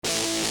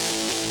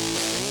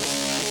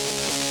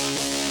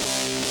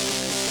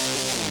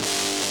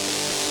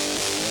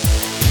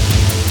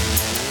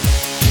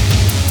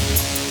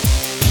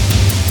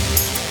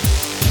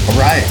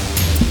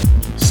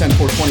Ascent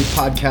 420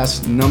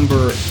 podcast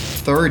number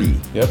 30.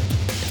 Yep.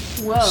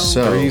 Whoa.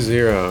 So,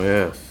 3-0,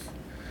 yeah.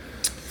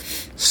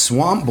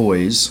 Swamp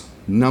Boys,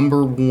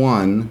 number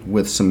 1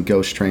 with some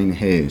Ghost Train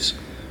haze.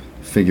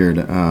 Figured,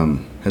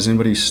 has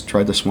anybody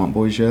tried the Swamp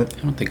Boys yet?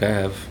 I don't think I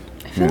have.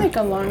 I feel like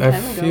a long time ago.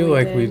 I feel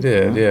like we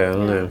did. Yeah, I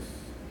don't know.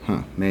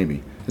 Huh,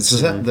 maybe. It's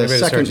the Maybe I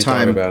second started talking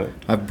time about it.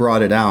 I've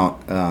brought it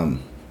out.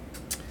 I'm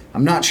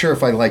not sure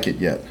if I like it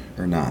yet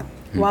or not.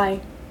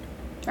 Why?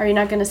 Are you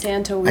not going to say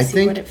until we I see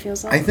think what it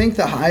feels like? I think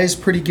the high is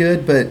pretty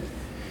good, but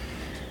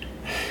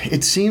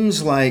it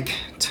seems like,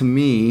 to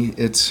me,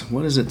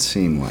 what does it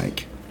seem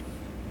like?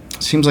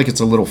 It seems like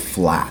it's a little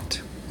flat.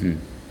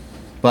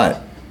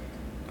 But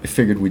I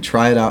figured we'd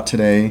try it out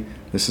today.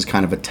 This is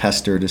kind of a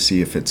tester to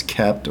see if it's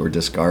kept or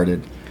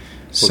discarded,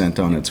 sent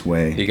on its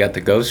way. You got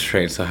the Ghost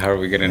Train, so how are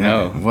we gonna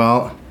know?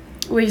 Well,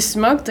 We've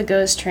smoked the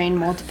Ghost Train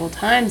multiple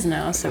times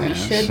now, so we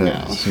should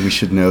know. so we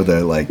should know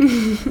the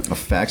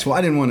effects. Well,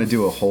 I didn't want to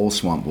do a whole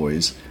Swamp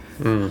Boys.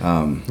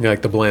 Yeah,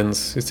 like the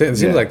blends. It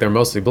seems Yeah. like they're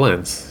mostly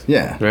blends.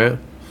 Yeah. Right?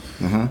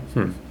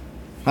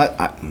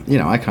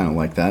 I kind of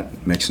like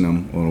that, mixing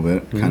them a little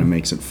bit. Kind of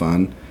makes it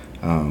fun.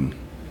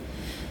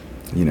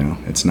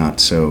 It's not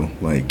so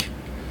like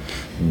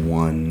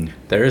one.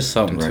 There is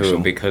something to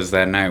Directional. it because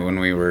that night when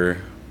we were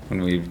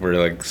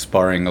like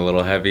sparring a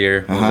little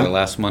heavier, was it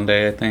last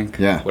Monday, I think?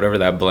 Yeah. Whatever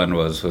that blend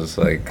was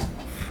like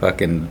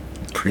fucking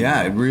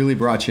Yeah, it really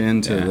brought you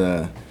into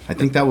the. I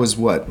think that was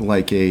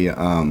like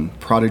a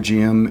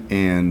Prodigium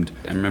and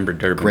I remember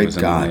Durban Grape was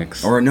in the God.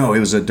 mix. Or no, it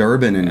was a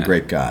Durban and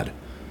Grape God.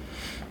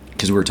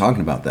 Because we were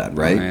talking about that,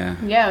 right? Oh, yeah.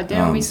 Yeah,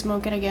 didn't we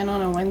smoke it again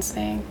on a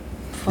Wednesday?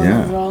 For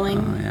Yeah. rolling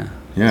Oh, yeah.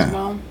 Yeah. as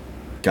well?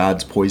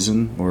 God's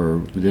Poison, or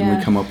didn't we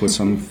Yeah. come up with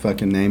some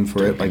fucking name for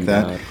it like Durban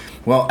that? God.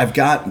 Well, I've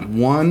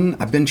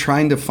been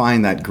trying to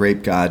find that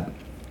Grape God,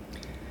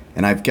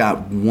 and I've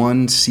got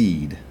one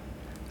seed.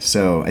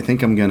 So I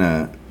think I'm going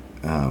to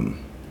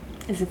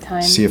Is it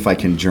time? see if I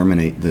can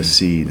germinate this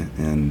seed,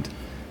 and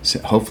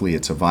hopefully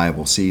it's a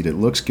viable seed. It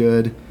looks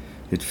good.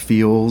 It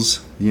feels,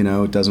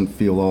 it doesn't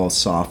feel all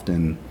soft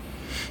and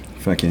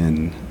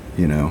fucking,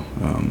 It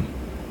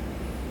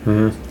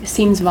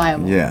seems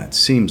viable. yeah, it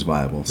seems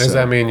viable. Does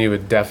that mean you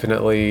would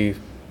definitely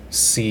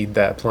seed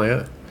that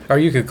plant? Or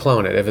you could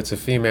clone it. If it's a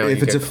female, if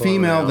you it's a could clone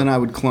female, it. then I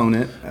would clone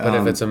it. But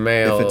if it's a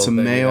male,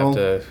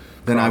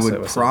 then I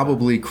would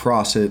probably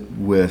cross it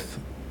with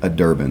a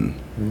Durban.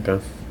 Okay.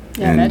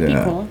 Yeah, And, that'd be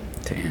cool.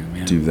 Damn,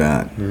 yeah. Do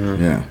that.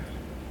 Yeah.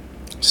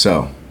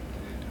 So,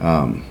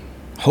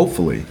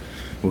 hopefully,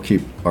 we'll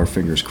keep our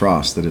fingers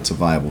crossed that it's a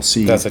viable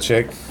seed. That's a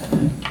chick.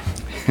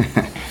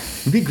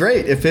 It'd be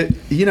great if it,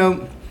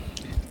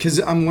 because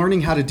I'm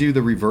learning how to do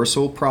the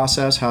reversal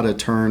process, how to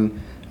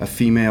turn a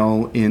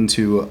female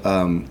into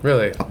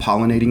Really? a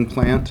pollinating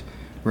plant,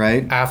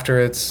 right? After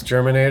it's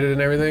germinated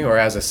and everything, or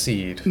as a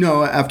seed?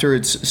 No,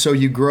 after so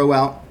you grow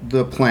out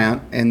the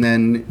plant, and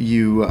then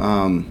you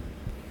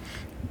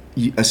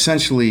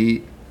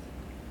essentially,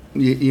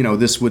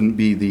 this wouldn't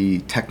be the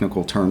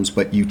technical terms,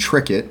 but you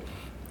trick it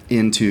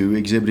into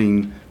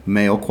exhibiting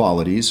male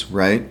qualities,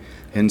 right?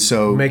 And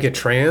so Make it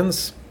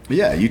trans?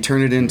 yeah, you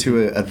turn it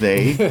into a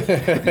they.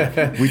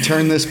 We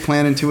turn this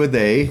plant into a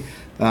they.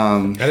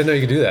 I didn't know you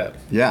could do that.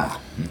 Yeah,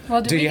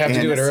 Well, Do you have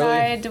to do it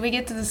early? Do we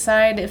get to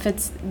decide if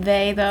it's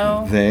they,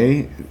 though?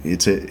 they.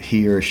 It's a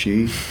he or a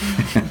she.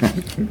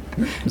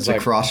 It's a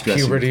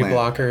cross-dressing puberty plant.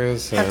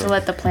 blockers. Have to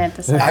let the plant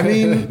decide. I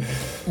mean,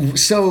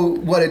 so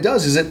what it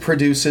does is it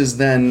produces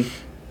then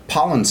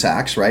pollen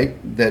sacs, right?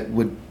 That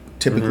would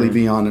typically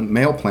be on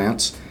male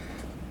plants,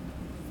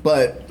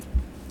 but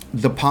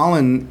the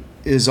pollen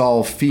is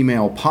all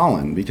female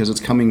pollen because it's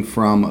coming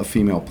from a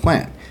female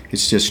plant.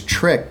 It's just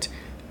tricked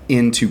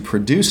into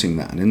producing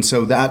that, and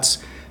so that's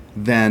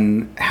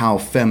then how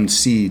fem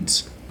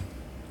seeds,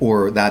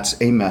 or that's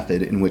a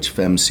method in which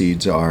fem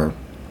seeds are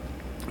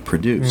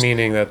produced.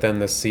 Meaning that then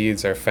the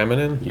seeds are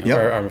feminine? Yep.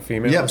 Or are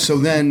female? Yep. So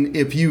then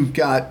if you've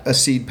got a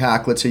seed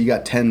pack, let's say you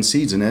got 10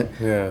 seeds in it,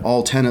 Yeah.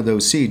 all 10 of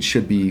those seeds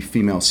should be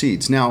female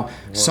seeds. Now,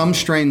 some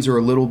strains are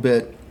a little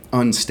bit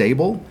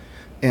unstable.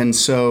 And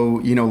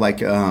so,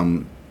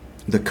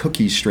 the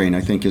cookie strain,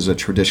 I think, is a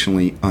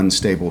traditionally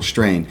unstable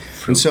strain.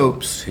 And so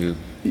Loops, too.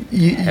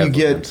 you Heavily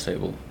get,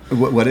 unstable.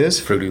 what is?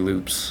 Fruity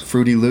Loops.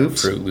 Fruity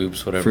Loops? Fruit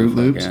Loops, whatever. Fruit the fuck,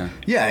 Loops? Yeah.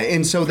 Yeah,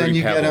 and so then Fruity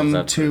you get Pebbles, them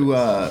that's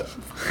to,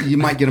 you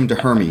might get them to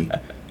Hermie.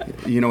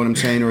 You know what I'm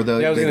saying? Or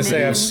Yeah, I was going to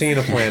say, I've seen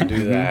a plant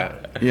do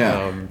that.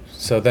 Yeah.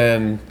 So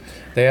then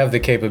they have the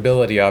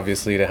capability,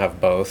 obviously, to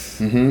have both.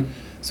 Mm-hmm.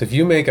 So if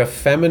you make a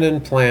feminine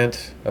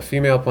plant, a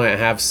female plant,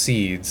 have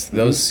seeds,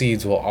 those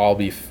seeds will all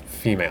be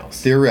females.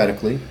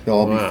 Theoretically, they'll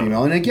all Wow. be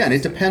female. And again,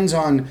 it depends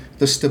on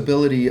the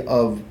stability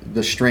of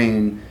the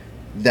strain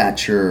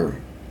that you're,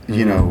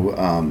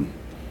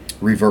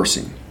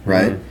 reversing,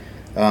 right?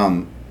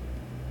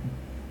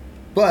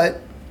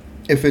 But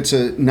if it's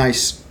a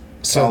nice,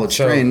 solid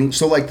So- strain,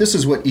 so like this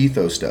is what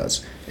Ethos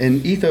does.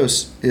 And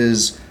Ethos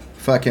is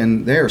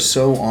fucking, they are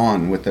so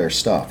on with their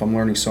stuff. I'm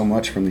learning so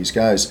much from these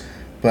guys.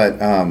 But,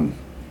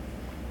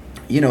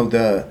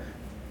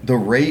 the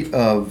rate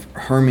of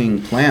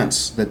herming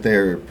plants that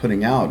they're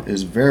putting out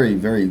is very,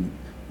 very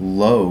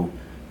low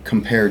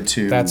compared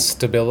to That's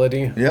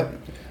stability. Yep,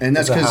 and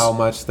that's Is because how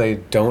much they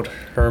don't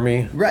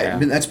hermy. right. Yeah.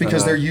 And that's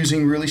because Uh-huh. they're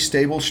using really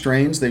stable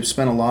strains. They've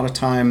spent a lot of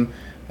time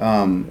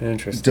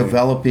Interesting.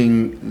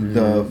 developing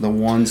the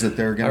ones that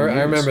they're I, going to use.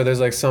 I remember there's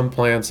like some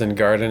plants in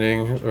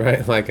gardening,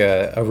 right? Like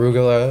a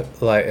arugula,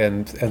 like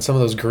and some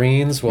of those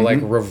greens will like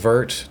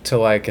revert to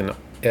like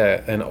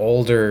an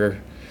older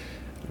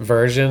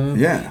version.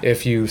 Yeah.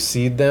 If you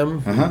seed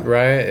them, Uh-huh.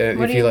 right?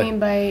 What if do you like, mean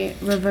by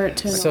revert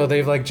to? So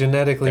they've like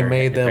genetically They're-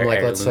 made them they're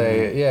like let's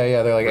say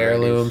heirloom they're like varieties.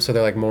 heirloom, so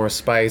they're like more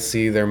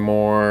spicy, they're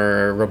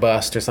more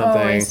robust or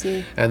something.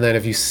 see. And then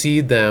if you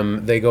seed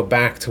them, they go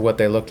back to what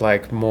they looked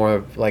like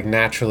more like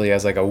naturally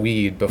as like a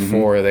weed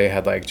before they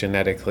had like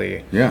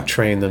genetically Yeah.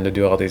 trained them to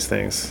do all these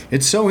things.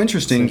 It's so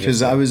interesting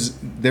because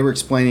they were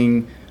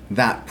explaining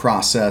that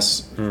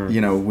process,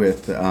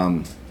 with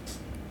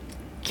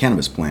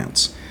cannabis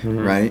plants,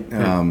 right?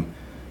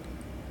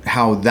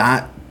 How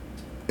that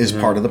is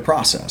part of the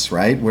process,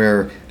 right?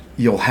 Where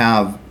you'll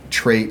have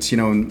traits,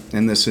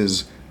 and this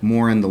is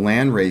more in the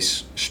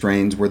landrace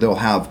strains where they'll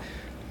have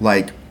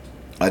like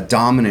a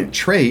dominant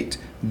trait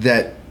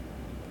that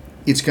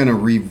it's going to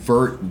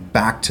revert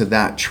back to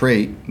that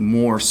trait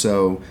more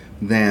so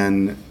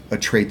than a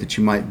trait that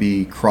you might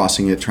be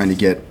crossing it trying to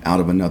get out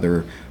of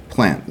another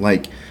plant.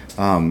 Like,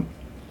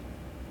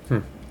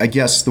 I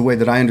guess the way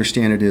that I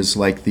understand it is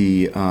like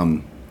the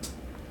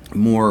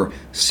more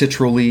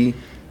citrally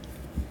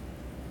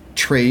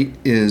trait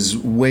is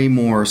way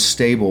more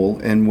stable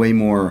and way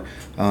more,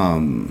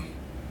 what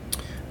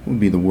would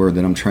be the word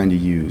that I'm trying to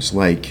use?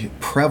 Like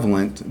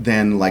prevalent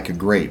than like a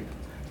grape,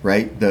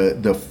 right? The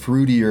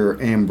fruitier,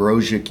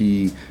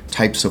 ambrosic-y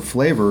types of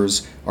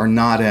flavors are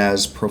not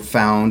as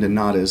profound and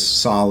not as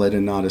solid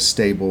and not as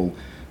stable,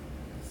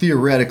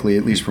 theoretically,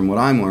 at least from what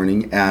I'm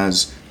learning,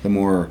 as the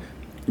more,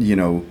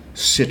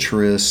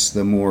 citrus,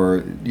 the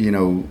more,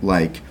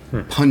 like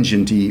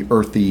pungenty,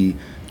 earthy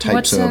types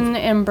What's of. an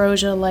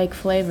ambrosia-like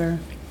flavor?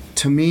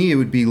 To me, it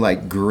would be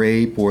like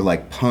grape or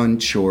like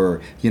punch or,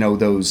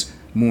 those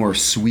more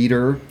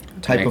sweeter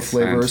type of Makes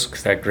flavors. sense,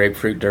 'cause that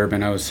grapefruit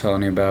Durban I was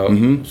telling you about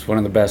was one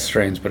of the best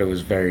strains, but it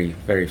was very,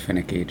 very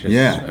finicky. Just,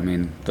 Yeah. I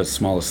mean, the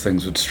smallest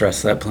things would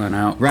stress that plant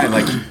out. Right,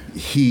 like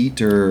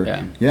heat or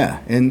Yeah.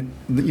 and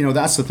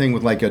that's the thing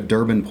with like a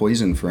Durban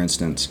poison, for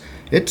instance.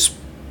 It's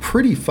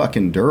pretty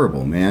fucking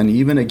durable, man,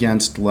 even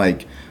against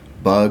like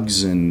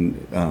bugs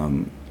and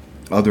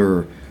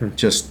other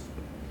just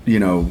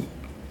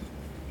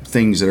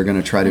things that are going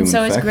to try to And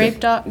so is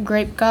infect it.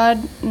 grape god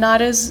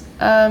not as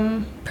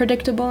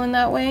predictable in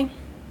that way?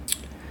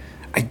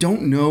 I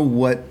don't know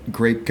what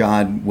grape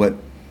god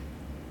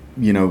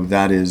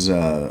that is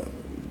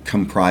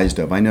comprised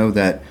of. I know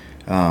that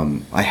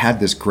I had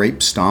this grape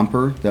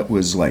stomper that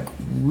was like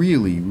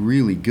really,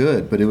 really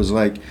good, but it was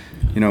like,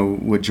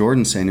 what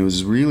Jordan's saying, it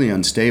was really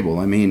unstable.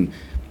 I mean,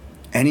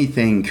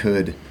 anything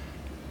could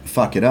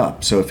fuck it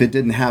up. So if it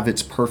didn't have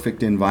its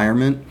perfect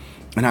environment,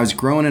 and I was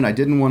growing it, I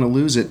didn't want to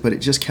lose it, but it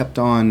just kept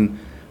on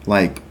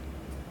like,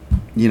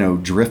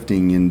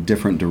 drifting in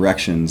different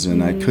directions,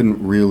 and I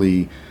couldn't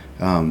really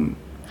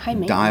High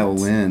dial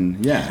maintenance.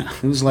 in. Yeah,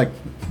 it was like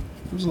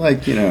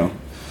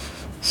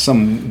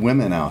some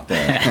women out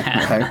there,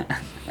 right?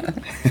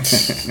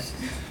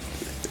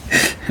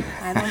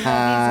 I don't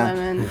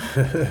know these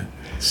women.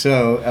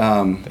 So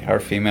They are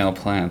female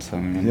plants. I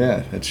mean,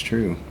 yeah, that's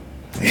true.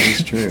 That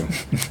is true.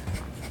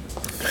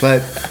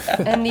 But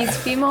And these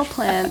female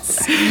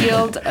plants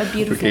yield a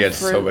beautiful He had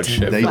fruit. so much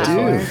shit they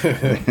flower.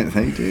 do.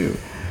 They do.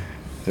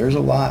 There's a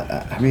lot.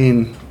 I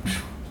mean,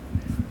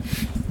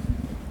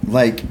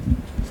 like,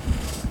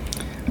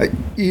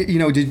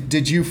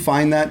 did you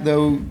find that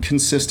though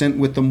consistent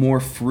with the more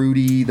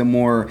fruity, the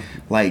more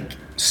like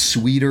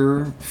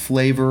sweeter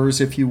flavors,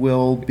 if you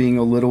will, being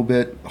a little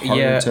bit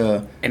harder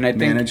to and I think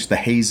manage, the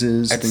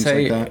hazes, I'd things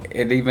say like that?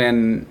 it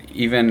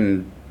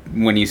even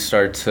when you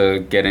start to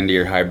get into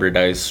your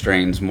hybridized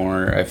strains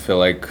more, I feel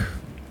like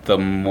the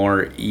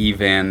more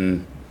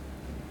even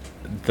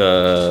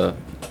the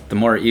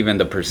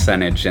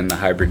percentage in the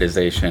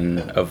hybridization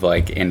of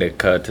like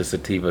indica to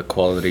sativa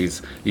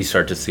qualities, you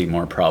start to see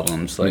more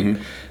problems. Like,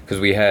 because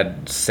we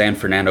had San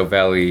Fernando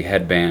Valley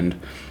headband.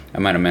 I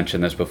might have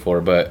mentioned this before,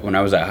 but when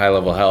I was at High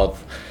Level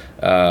Health,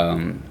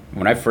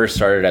 when I first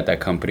started at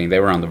that company, they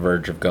were on the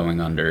verge of going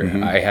under.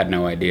 I had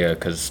no idea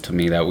because to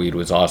me that weed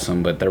was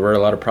awesome, but there were a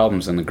lot of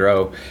problems in the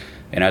grow.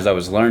 And as I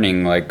was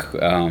learning, like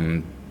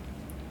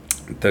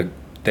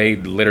they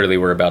literally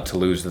were about to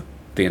lose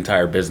the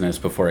entire business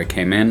before I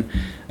came in.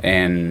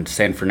 And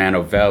San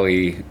Fernando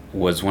Valley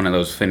was one of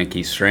those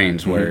finicky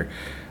strains where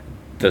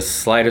the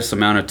slightest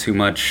amount of too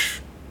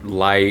much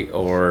light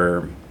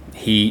or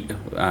heat,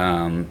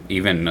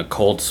 even a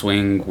cold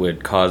swing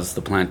would cause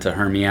the plant to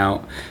hermy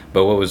out.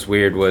 But what was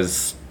weird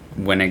was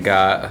when it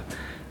got,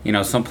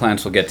 some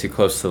plants will get too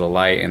close to the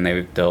light and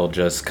they'll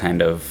just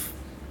kind of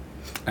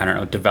I don't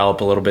know,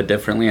 develop a little bit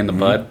differently in the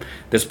bud,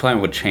 this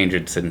plant would change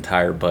its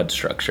entire bud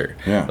structure.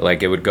 Yeah.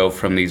 Like it would go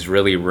from these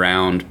really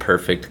round,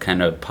 perfect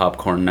kind of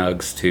popcorn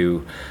nugs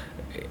to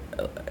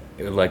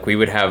like we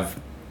would have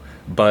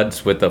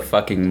buds with a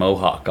fucking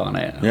mohawk on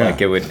it. Yeah.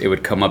 Like it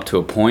would come up to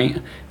a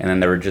point, and then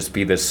there would just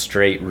be this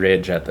straight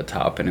ridge at the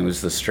top, and it was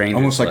the strangest.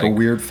 Almost like a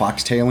weird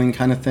foxtailing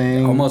kind of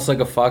thing. Almost like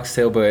a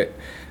foxtail, but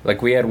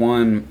like we had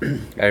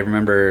one. I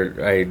remember.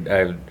 I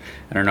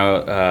don't know.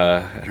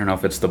 I don't know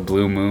if it's the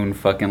Blue Moon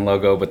fucking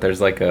logo, but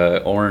there's like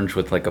a orange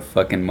with like a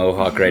fucking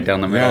mohawk right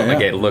down the middle. Yeah, yeah.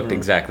 Like it looked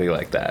exactly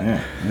like that.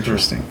 Yeah,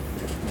 interesting.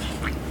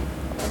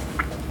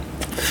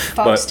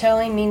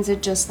 Foxtailing means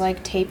it just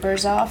like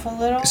tapers off a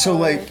little. So, or-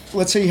 like,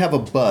 let's say you have a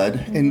bud,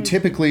 and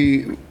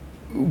typically,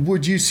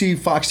 would you see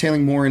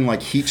foxtailing more in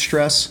like heat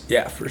stress?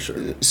 Yeah, for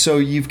sure. So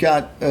you've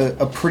got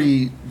a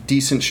pretty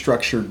decent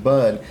structured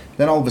bud.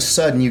 Then all of a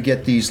sudden, you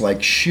get these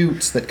like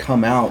shoots that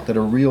come out that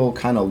are real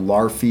kind of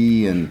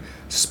larfy and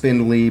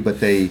spindly, but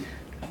they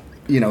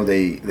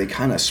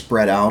kind of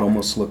spread out,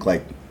 almost look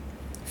like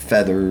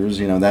feathers.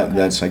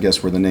 That's I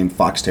guess where the name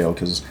foxtail,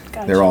 because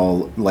Gotcha. they're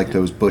all like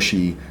those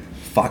bushy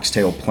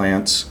foxtail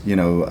plants,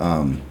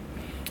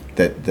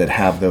 that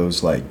have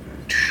those like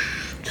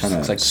kind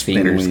of It's like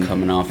fingers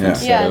coming off Yeah.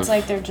 instead yeah, of- it's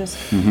like they're just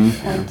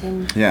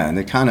pointing. Yeah, and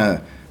they kind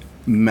of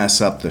mess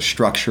up the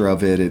structure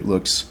of it. It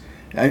looks,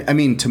 I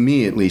mean, to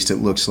me at least, it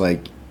looks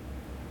like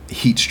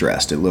heat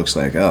stressed. It looks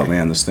like, oh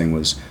man, this thing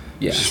was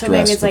Yeah. So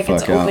maybe stressed it's the like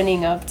it's fuck out.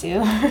 opening up too.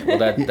 Well,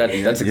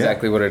 that's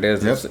exactly what it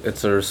is. Yep.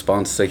 It's a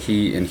response to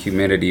heat and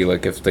humidity.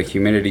 Like if the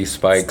humidity It's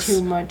spikes,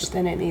 too much,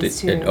 then it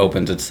needs to. it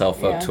opens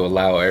itself up Yeah. to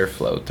allow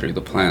airflow through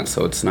the plant,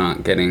 so it's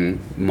not getting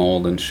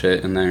mold and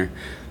shit in there.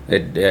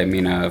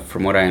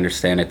 From what I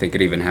understand, I think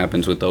it even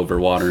happens with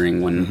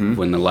overwatering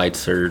when the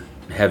lights are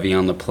heavy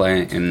on the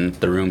plant and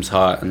the room's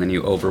hot, and then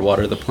you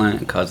overwater the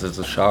plant, it causes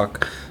a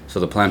shock. So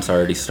the plant's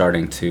already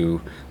starting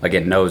to, like,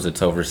 it knows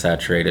it's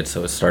oversaturated,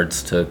 so it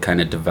starts to kind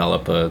of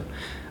develop a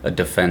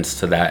defense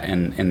to that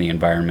in the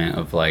environment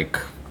of like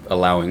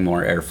allowing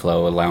more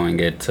airflow,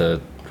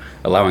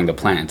 allowing the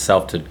plant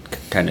itself to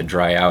kind of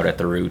dry out at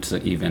the roots.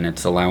 Even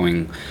it's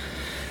allowing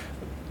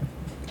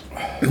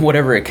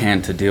whatever it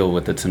can to deal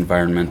with its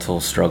environmental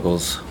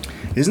struggles.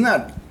 Isn't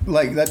that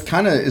like, that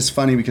kind of is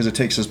funny because it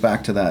takes us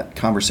back to that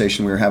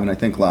conversation we were having, I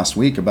think, last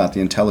week about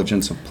the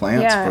intelligence of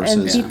plants yeah, and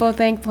versus. people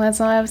think plants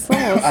don't have souls.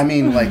 I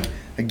mean, like,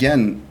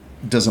 again,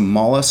 does a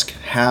mollusk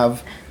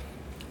have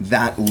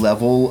that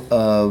level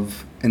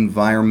of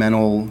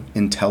environmental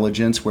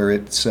intelligence where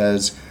it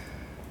says,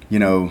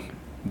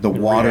 the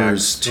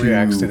waters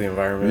reacts to the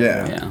environment.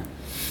 Yeah.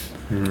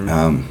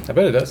 Yeah. I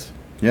bet it does.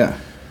 Yeah.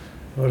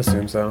 I would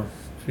assume so.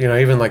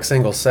 Even like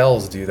single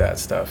cells do that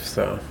stuff.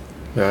 So,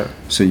 yeah.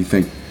 So you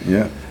think,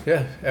 yeah.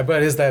 Yeah,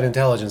 but is that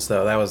intelligence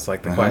though? That was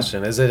like the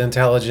question. Is it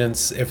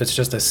intelligence if it's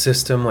just a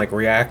system like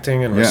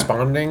reacting and Yeah.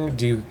 responding?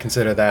 Do you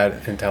consider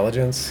that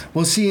intelligence?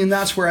 Well, see, and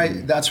that's where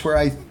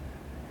I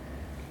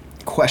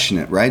question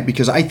it, right?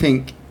 Because I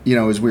think,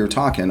 as we were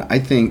talking, I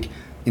think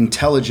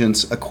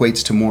intelligence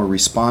equates to more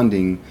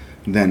responding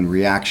than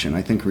reaction.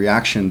 I think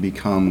reaction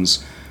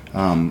becomes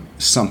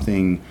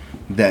something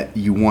that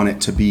you want it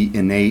to be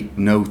innate,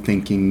 no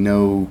thinking,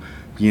 no,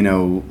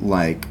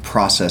 like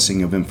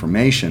processing of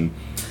information.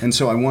 And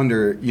so I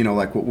wonder,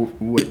 like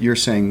what you're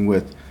saying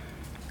with,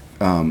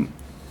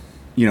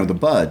 the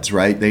buds,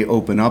 right? They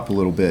open up a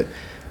little bit.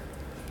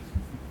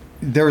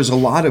 There's a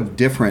lot of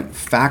different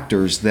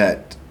factors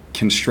that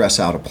can stress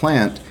out a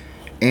plant,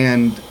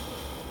 and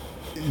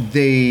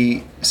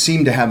they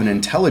seem to have an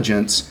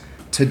intelligence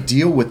to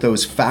deal with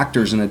those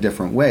factors in a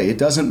different way. It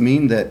doesn't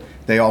mean that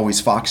they always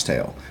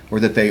foxtail or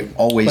that they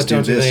always But do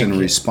don't you this in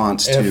think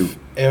response to.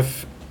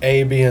 if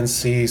A, B, and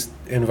C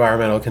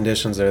environmental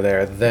conditions are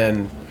there,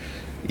 then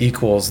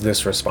equals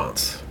this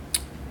response.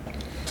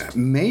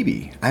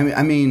 Maybe.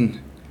 I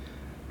mean,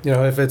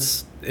 If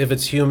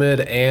it's humid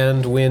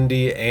and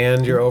windy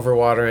and you're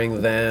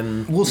overwatering,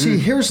 then well, see,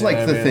 here's like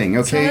Yeah, the man. thing,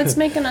 So okay? let's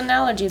make an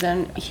analogy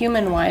then,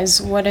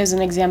 human-wise. What is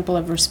an example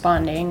of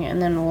responding?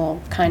 And then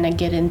we'll kind of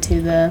get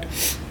into the.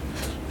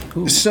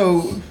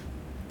 So,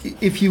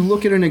 if you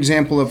look at an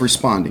example of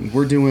responding,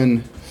 we're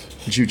doing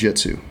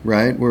jujitsu,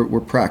 right? We're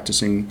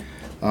practicing.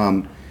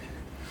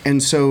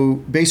 And so,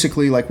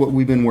 basically, like what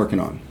we've been working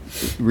on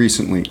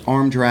recently,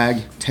 arm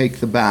drag, take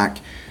the back.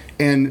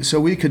 And so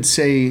we could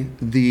say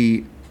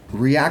the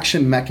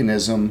reaction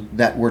mechanism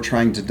that we're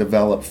trying to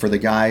develop for the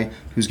guy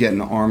who's getting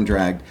arm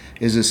dragged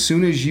is as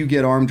soon as you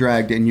get arm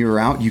dragged and you're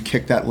out, you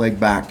kick that leg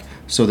back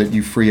so that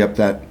you free up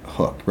that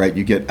hook, right?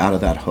 You get out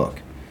of that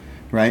hook,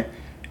 right?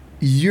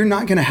 You're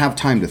not going to have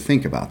time to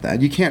think about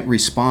that. You can't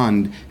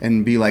respond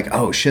and be like,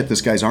 oh shit,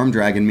 this guy's arm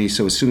dragging me.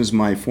 So as soon as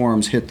my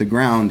forearms hit the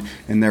ground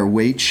and their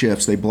weight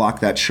shifts, they block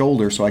that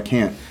shoulder so I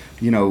can't,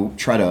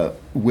 try to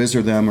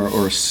whizzer them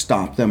or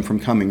stop them from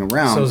coming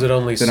around. so is it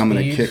only that I'm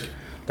going to speed kick.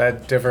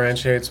 that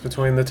differentiates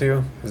between the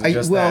two? Is it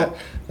just well,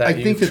 that I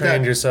you've think that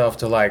trained yourself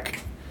to like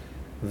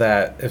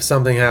that if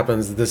something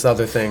happens, this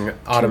other thing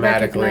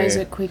automatically. recognize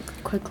it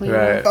quickly.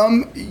 Right.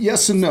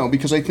 Yes and no,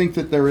 because I think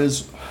that there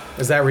is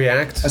Is that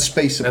react? a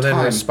space of and time.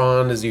 then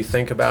respond as you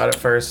think about it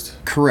first?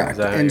 Correct. Is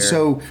that how And you're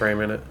so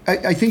framing it?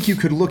 I think you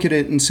could look at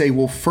it and say,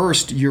 well,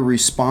 first you're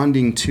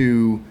responding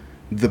to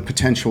the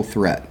potential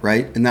threat,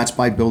 right? And that's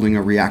by building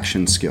a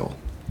reaction skill.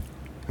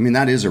 I mean,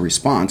 that is a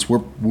response.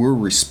 We're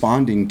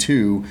responding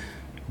to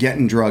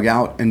getting drug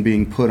out and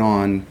being put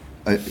on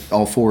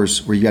all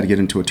fours where you got to get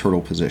into a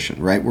turtle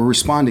position, right? We're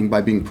responding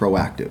by being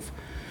proactive.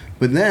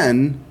 But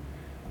then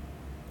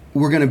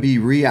we're going to be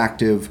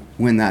reactive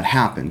when that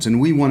happens.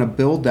 And we want to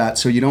build that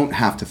so you don't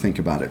have to think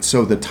about it.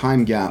 So the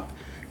time gap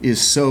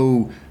is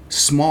so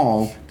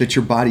small that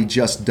your body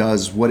just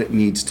does what it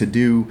needs to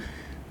do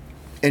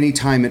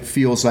anytime it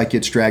feels like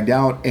it's dragged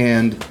out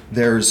and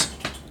there's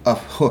a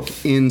hook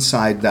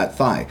inside that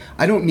thigh.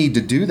 I don't need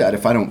to do that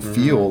if I don't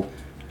feel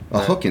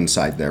a hook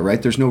inside there,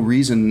 right? There's no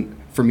reason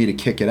for me to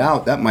kick it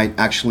out. That might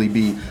actually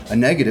be a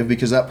negative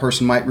because that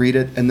person might read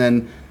it and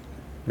then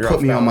You're put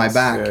off me on my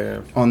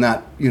balance. back on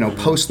that,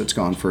 post that's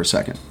gone for a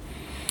second.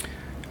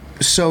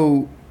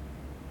 So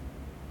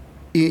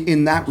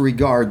in that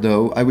regard,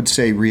 though, I would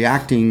say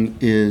reacting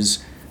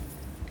is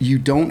you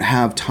don't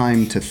have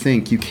time to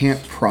think. You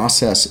can't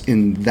process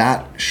in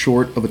that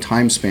short of a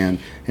time span.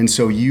 And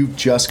so you've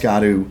just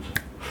got to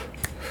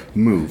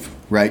move,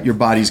 right? Your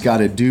body's got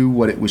to do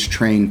what it was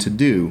trained to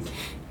do.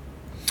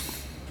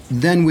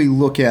 Then we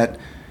look at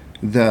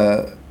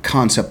the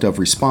concept of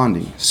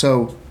responding.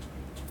 So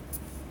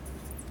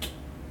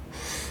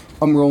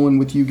I'm rolling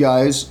with you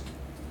guys,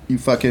 you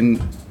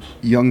fucking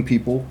young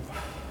people,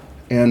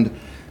 and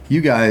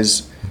you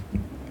guys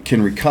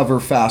can recover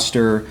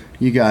faster.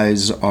 You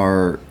guys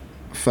are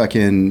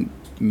fucking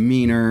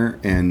meaner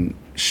and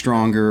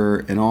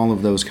stronger and all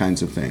of those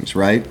kinds of things,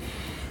 right?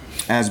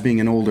 As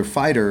being an older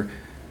fighter,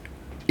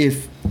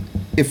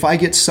 if I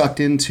get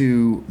sucked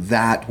into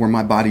that where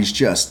my body's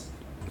just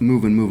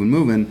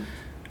moving,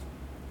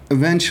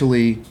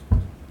 eventually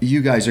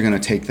you guys are going to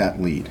take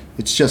that lead.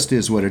 It just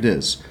is what it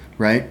is,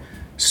 right?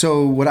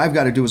 So what I've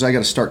got to do is I got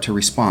to start to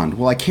respond.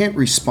 Well, I can't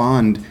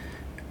respond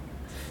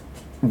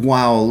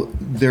while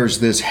there's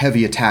this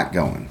heavy attack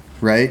going,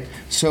 right?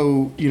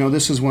 So,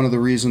 this is one of the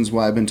reasons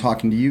why I've been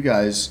talking to you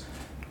guys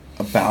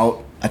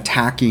about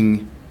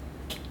attacking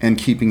and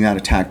keeping that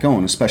attack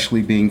going,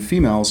 especially being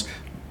females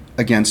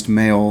against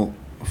male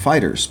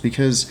fighters.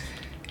 Because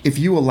if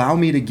you allow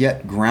me to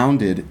get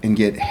grounded and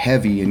get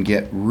heavy and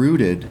get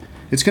rooted,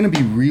 it's going to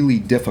be really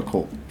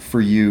difficult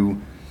for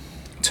you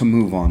to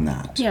move on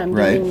that. Yeah, I'm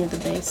right? giving you the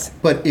base.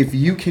 But if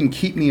you can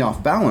keep me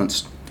off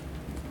balance,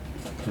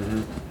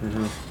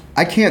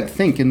 I can't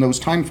think in those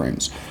time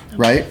frames,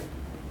 right?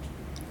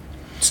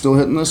 Still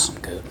hitting this?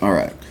 Good. All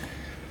right.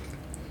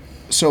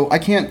 So I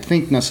can't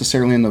think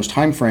necessarily in those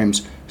time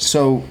frames.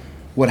 So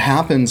what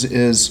happens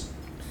is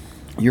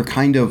you're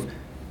kind of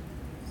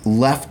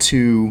left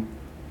to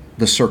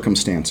the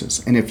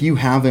circumstances. And if you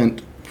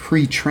haven't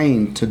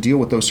pre-trained to deal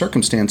with those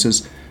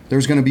circumstances,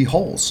 there's going to be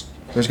holes.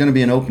 There's going to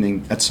be an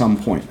opening at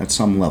some point, at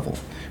some level,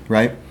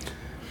 right?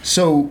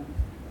 So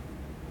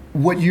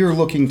what you're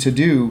looking to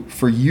do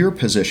for your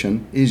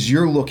position is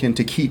you're looking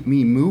to keep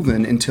me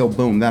moving until,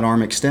 boom, that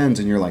arm extends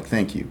and you're like,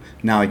 thank you.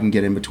 Now I can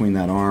get in between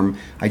that arm.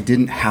 I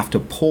didn't have to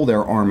pull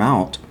their arm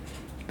out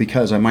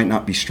because I might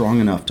not be strong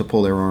enough to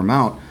pull their arm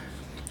out.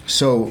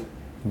 So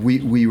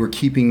we were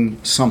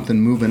keeping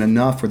something moving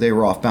enough where they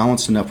were off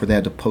balance enough where they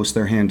had to post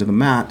their hand to the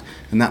mat,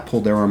 and that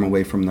pulled their arm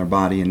away from their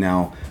body, and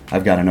now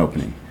I've got an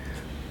opening.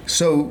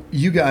 So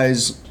you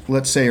guys,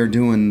 let's say, are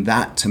doing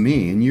that to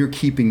me, and you're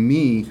keeping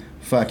me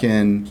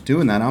fucking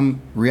doing that. I'm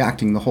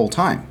reacting the whole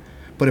time.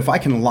 But if I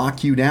can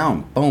lock you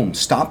down, boom,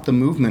 stop the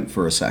movement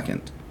for a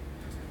second,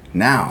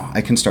 now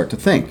I can start to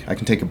think. I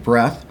can take a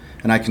breath,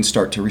 and I can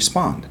start to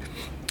respond.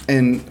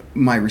 And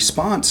my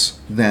response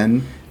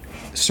then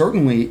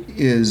certainly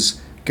is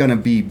going to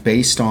be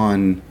based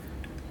on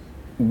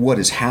what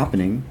is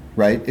happening,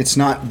 right? It's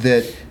not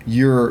that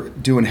you're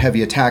doing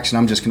heavy attacks and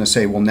I'm just going to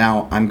say, well,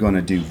 now I'm going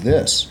to do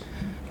this.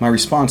 My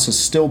response is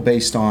still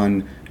based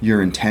on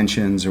your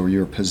intentions or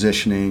your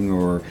positioning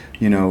or,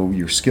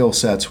 your skill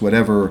sets,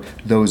 whatever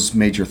those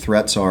major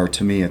threats are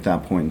to me at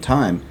that point in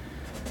time.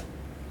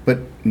 But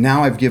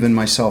now I've given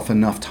myself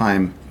enough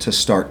time to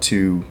start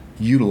to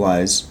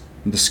utilize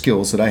the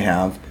skills that I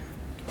have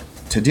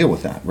to deal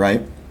with that,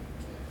 right?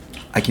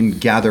 I can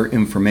gather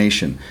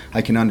information.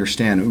 I can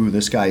understand, ooh,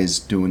 this guy is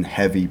doing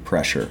heavy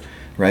pressure,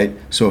 right?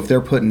 So if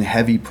they're putting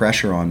heavy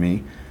pressure on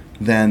me,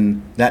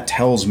 then that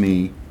tells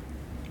me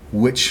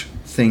which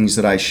things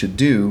that I should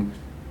do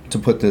to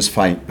put this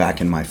fight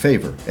back in my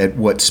favor, at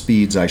what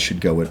speeds I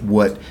should go, at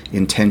what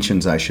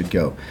intentions I should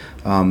go.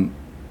 And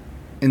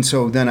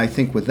so then I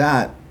think with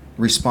that,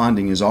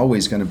 responding is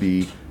always going to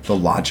be the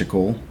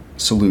logical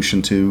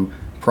solution to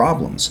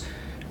problems.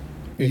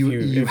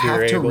 You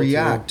have to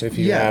react if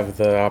you have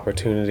the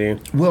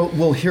opportunity.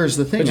 Well, here's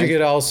the thing. But you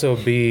could also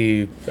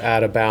be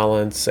out of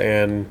balance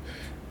and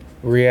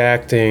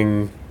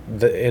reacting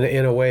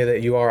in a way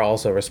that you are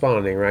also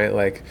responding, right?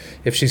 Like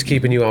if she's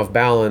keeping you off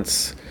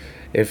balance,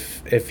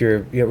 if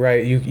you're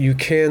right, you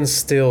can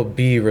still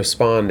be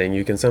responding.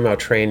 You can somehow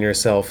train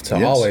yourself to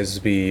Yes. always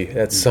be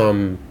at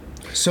some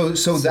So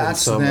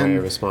that's some way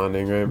then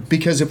responding, right?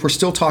 because if we're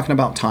still talking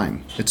about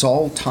time, it's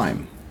all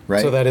time,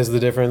 right? So that is the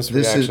difference,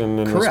 This is reaction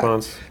and correct.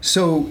 response.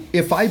 So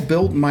if I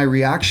build my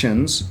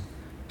reactions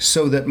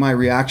so that my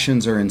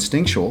reactions are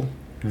instinctual,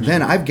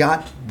 then I've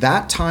got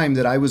that time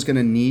that I was going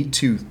to need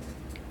to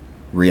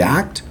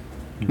react.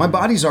 My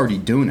body's already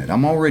doing it.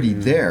 I'm already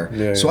there.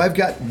 Yeah, so yeah. I've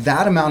got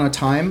that amount of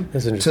time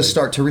That's to interesting.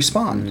 start to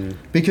respond.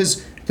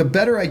 Because the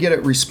better I get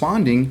at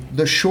responding,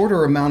 the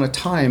shorter amount of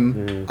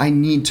time I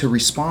need to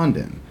respond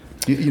in.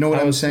 You know what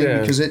I'm saying?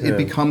 yeah, Because it yeah.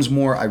 becomes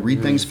more, I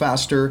read things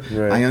faster,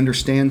 Right. I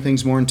understand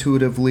things more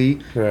intuitively.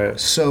 Right.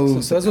 So So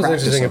that's what's the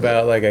practice interesting of it.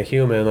 about like a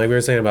human. Like we were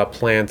saying about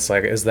plants,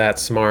 like is that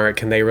smart?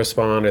 Can they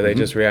respond or they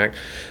just react?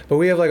 But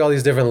we have like all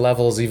these different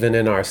levels even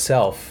in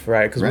ourself,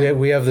 right? Because Right.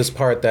 we have this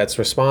part that's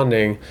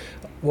responding,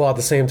 while at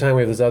the same time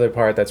we have this other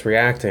part that's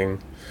reacting,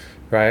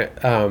 right?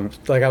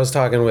 Like I was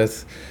talking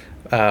with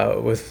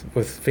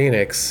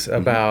Phoenix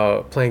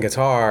about playing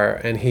guitar,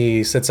 and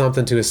he said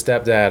something to his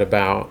stepdad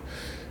about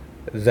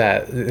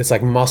that it's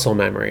like muscle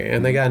memory,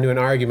 and they got into an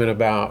argument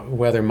about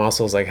whether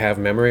muscles like have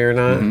memory or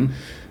not,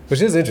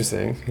 which is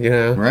interesting, you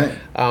know, Right.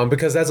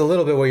 because that's a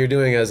little bit what you're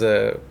doing as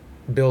a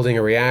building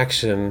a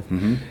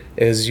reaction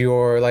is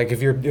you're like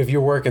if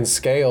you're working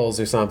scales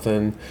or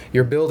something,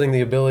 you're building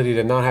the ability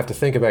to not have to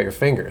think about your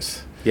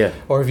fingers. Yeah.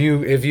 Or if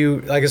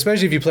you like,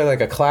 especially if you play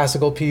like a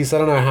classical piece, I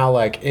don't know how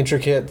like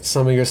intricate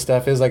some of your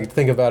stuff is. Like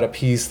think about a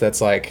piece that's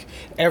like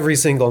every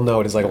single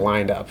note is like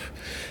lined up.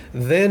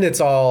 Then it's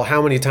all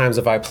how many times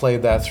have I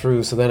played that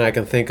through, so then I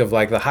can think of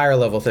like the higher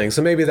level things.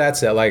 So maybe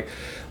that's it. Like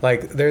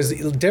there's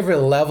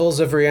different levels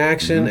of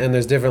reaction and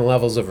there's different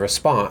levels of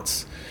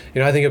response.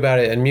 You know, I think about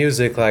it in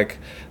music, like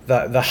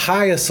the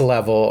highest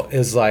level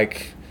is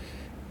like,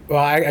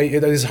 well,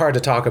 it's hard to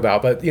talk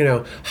about, but you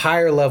know,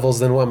 higher levels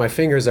than what my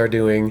fingers are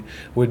doing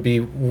would be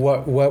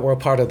what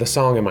part of the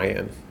song am I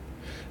in,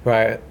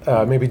 right?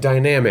 Maybe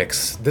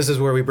dynamics. This is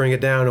where we bring it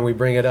down and we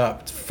bring it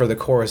up for the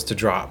chorus to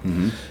drop.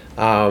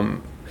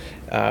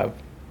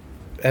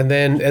 And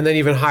then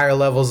even higher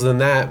levels than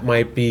that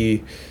might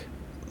be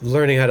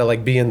learning how to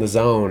like be in the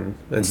zone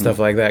and stuff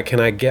like that.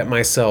 Can I get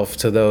myself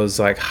to those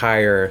like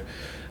higher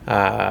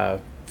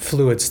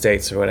fluid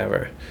states or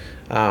whatever?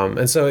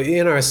 And so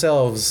in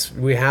ourselves,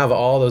 we have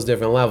all those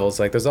different levels.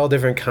 Like there's all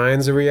different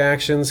kinds of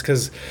reactions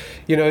because,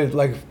 you know,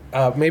 like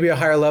maybe a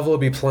higher level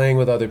would be playing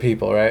with other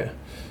people, right?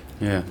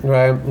 Yeah.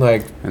 Right?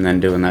 Like, And then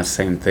doing that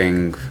same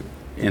thing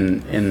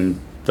in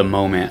the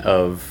moment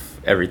of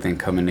everything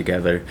coming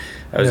together.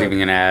 I was Yeah. even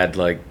gonna add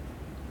like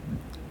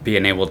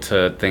being able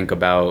to think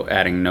about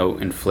adding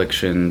note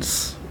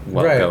inflections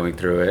while Right. going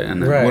through it,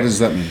 and then Right. What does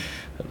that mean?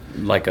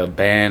 like a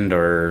bend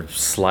or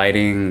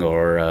sliding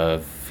or a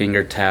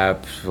finger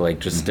tap, like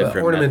just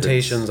different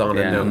ornamentations methods. on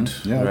a Yeah. note.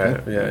 Yeah, Right.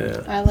 okay.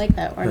 Yeah. I like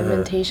that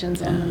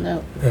ornamentations on the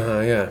note.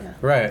 Yeah.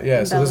 Right.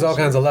 Yeah. So there's all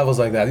kinds of levels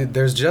like that.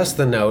 There's just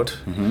the note,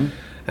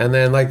 and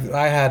then like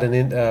I had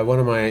one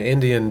of my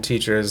Indian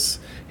teachers.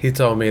 He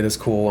told me this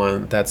cool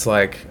one that's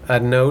like a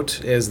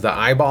note is the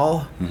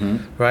eyeball,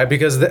 right?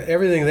 Because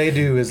everything they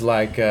do is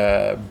like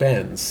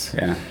bends,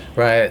 Yeah.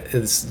 right?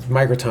 It's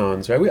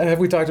microtones, right? Have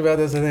we talked about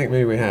this? I think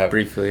maybe we have.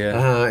 Briefly,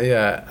 yeah.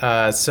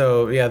 Yeah.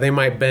 So yeah, they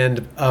might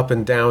bend up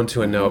and down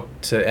to a note,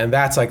 and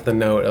that's like the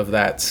note of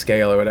that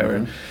scale or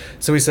whatever.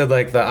 So we said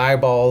like the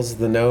eyeballs,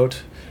 the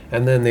note,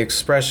 and then the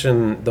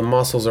expression, the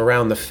muscles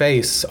around the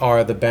face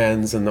are the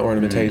bends and the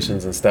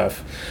ornamentations and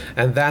stuff,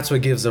 and that's what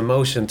gives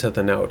emotion to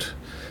the note.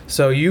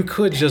 So you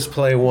could just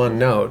play one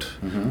note,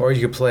 or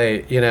you could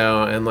play, you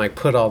know, and like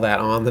put all that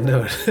on the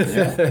note,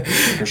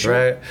 for sure.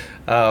 right?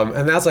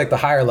 And that's like the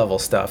higher level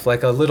stuff.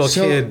 Like a little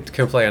So- kid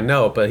can play a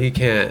note, but he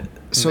can't.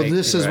 So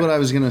this is what I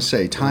was going to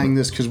say, tying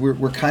this, because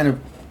we're kind of,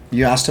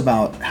 you asked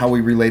about how we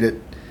relate it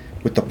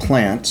with the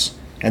plants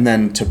and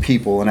then to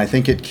people, and I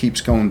think it keeps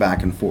going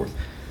back and forth.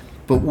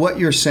 But what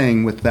you're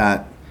saying with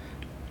that,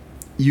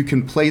 you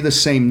can play the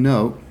same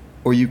note,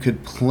 or you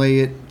could play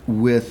it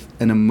with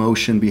an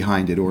emotion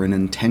behind it, or an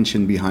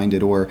intention behind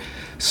it, or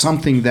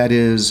something that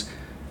is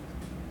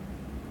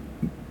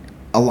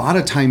a lot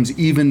of times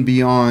even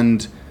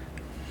beyond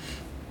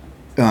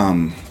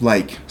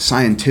like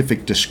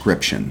scientific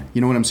description.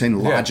 You know what I'm saying?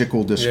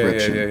 Logical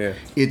description. Yeah.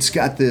 It's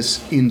got this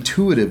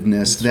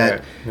intuitiveness that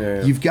right.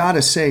 Yeah. you've got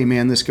to say,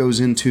 man, this goes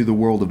into the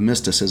world of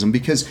mysticism,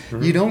 because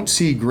you don't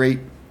see great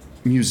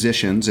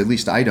musicians, at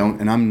least I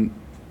don't, and I'm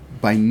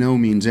by no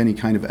means any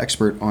kind of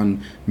expert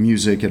on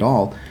music at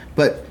all,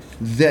 but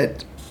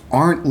that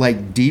aren't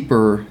like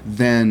deeper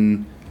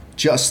than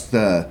just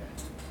the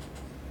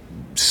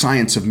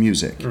science of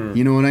music.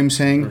 You know what I'm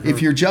saying?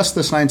 If you're just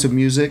the science of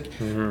music,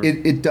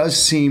 it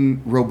does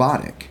seem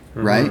robotic,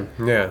 right?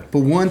 Yeah. But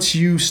once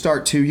you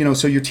start to, you know,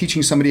 so you're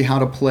teaching somebody how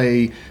to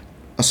play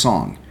a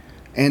song,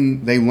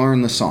 and they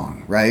learn the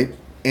song, right?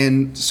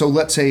 And so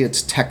let's say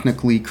it's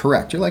technically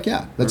correct. You're like,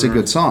 yeah, that's a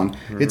good song.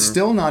 It's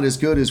still not as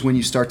good as when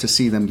you start to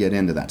see them get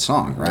into that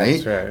song,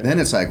 right? That's right. Then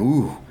it's like,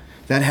 ooh,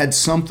 that had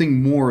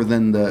something more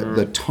than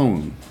the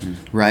tone,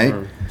 right?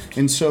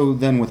 And so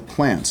then with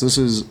plants, this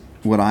is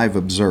what I've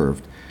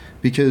observed,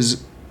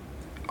 because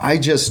I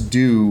just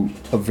do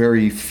a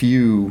very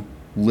few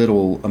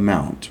little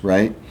amount,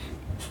 right?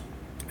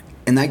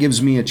 And that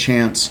gives me a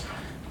chance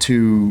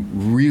to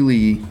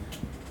really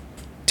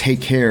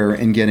take care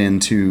and get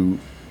into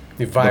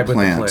You vibe the with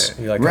plants. the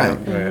plant. You like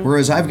right. right.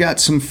 Whereas I've got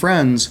some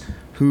friends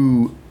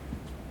who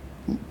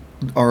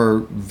are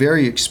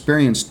very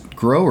experienced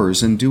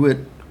growers and do it,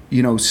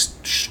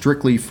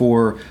 strictly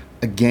for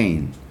a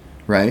gain,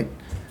 right?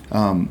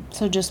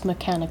 So just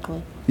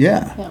mechanically.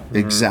 Yeah, Yeah.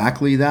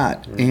 exactly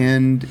that.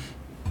 And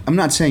I'm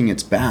not saying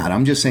it's bad.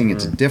 I'm just saying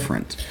it's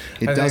different.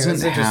 It I think doesn't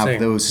it's have interesting.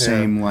 those Yeah.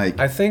 same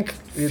I think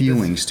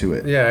feelings to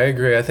it. Yeah, I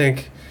agree. I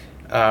think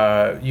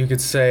you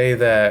could say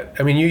that.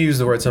 I mean, you use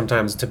the word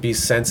sometimes to be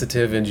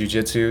sensitive in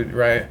jujitsu,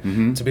 right?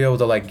 Mm-hmm. To be able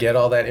to like get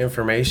all that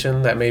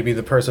information that maybe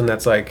the person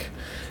that's like,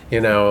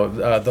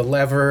 the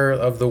lever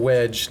of the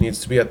wedge needs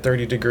to be at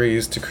 30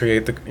 degrees to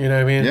create the. You know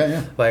what I mean? Yeah,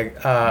 yeah. Like,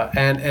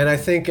 and I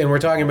think, and we're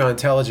talking about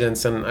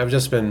intelligence, and I've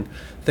just been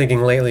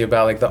thinking lately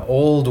about like the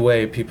old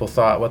way people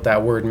thought what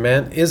that word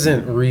meant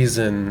isn't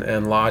reason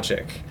and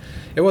logic.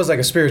 It was like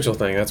a spiritual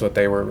thing. That's what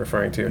they were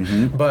referring to.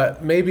 Mm-hmm.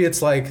 But maybe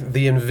it's like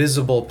the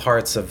invisible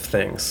parts of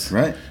things.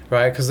 Right.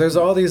 Right? Because there's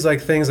all these like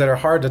things that are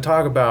hard to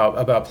talk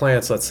about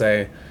plants, let's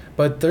say.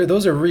 But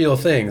those are real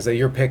things that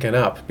you're picking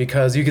up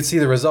because you can see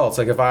the results.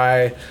 Like if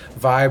I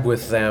vibe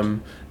with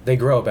them, they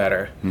grow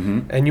better.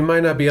 Mm-hmm. And you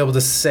might not be able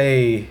to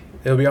say,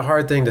 it'll be a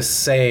hard thing to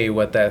say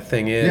what that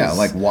thing is. Yeah,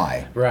 like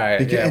why? Right.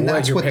 Because, yeah, and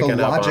that's you're what the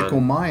picking up logical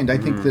on. mind, I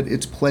think that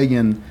it's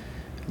plaguing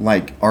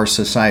like our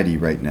society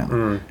right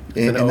now.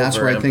 And that's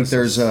where I think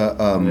there's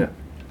a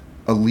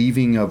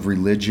leaving of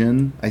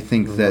religion. I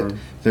think that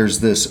there's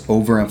this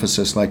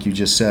overemphasis, like you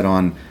just said,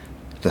 on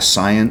the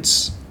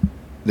science.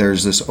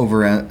 There's this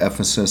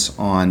overemphasis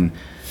on,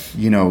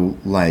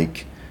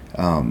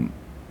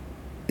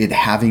 it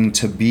having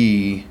to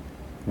be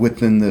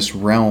within this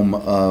realm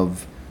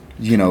of,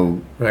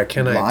 Right.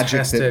 Can I logic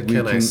test that it? we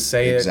Can I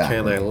say exactly.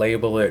 it? Can I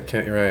label it?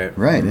 Right.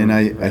 Right, and I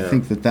Yeah.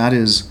 think that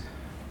is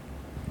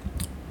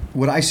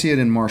what I see it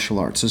in martial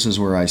arts. This is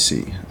where I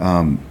see.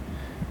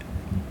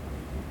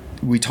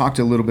 We talked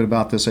a little bit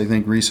about this, I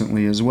think,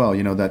 recently as well.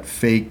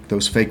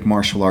 Those fake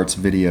martial arts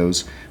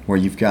videos where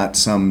you've got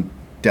some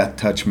death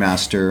touch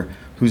master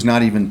who's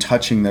not even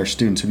touching their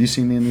students. Have you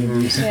seen any of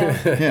these? Yeah.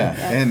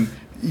 Yeah, and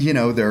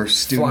their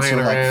students Flying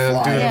are like around,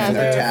 flying doing and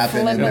they're the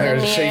tapping and flipping they're in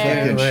the shaking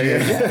air. and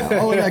shit. Yeah,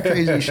 all of that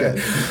crazy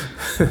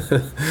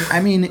shit.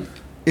 I mean,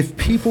 if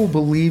people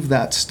believe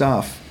that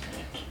stuff,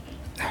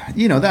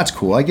 that's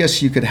cool. I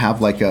guess you could have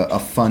like a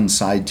fun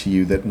side to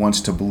you that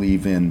wants to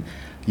believe in,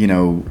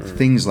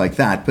 things like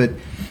that. But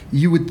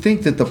you would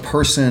think that the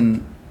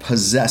person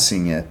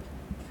possessing it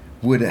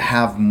would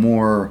have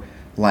more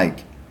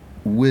like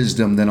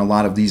wisdom than a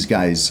lot of these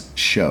guys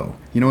show.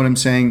 You know what I'm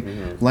saying?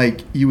 Mm-hmm.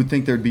 Like you would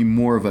think there'd be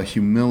more of a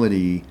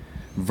humility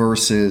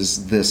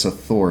versus this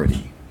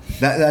authority.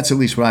 That's at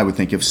least what I would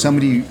think. If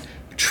somebody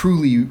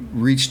truly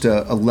reached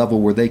a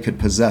level where they could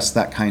possess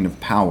that kind of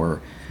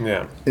power,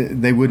 Yeah.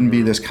 they wouldn't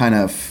be this kind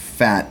of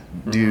fat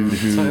dude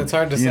who, It's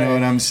hard to say. you know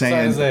what I'm It's hard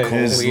saying, to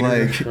say. is Leader.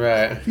 like,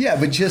 Right. yeah,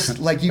 but just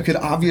like you could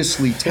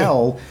obviously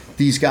tell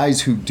these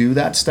guys who do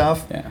that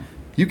stuff, Yeah.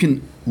 you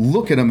can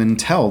look at them and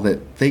tell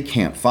that they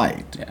can't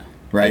fight. Yeah.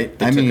 Right?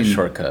 They took a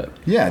shortcut.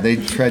 Yeah, they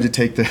tried to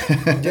take the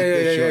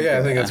Yeah.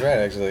 I think that's right,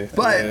 actually.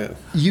 But Yeah.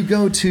 you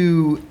go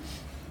to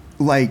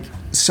like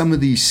some of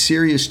these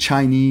serious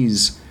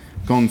Chinese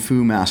Kung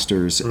Fu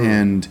masters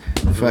and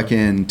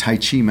fucking Tai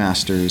Chi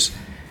masters,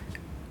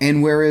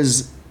 and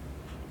whereas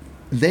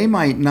they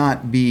might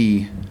not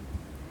be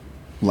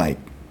like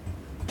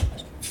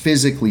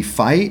physically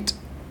fight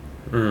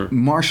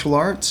martial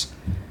arts,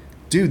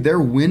 dude, they're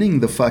winning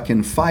the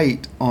fucking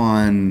fight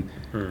on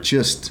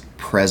just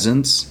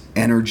presence,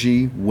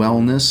 energy,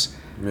 wellness,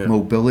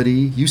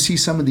 mobility. You see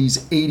some of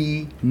these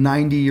 80,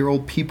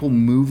 90-year-old people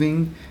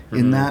moving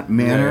in that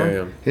manner.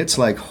 Yeah. It's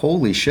like,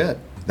 holy shit,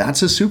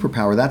 that's a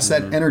superpower. That's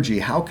that energy.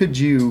 How could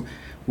you,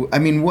 I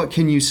mean, what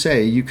can you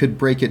say? You could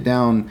break it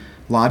down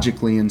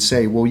logically and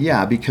say, well,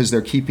 yeah, because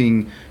they're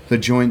keeping the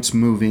joints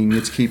moving,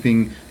 it's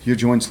keeping your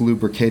joints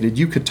lubricated.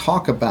 You could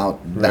talk about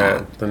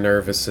that. Right. The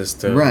nervous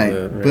system. Right,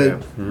 the-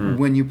 but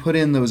when you put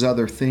in those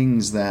other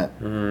things that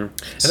and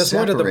that's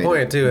more to the separate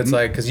point it. too. It's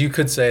like because you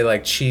could say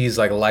like cheese,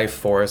 like life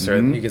force, or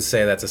Mm-hmm. you could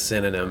say that's a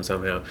synonym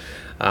somehow,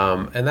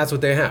 and that's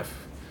what they have.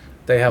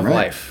 They have Right.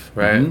 life,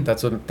 right?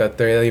 That's what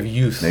they have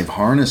youth. they've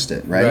harnessed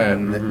it, right? Right,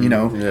 And,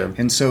 yeah.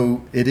 and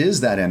so it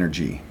is that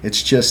energy.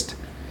 It's just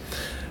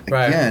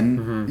Right.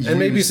 again, And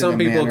maybe used in some a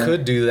people manner-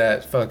 could do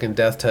that fucking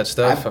death touch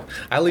stuff.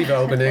 I leave it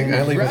opening.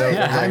 I leave it Right.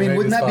 open. I mean, Maybe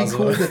wouldn't it's that be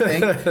possible. cool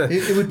to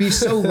think? It would be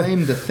so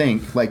lame to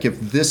think, like, if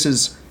this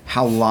is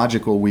how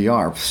logical we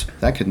are,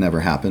 that could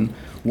never happen.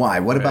 Why?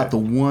 What about the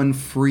one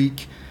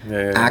freak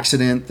Yeah.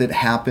 accident that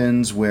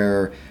happens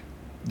where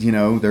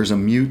there's a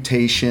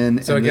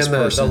mutation. So in this again,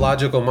 the person.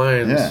 logical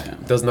mind Yeah.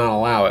 does not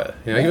allow it.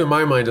 Even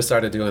my mind just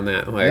started doing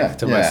that,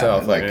 to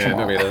myself. come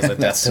maybe on. there's a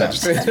death That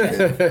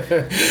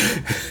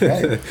touch.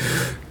 Right.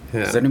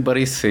 Has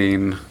anybody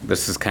seen,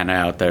 this is kind of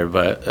out there,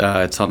 but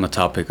it's on the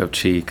topic of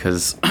chi,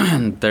 because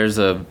there's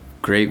a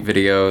great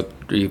video,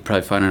 you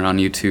probably find it on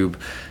YouTube.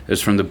 It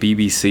was from the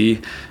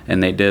BBC,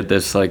 and they did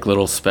this like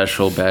little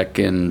special back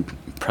in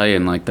probably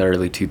in like the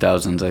early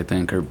 2000s, I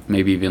think, or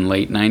maybe even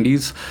late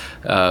 90s.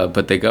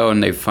 But they go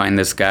and they find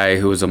this guy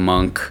who was a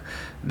monk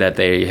that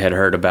they had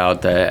heard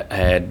about that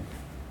had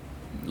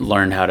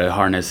learned how to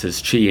harness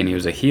his chi, and he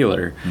was a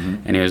healer.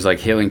 And he was like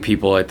healing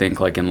people, I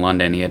think, like in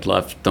London. He had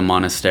left the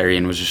monastery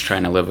and was just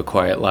trying to live a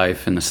quiet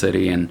life in the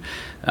city. And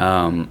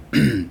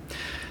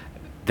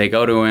they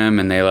go to him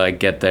and they like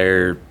get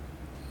their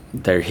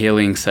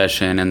healing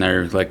session, and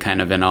they're like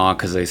kind of in awe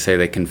because they say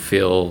they can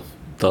feel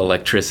the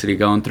electricity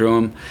going through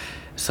him.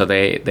 So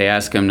they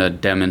ask him to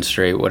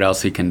demonstrate what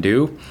else he can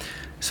do.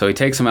 So he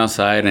takes him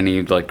outside and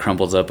he like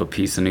crumples up a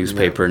piece of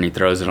newspaper and he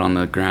throws it on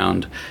the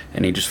ground,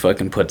 and he just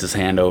fucking puts his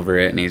hand over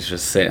it, and he's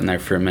just sitting there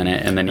for a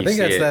minute, and then you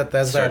see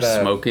it start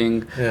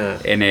smoking.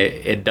 And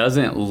it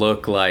doesn't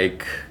look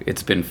like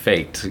it's been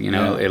faked,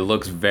 It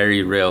looks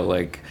very real,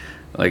 like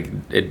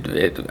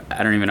it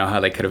I don't even know how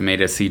they could have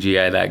made a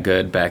CGI that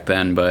good back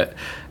then, but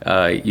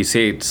you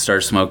see it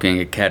start smoking,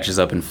 it catches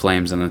up in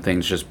flames, and the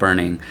thing's just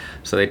burning.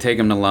 So they take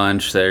him to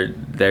lunch.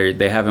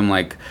 They have him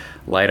like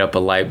light up a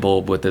light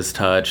bulb with his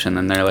touch, and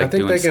then they're like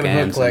doing scans. I think they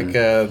can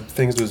hook like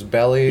things to his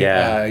belly,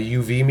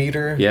 UV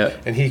meter,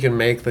 and he can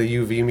make the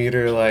UV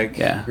meter like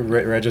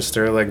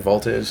register like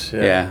voltage.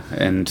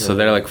 And so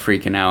they're like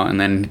freaking out, and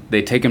then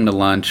they take him to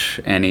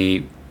lunch, and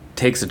he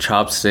takes a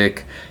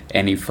chopstick,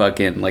 and he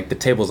fucking, like, the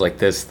table's like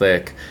this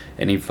thick,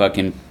 and he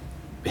fucking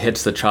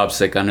hits the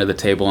chopstick under the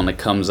table, and it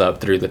comes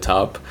up through the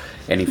top,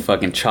 and he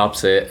fucking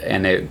chops it,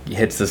 and it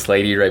hits this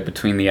lady right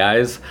between the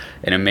eyes,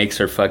 and it makes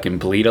her fucking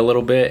bleed a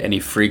little bit, and he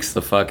freaks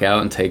the fuck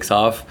out and takes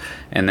off.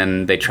 And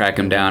then they track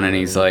him down, and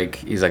he's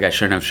like, I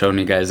shouldn't have shown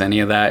you guys any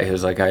of that. He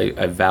was like,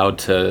 I vowed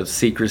to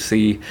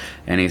secrecy,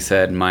 and he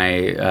said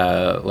my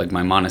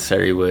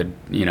monastery would,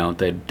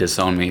 they'd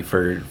disown me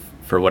for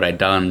what I'd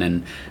done,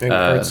 and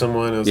hurt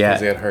someone. It was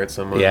because he had hurt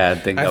someone. I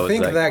think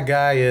that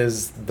guy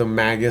is the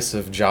Magus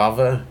of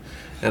Java,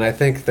 and I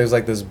think there's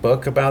like this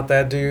book about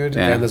that dude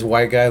and this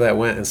white guy that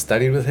went and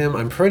studied with him.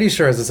 I'm pretty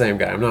sure it's the same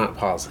guy. I'm not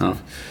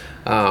positive.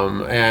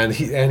 And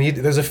he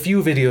there's a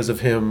few videos of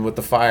him with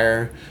the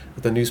fire,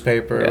 with the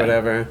newspaper or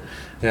whatever.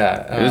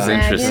 It was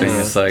interesting.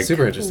 It's like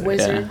super interesting.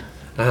 Wizard.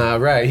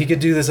 Right. He could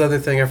do this other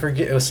thing. I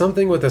forget. It was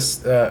something with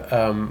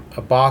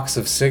a box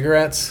of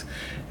cigarettes,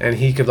 and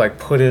he could like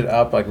put it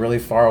up like really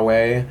far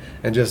away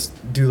and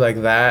just do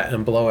like that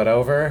and blow it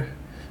over.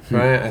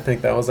 Right. I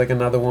think that was like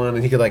another one,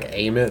 and he could like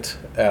aim it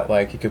at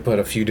like he could put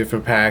a few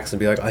different packs and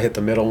be like, I'll hit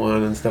the middle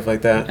one and stuff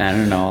like that. I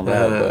don't know all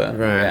that, but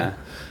right.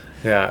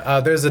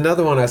 Yeah. There's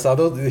another one I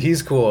saw.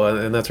 He's cool,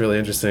 and that's really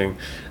interesting.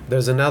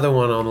 There's another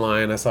one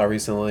online I saw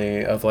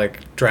recently of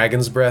like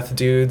dragon's breath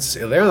dudes.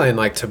 They're in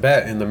like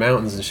Tibet in the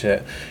mountains and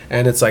shit,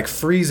 and it's like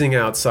freezing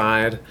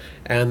outside,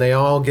 and they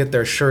all get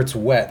their shirts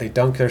wet. They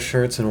dunk their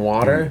shirts in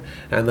water,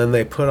 and then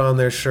they put on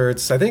their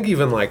shirts, I think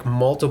even like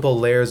multiple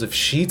layers of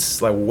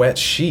sheets, like wet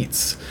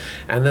sheets,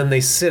 and then they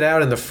sit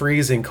out in the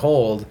freezing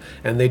cold,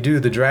 and they do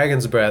the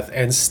dragon's breath,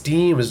 and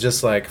steam is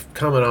just like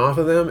coming off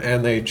of them,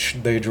 and they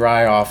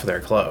dry off their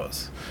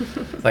clothes.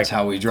 Like that's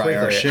how we dry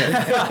our shit.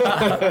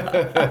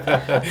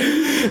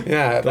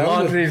 Yeah, the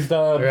laundry's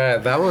done. Right,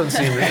 that one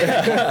seemed.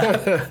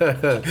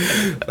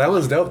 That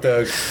one's dope though.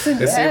 It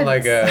seemed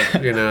like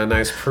a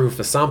nice proof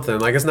of something.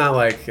 Like it's not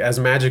like as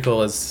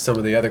magical as some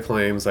of the other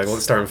claims, like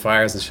starting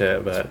fires and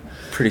shit, but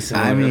pretty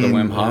similar to the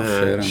Wim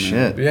Hof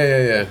shit.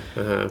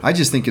 Yeah. I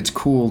just think it's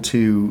cool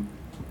to,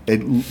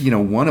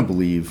 want to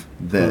believe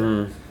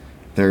that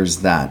there's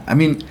that. I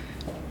mean,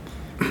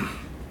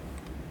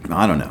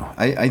 I don't know.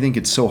 I think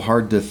it's so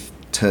hard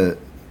to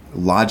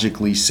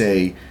logically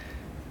say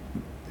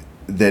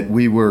that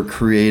we were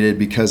created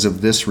because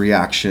of this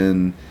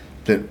reaction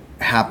that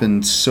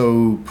happened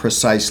so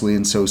precisely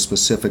and so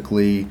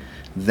specifically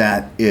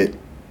that it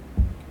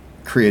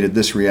created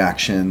this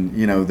reaction,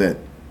 that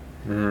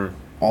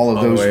all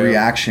of those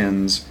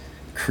reactions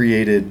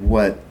created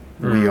what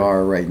we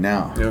are right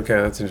now. Okay,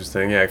 that's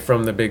interesting. Yeah,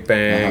 from the Big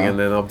Bang, and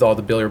then all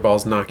the billiard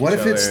balls knock each other.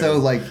 What if it's though,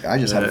 like, I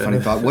just had a funny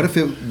thought. What if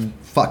it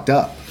fucked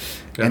up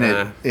and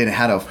it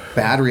had a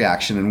bad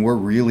reaction, and we're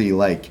really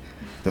like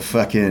the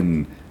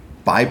fucking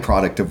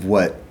byproduct of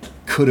what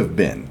could have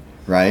been,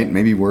 right?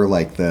 Maybe we're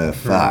like the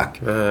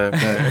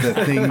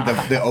the thing,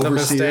 the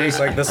overseers,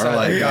 like the are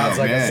like, God's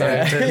oh, like man, a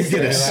scientist. you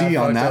get a C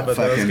on that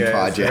fucking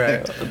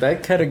project. Right.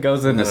 That kind of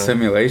goes into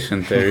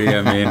simulation theory.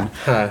 I mean,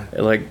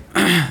 like,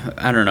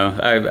 I don't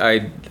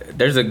know.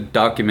 There's a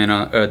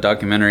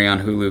documentary on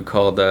Hulu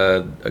called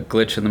A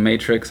Glitch in the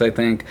Matrix, I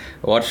think.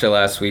 I watched it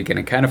last week, and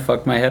it kind of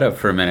fucked my head up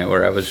for a minute,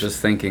 where I was just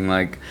thinking,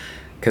 like,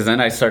 because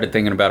then I started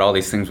thinking about all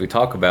these things we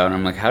talk about, and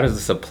I'm like, how does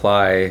this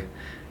apply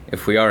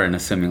if we are in a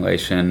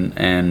simulation?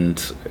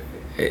 And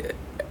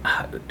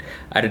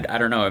I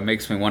don't know. It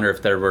makes me wonder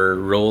if there were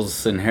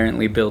rules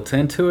inherently built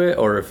into it,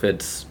 or if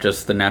it's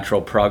just the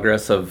natural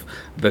progress of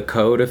the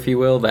code, if you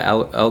will, the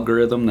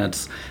algorithm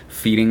that's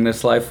feeding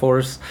this life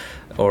force,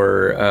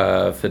 or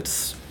if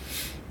this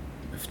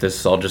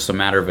is all just a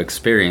matter of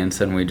experience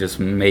and we just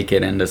make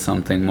it into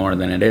something more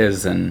than it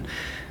is. And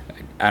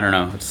I don't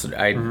know.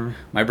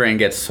 My brain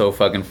gets so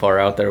fucking far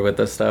out there with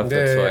this stuff.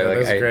 That's why,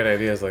 there's great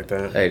ideas like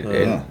that.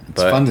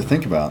 It's fun to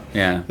think about.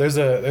 Yeah. There's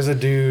a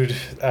dude,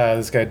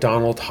 this guy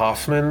Donald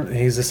Hoffman.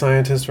 He's a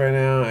scientist right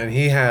now, and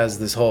he has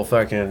this whole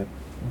fucking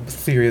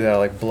theory that'll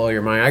like blow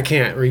your mind. I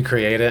can't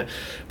recreate it,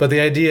 but the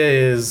idea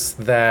is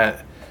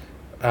that,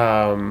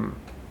 it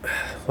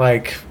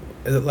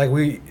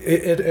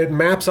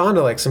maps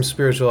onto like some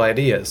spiritual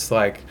ideas,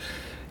 like.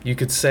 You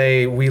could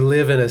say we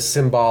live in a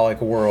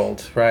symbolic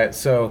world, right?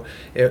 So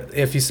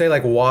if you say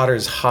like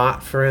water's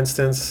hot, for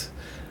instance,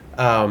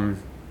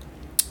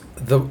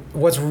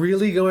 what's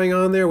really going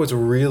on there, what's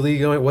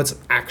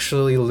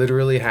actually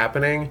literally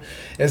happening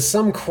is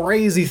some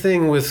crazy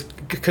thing with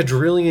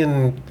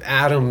quadrillion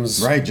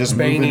atoms, right? Just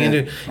banging moving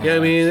into, you know what I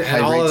mean,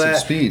 and all of that,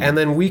 speed. And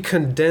then we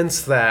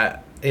condense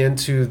that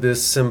into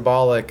this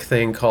symbolic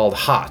thing called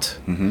hot,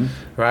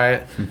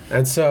 right?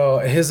 And so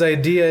his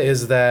idea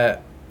is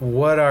that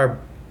what our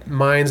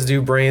minds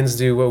do, brains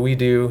do, what we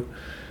do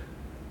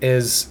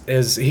is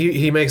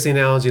he makes the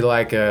analogy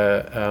like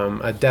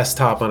a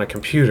desktop on a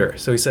computer.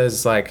 So he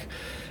says like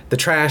the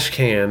trash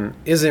can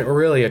isn't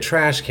really a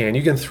trash can.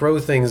 You can throw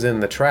things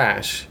in the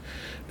trash,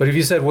 but if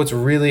you said what's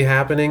really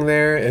happening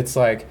there, it's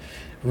like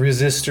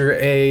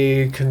resistor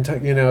A,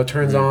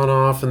 turns on,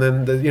 off, and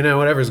then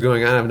whatever's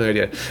going on. I have no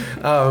idea,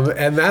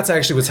 and that's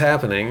actually what's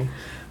happening,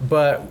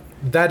 but.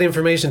 That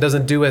information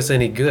doesn't do us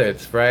any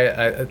good,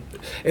 right?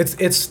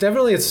 It's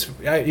definitely it's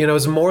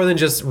more than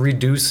just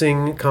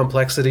reducing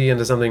complexity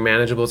into something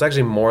manageable. It's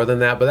actually more than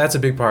that, but that's a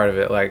big part of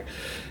it. Like,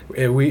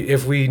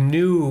 if we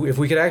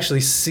could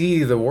actually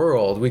see the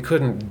world, we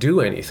couldn't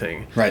do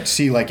anything. Right,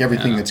 see like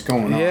everything that's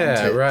going on.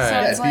 Yeah, right. So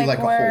it's it'd be like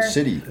a whole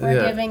city.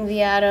 We're giving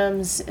the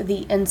atoms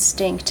the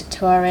instinct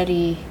to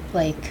already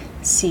like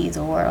see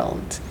the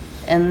world,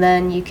 and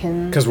then you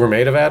can. Because we're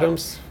made of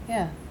atoms.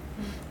 Yeah.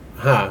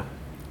 Huh.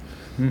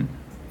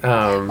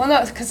 Well,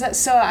 no, because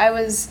so I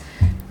was.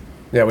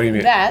 Yeah, what do you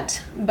mean?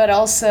 That, but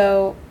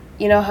also,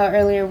 how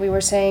earlier we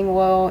were saying,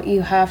 well,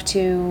 you have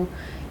to,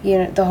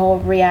 the whole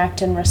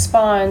react and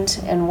respond,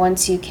 and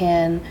once you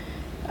can,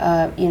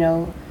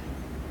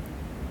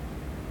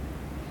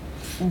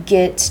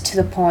 get to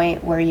the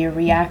point where you're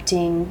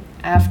reacting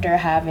after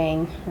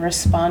having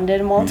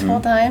responded multiple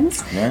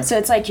times. Yeah. So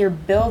it's like you're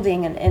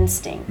building an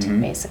instinct,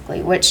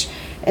 basically, which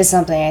is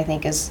something I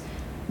think is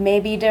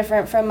maybe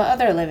different from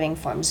other living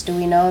forms. Do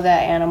we know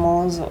that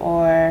animals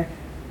or...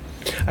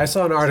 I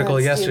saw an article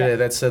yesterday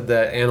that said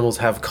that animals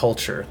have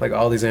culture, like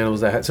all these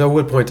animals so I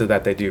would point to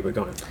that they do, but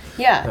go on.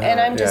 Yeah, and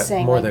I'm just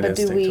saying, more like, than but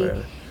do we...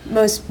 whatever.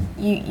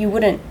 You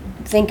wouldn't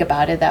think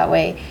about it that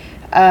way.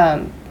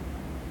 But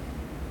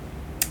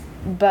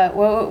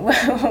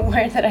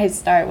where did I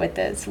start with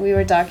this? We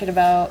were talking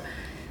about...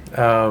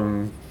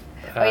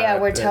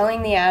 we're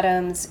telling the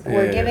atoms,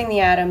 we're giving the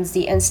atoms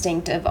the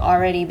instinct of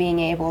already being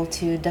able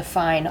to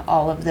define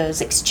all of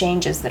those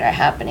exchanges that are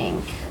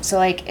happening. So,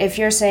 like, if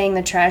you're saying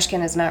the trash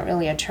can is not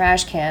really a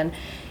trash can,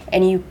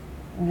 and you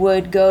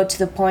would go to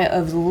the point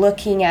of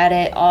looking at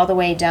it all the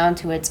way down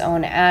to its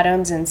own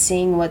atoms and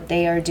seeing what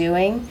they are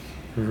doing.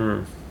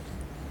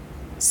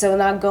 So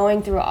not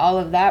going through all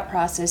of that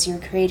process, you're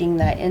creating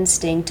that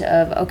instinct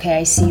of, okay,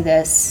 I see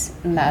this,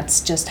 and that's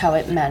just how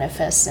it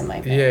manifests in my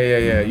brain.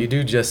 Yeah. You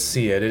do just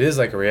see it. It is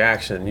like a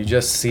reaction. You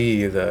just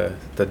see the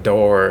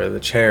door, or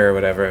the chair, or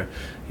whatever.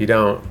 You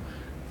don't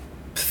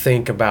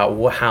think about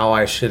how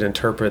I should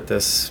interpret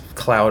this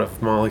cloud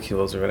of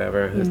molecules or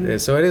whatever.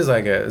 So it is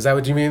like is that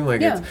what you mean?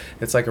 Like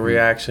it's like a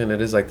reaction.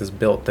 It is like this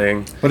built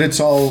thing. But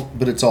it's all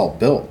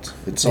built.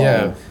 It's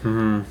all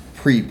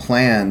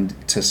pre-planned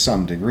to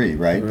some degree,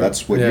 right?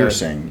 That's what you're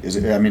saying.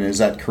 Is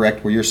that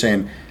correct? Where you're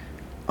saying,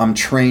 I'm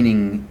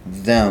training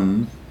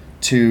them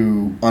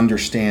to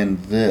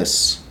understand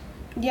this.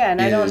 Yeah, and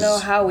I don't know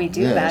how we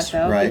do that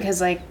though, right? Because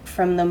like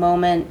from the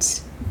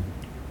moment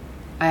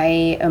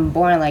I am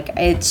born, like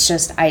it's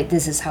just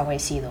this is how I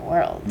see the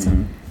world.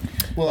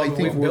 Well, I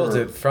think we built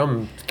it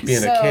from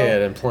being a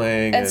kid and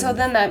playing. And so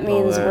then that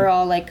means we're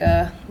all like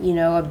a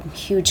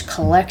huge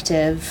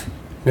collective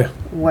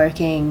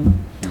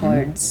working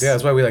towards. Yeah,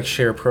 that's why we like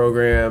share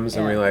programs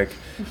and we like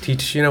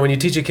teach. When you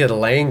teach a kid a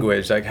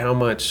language, like how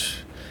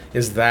much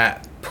is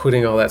that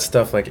putting all that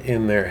stuff like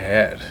in their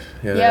head?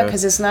 Yeah,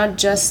 because it's not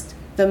just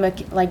the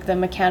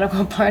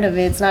mechanical part of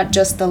it. It's not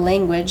just the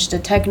language, the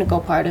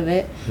technical part of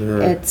it.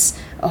 It's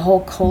a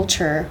whole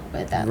culture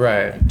with that.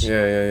 Right. Language.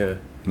 Yeah.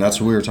 And that's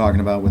what we were talking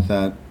about with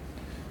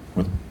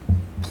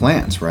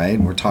plants, right?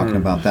 We're talking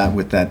about that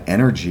with that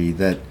energy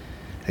that.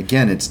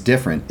 Again, it's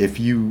different. If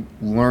you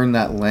learn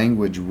that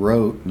language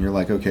rote and you're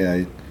like,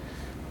 okay,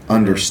 I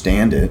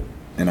understand it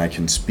and I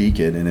can speak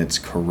it and it's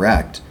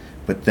correct,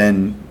 but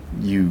then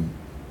you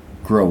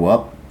grow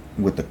up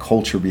with the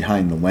culture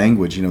behind the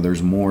language. You know,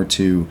 there's more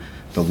to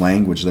the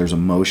language. There's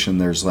emotion.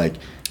 There's like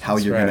how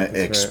you're going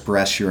to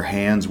express your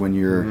hands when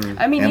you're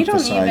I mean, you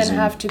don't even emphasizing.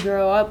 have to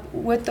grow up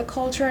with the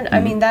culture. I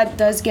mean, that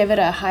does give it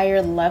a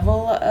higher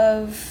level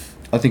of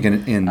I think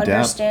in depth.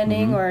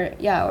 understanding,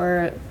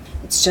 or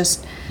it's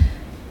just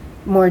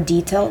more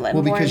detailed and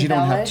Well, more because you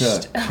don't have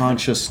embellished. to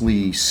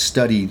consciously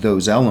study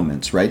those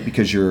elements, right?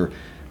 Because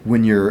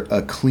when you're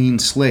a clean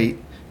slate,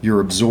 you're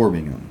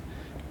absorbing them,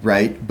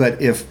 right?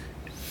 But if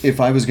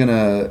I was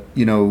gonna,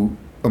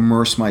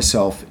 immerse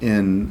myself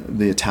in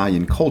the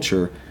Italian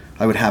culture,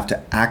 I would have to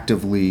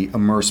actively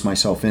immerse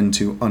myself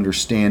into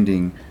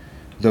understanding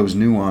those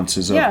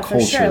nuances of Yeah, culture.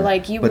 for sure.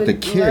 Like you but would the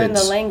kids, learn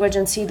the language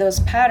and see those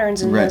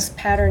patterns, and Right. those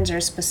patterns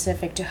are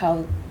specific to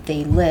how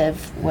they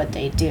live, what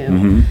they do,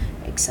 Mhm.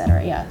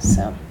 etc. Yeah.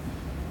 So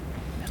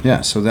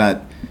Yeah, so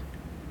that,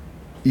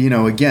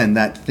 again,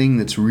 that thing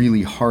that's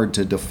really hard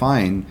to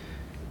define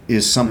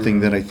is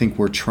something that I think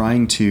we're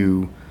trying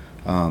to,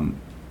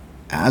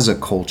 as a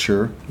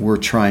culture, we're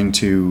trying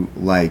to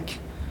like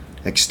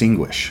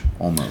extinguish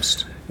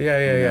almost.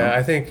 Yeah.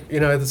 I think,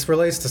 this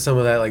relates to some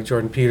of that, like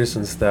Jordan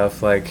Peterson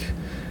stuff, like,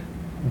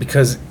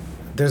 because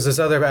there's this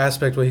other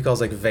aspect what he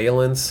calls like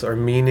valence or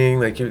meaning,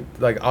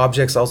 like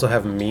objects also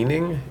have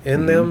meaning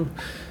in them.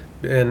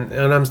 And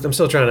I'm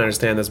still trying to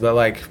understand this, but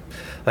like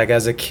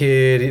as a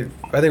kid,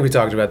 I think we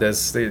talked about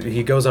this.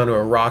 He goes onto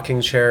a rocking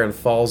chair and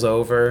falls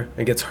over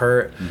and gets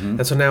hurt,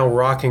 and so now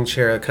rocking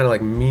chair kind of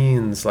like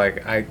means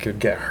like I could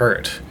get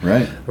hurt,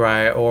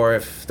 right? Or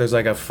if there's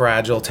like a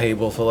fragile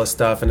table full of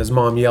stuff and his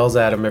mom yells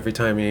at him every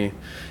time he,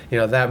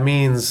 that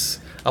means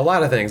a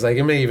lot of things. Like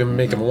it may even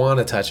make him want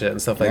to touch it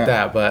and stuff like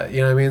that. But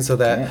you know what I mean? So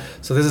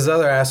so there's this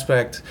other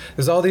aspect.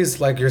 There's all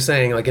these, like you're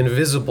saying, like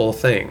invisible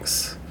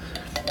things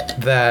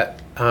that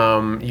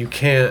you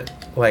can't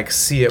like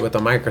see it with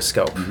a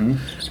microscope,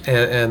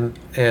 and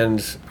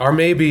are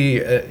maybe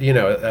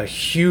a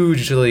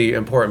hugely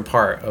important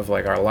part of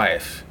like our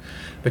life,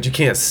 but you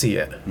can't see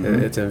it.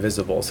 It's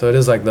invisible. So it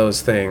is like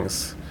those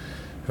things,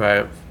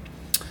 right?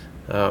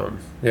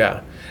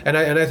 And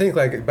I think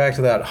like back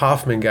to that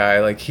Hoffman guy,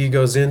 like he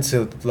goes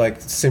into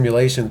like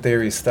simulation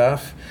theory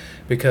stuff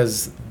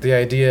because the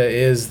idea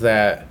is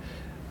that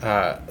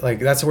like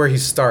that's where he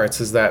starts,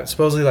 is that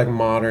supposedly like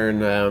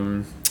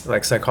modern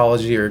like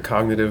psychology or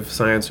cognitive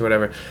science or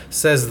whatever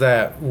says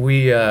that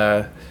we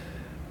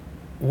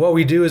what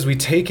we do is we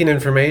take in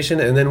information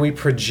and then we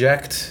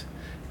project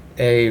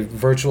a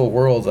virtual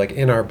world like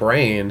in our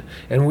brain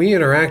and we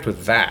interact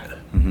with that,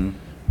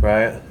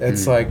 right?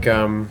 It's like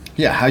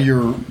how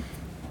you're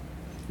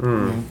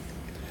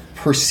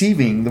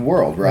perceiving the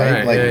world,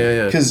 right? Like,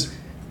 because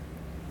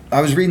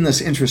I was reading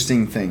this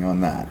interesting thing on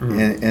that,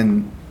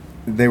 and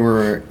they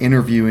were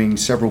interviewing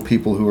several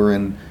people who were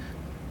in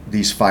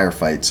these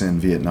firefights in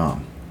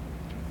Vietnam.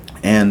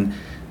 And,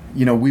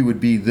 we would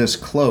be this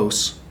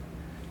close,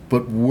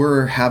 but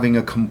we're having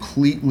a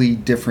completely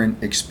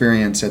different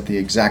experience at the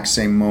exact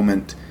same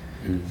moment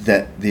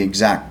that the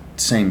exact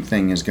same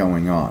thing is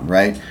going on,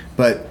 right?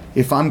 But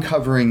if I'm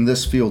covering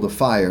this field of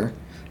fire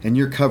and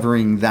you're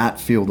covering that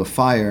field of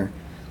fire,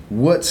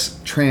 what's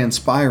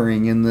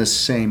transpiring in this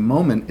same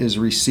moment is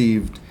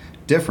received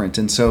different.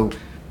 And so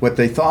what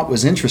they thought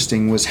was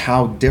interesting was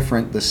how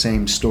different the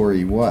same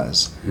story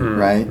was,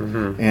 right?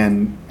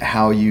 And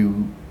how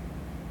you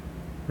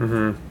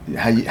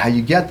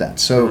get that.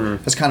 So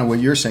that's kind of what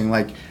you're saying.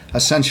 Like,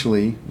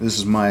 essentially, this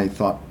is my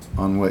thought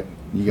on what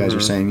you guys are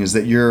saying, is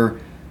that you're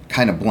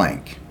kind of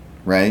blank,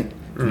 right?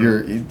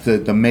 You're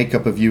the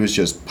makeup of you is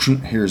just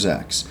here's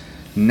X.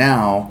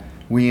 Now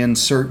we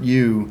insert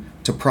you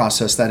to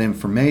process that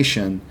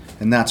information,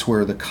 and that's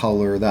where the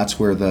color, that's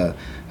where the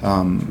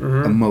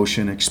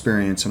emotion,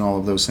 experience, and all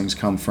of those things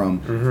come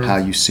from. How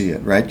you see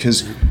it, right?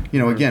 Because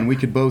again, we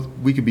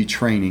could be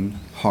training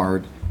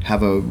hard,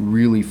 have a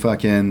really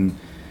fucking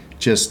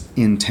just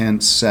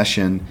intense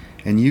session,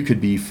 and you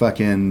could be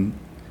fucking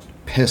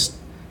pissed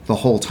the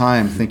whole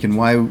time, thinking,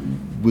 why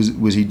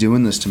was he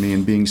doing this to me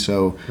and being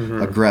so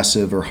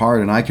aggressive or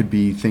hard? And I could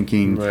be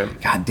thinking,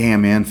 God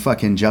damn, man,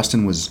 fucking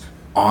Justin was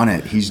on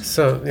it. He's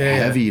so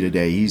heavy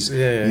today. He's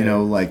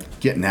like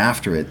getting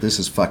after it. This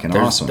is fucking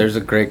awesome. There's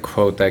a great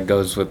quote that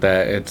goes with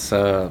that. It's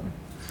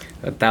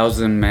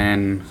 1,000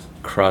 men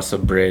cross a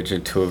bridge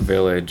into a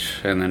village,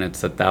 and then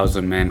it's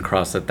 1,000 men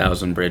cross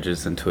 1,000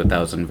 bridges into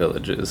 1,000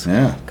 villages.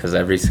 Yeah. Because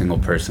every single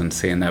person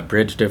seeing that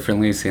bridge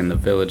differently, seeing the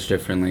village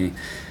differently.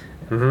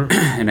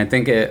 And I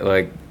think it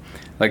like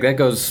that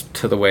goes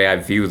to the way I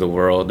view the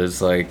world,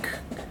 is like,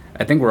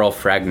 I think we're all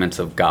fragments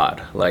of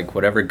God. Like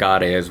whatever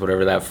God is,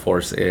 whatever that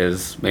force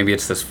is, maybe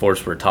it's this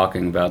force we're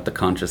talking about, the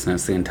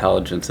consciousness, the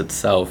intelligence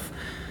itself.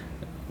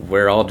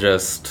 We're all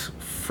just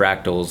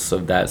fractals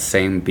of that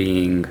same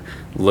being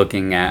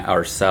looking at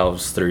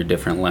ourselves through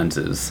different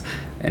lenses.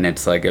 And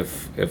it's like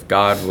if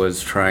God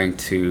was trying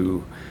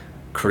to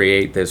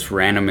create this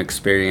random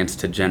experience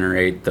to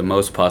generate the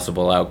most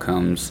possible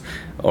outcomes,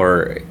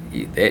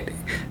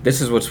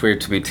 this is what's weird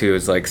to me too,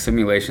 is like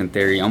simulation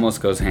theory almost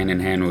goes hand in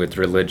hand with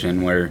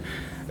religion, where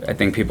I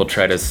think people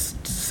try to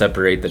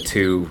separate the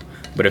two,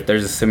 But if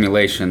there's a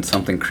simulation,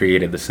 something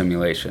created the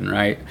simulation,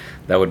 right?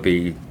 That would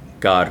be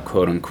God,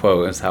 quote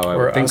unquote, is how I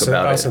would think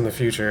about us it. in the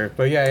future.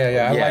 But yeah.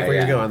 I like where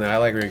you're going there. I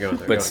like where you're going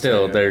there. But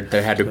still, there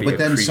had to be But a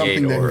then creator.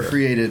 something that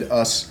created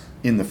us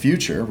in the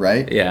future,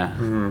 right? Yeah.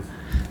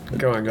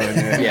 Go on.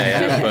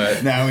 Yeah,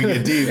 but Now we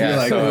get deep. Yeah, You're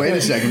like, so- wait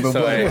a second, but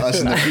so what I- us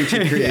in the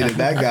future created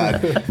that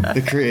God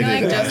that created I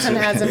feel like us. Justin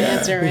has an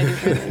answer ready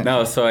for this.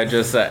 No, so I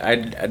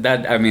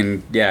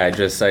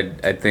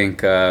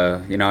think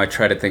I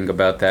try to think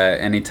about that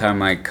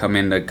anytime I come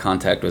into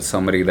contact with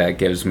somebody that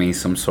gives me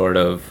some sort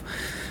of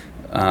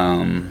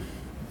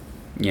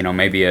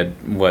maybe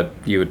what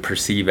you would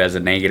perceive as a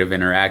negative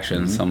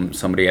interaction,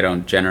 somebody I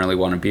don't generally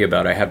want to be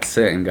about. I have to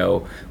sit and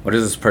go, what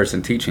is this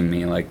person teaching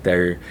me? Like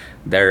they're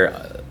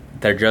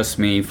just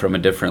me from a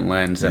different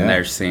lens, and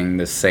they're seeing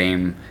the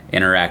same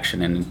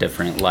interaction in a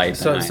different light.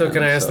 So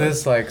can I ask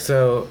this? Like,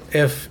 so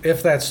if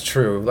that's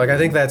true, like I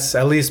think that's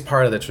at least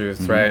part of the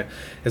truth, right?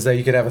 Is that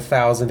you could have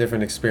 1,000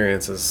 different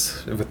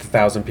experiences with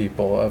 1,000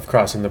 people of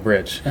crossing the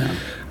bridge.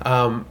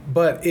 Yeah.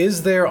 But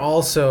is there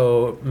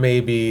also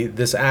maybe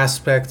this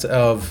aspect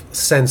of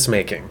sense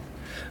making,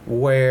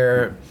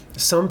 where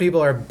some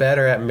people are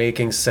better at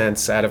making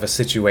sense out of a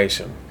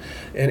situation,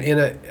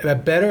 and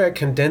better at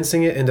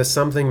condensing it into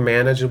something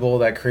manageable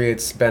that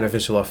creates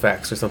beneficial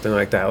effects or something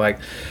like that.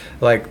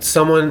 Like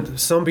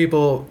some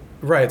people,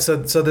 right? So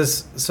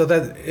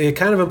that it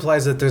kind of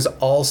implies that there's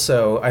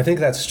also, I think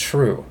that's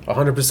true,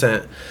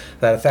 100%,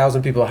 that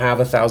 1,000 people have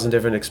 1,000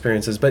 different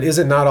experiences. But is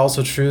it not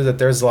also true that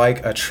there's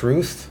like a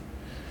truth?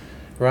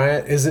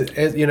 Right? Is it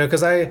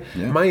because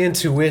my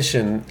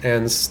intuition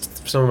and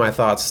some of my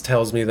thoughts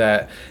tells me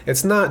that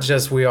it's not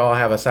just we all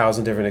have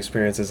 1,000 different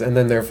experiences and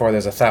then therefore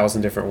there's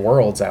 1,000 different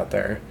worlds out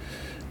there,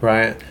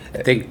 right?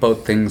 I think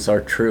both things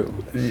are true.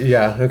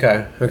 Yeah.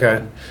 Okay.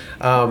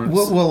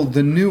 Well,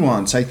 the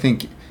nuance I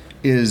think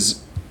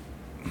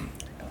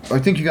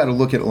you got to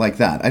look at it like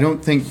that. I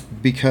don't think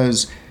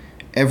because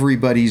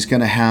everybody's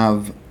going to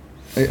have.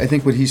 I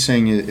think what he's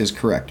saying is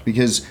correct,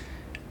 because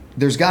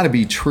there's got to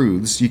be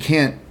truths. You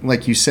can't,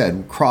 like you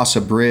said, cross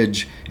a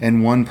bridge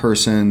and one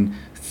person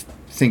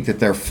think that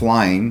they're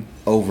flying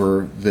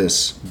over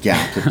this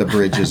gap that the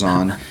bridge is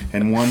on,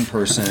 and one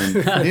person,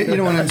 you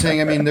know what I'm saying?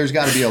 I mean, there's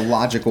got to be a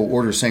logical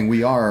order saying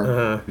we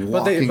are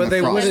walking but they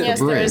across wouldn't- the Yes,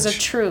 bridge. there is a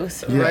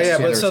truth. Yes, Right, yeah,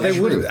 but there's so a they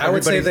would. truth. I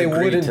would say they Everybody's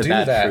agreed wouldn't to do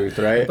that that, truth,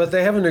 right? But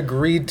they haven't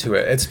agreed to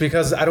it. It's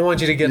because I don't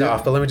want you to get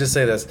off. But let me just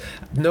say this: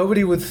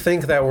 nobody would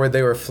think that where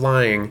they were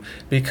flying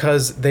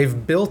because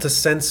they've built a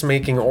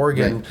sense-making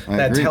organ Right, I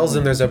that agree. tells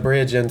them there's a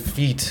bridge and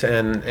feet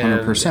and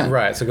 100%.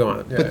 Right. So go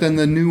on. Yeah. But then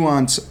the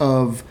nuance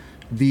of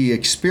the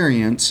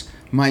experience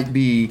might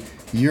be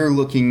you're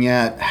looking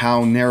at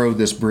how narrow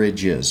this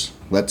bridge is,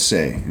 let's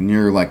say, and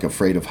you're like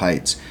afraid of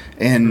heights.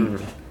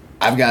 And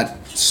I've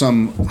got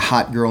some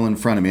hot girl in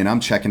front of me and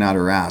I'm checking out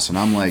her ass and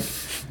I'm like,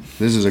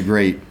 this is a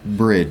great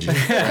bridge.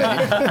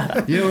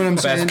 Right? You know what I'm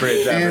saying? Best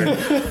bridge ever.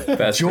 And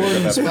Best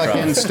Jordan's bridge I've ever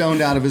fucking crossed.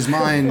 stoned out of his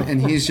mind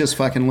and he's just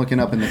fucking looking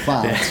up in the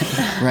clouds,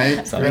 right?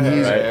 And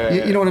he's,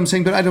 Right. you know what I'm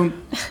saying? But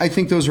I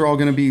think those are all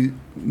going to be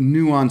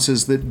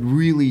nuances that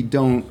really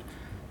don't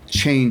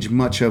change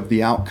much of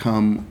the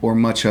outcome or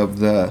much of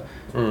the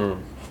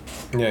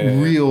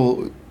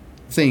real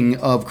thing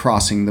of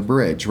crossing the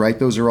bridge, right?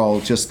 Those are all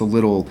just the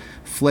little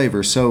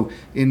flavor. So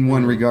in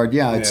one regard,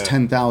 it's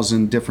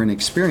 10,000 different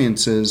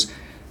experiences,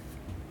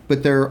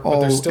 but they're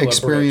all there's still a bridge.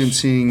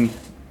 experiencing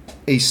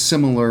a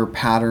similar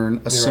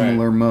pattern, a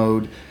similar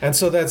mode. And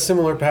so that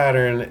similar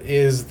pattern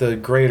is the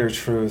greater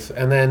truth.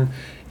 And then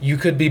you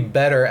could be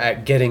better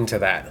at getting to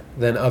that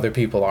than other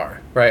people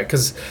are, right?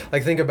 Because,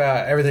 like, think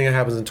about everything that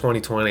happens in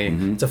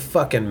 2020. It's a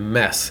fucking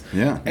mess.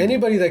 Yeah.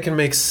 Anybody that can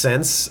make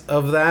sense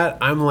of that,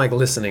 I'm, like,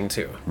 listening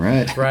to.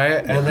 Right. Right?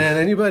 And then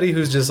anybody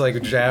who's just,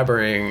 like,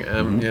 jabbering,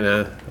 you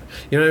know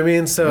what I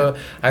mean? So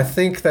I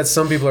think that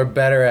some people are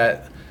better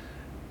at,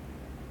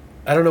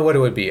 I don't know what it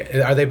would be.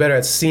 Are they better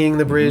at seeing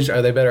the bridge?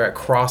 Are they better at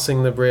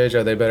crossing the bridge?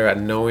 Are they better at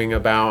knowing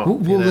about? Well,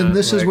 you then know,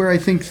 this is like- where I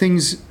think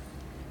things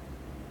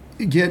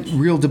get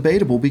real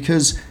debatable,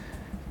 because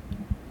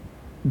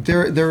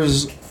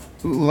there's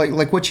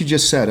like what you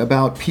just said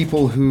about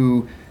people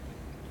who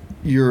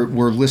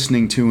we're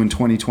listening to in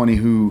 2020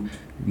 who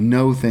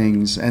know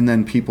things, and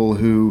then people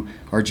who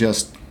are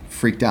just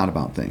freaked out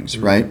about things,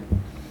 right?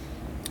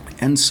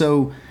 And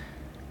so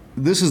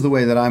this is the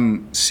way that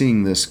I'm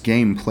seeing this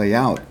game play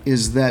out,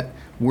 is that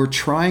we're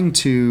trying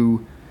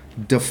to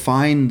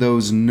define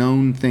those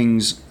known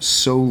things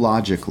so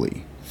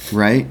logically,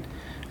 right?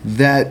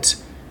 That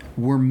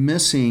we're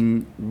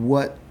missing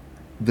what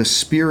the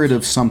spirit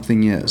of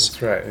something is.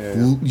 That's right.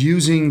 Yeah.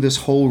 Using this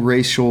whole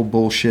racial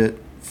bullshit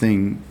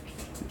thing,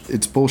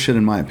 it's bullshit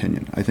in my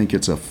opinion. I think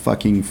it's a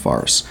fucking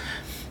farce.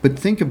 But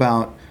think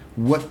about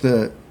what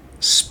the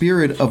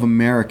spirit of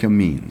America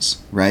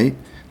means, right?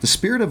 The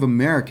spirit of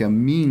America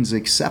means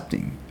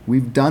accepting.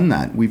 We've done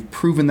that. We've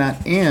proven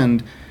that,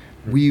 and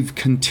we've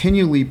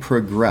continually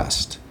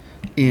progressed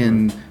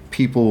in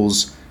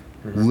people's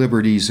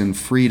liberties and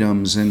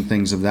freedoms and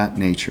things of that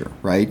nature,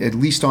 right? At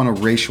least on a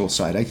racial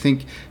side. I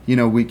think,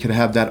 we could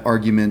have that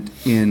argument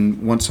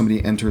in once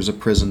somebody enters a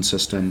prison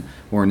system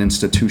or an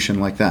institution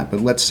like that.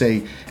 But let's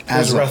say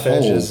as a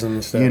whole,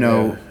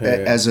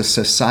 as a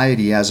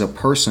society, as a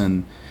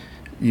person,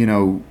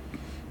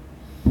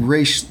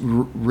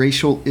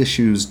 racial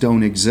issues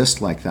don't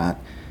exist like that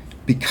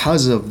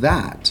because of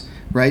that.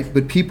 Right,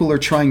 but people are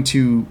trying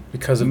to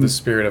because of the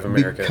spirit of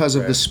America. Because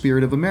of the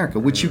spirit of America,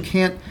 which you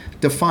can't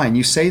define.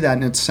 You say that,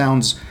 and it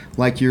sounds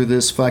like you're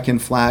this fucking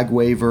flag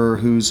waver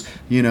who's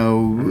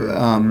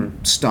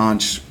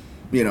staunch,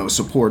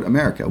 support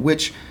America,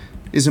 which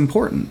is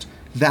important.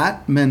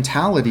 That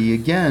mentality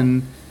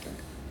again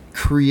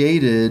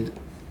created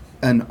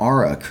an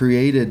aura,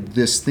 created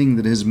this thing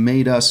that has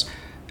made us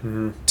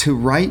to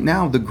right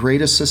now the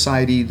greatest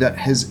society that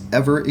has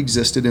ever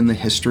existed in the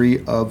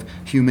history of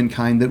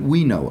humankind that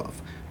we know of.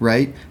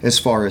 Right? As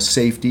far as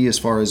safety, as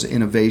far as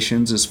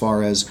innovations, as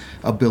far as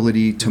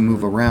ability to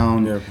move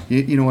around. Yeah.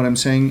 You know what I'm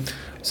saying?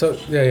 So,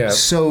 yeah.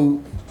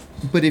 So,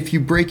 but if you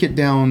break it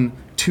down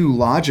too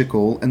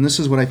logical, and this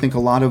is what I think a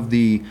lot of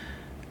the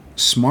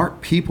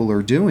smart people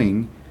are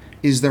doing,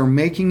 is they're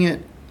making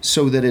it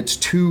so that it's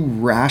too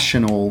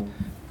rational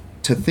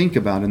to think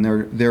about, and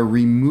they're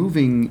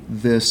removing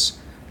this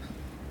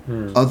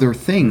other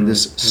thing,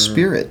 this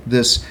spirit,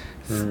 this,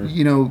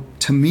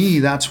 to me,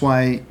 that's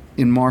why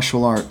in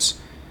martial arts,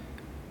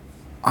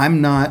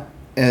 I'm not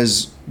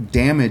as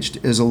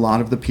damaged as a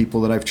lot of the people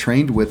that I've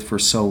trained with for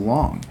so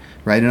long,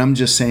 right? And I'm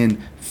just saying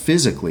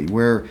physically,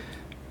 where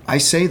I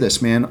say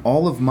this, man,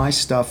 all of my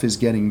stuff is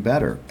getting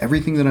better.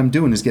 Everything that I'm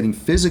doing is getting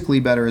physically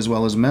better as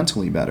well as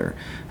mentally better.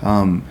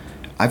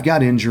 I've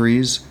got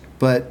injuries,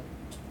 but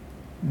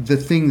the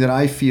thing that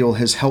I feel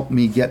has helped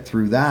me get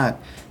through that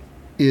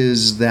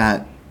is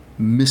that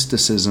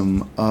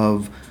mysticism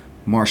of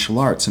martial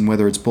arts, and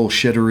whether it's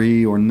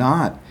bullshittery or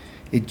not,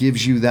 it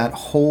gives you that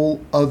whole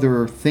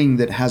other thing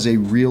that has a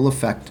real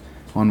effect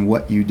on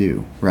what you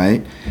do,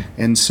 right?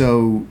 And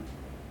so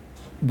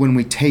when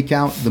we take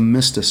out the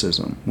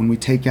mysticism, when we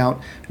take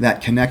out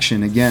that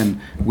connection,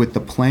 again, with the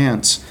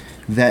plants,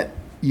 that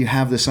you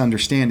have this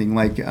understanding.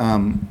 Like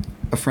a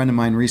friend of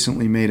mine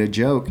recently made a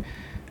joke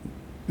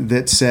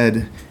that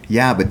said,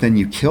 yeah, but then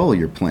you kill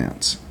your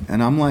plants.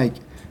 And I'm like,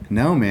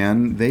 no,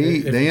 man,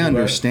 they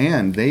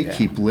understand. They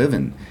keep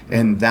living.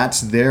 And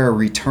that's their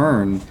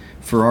return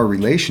for our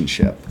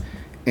relationship.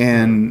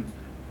 And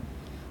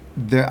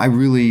I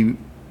really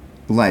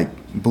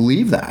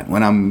believe that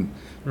when I'm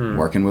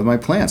working with my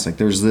plants. Like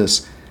there's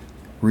this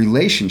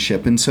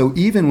relationship. And so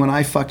even when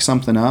I fuck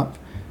something up,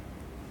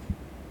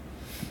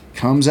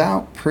 comes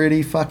out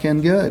pretty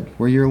fucking good,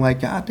 where you're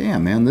like, God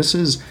damn, man,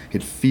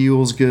 it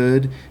feels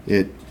good.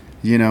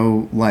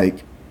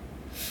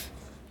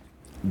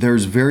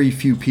 There's very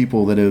few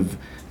people that have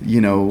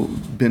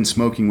been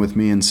smoking with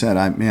me and said,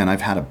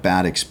 I've had a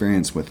bad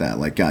experience with that,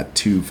 like got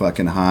too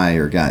fucking high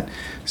or got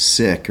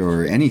sick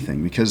or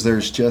anything, because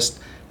there's just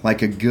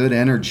like a good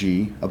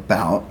energy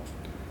about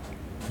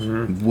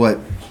what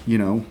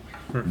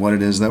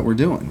it is that we're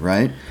doing,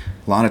 right?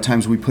 A lot of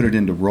times we put it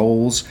into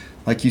roles.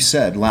 Like you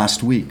said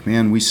last week,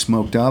 man, we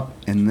smoked up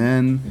and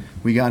then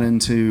we got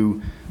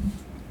into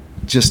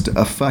just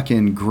a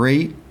fucking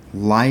great,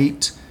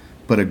 light,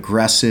 but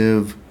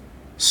aggressive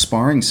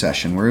sparring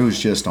session where it was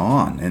just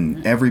on,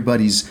 and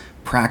everybody's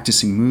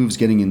practicing moves,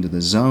 getting into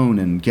the zone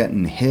and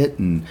getting hit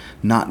and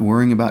not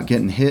worrying about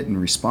getting hit and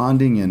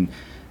responding. And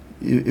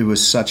it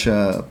was such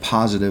a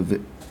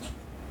positive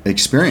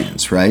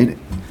experience, right?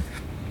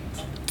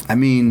 I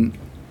mean,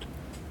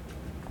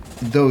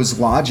 those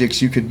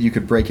logics, you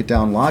could break it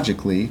down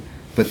logically,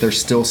 but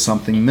there's still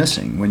something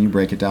missing when you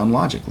break it down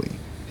logically.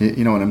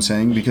 You know what I'm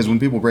saying? Because when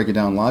people break it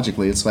down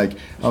logically, it's like,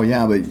 oh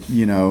yeah, but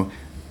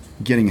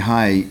getting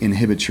high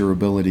inhibits your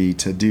ability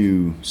to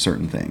do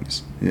certain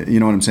things. You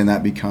know what I'm saying?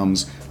 That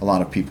becomes a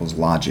lot of people's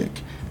logic.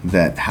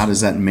 That how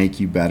does that make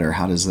you better?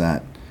 How does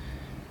that?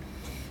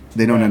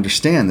 They don't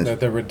understand that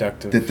they're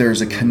reductive. That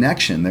there's a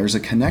connection. There's a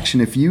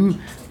connection. If you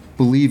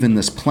believe in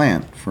this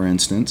plant, for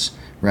instance,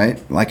 right?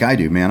 Like I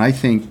do, man. I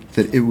think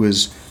that it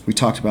was. We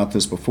talked about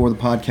this before the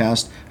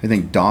podcast. I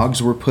think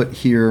dogs were put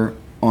here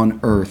on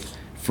Earth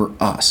for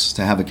us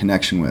to have a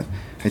connection with.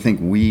 I think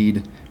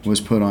weed was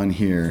put on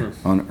here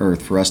on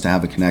Earth for us to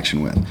have a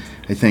connection with.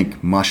 I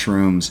think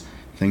mushrooms,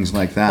 things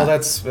like that. Well,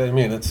 it's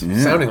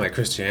sounding like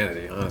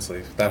Christianity,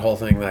 honestly. That whole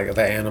thing, like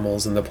the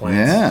animals and the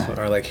plants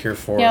are like here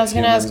for I was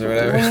going to ask, or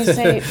whatever. when you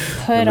say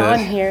put on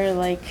here,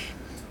 like...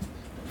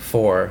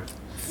 For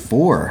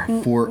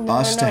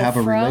us to have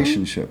a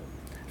relationship.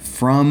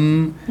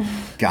 From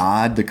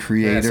God, the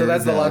creator. Yeah, so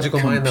that's the logical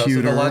computer. mind, though.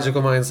 So the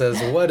logical mind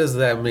says, what does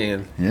that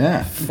mean?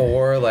 Yeah.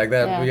 For, like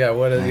that,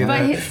 what is,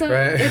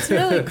 right? It's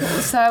really cool.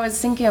 So I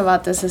was thinking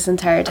about this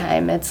entire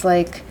time. It's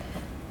like,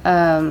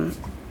 I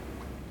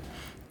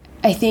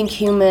think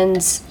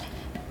humans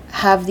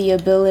have the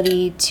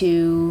ability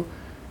to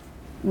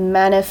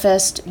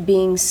manifest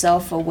being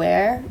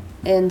self-aware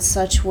in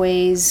such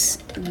ways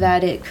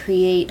that it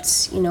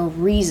creates,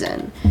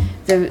 reason.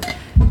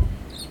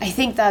 I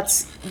think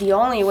that's the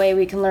only way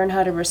we can learn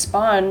how to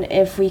respond,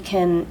 if we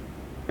can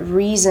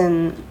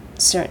reason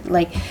certain,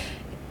 like,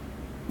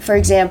 for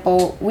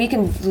example, we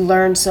can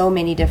learn so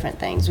many different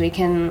things. We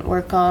can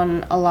work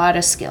on a lot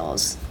of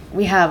skills.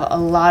 We have a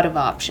lot of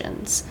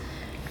options.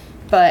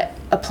 But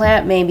a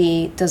plant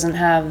maybe doesn't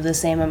have the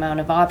same amount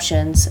of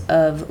options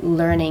of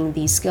learning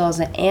these skills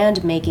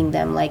and making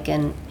them like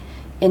an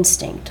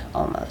instinct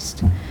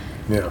almost.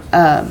 Yeah.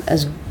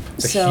 As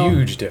It's so, a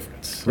huge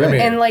difference. Right.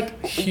 and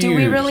like, do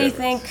we huge really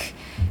difference. think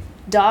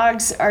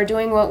dogs are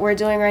doing what we're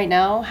doing right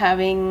now,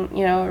 having,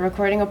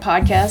 recording a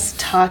podcast,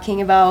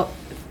 talking about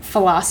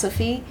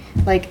philosophy?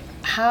 Like,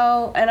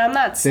 how, and I'm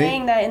not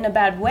saying that in a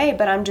bad way,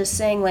 but I'm just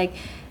saying, like,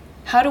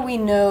 how do we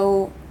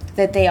know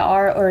that they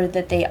are or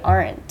that they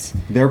aren't?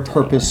 Their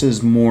purpose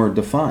is more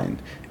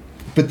defined.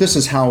 But this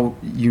is how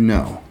you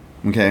know,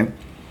 okay?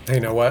 You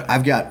know what?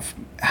 I've got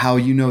how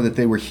you know that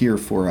they were here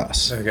for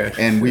us. Okay.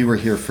 And we were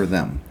here for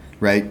them,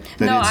 right?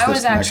 That No, it's I this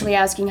was actually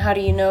connection. asking, how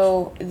do you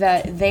know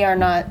that they are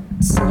not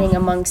sitting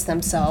amongst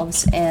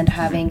themselves and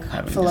having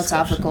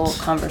philosophical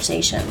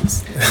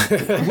conversations?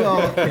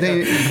 Well,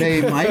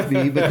 they might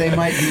be, but they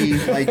might be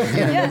like in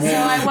Yeah, a so more,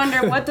 I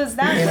wonder, what does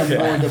that in look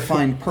a more like?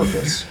 defined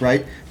purpose,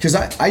 right? Because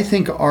I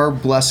think our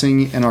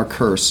blessing and our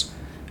curse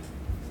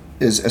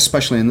is,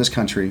 especially in this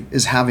country,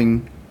 is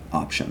having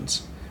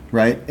options,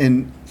 right?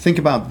 And think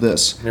about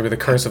this. Maybe the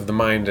curse of the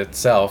mind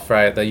itself,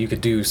 right? That you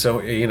could do so,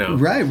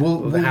 Right.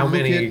 Well, how look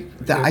many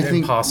at that, I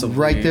think impossibly,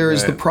 right there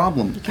is the right.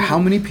 problem. How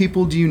many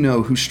people do you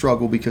know who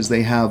struggle because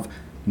they have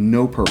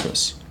no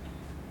purpose?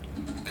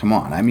 Come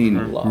on. I mean,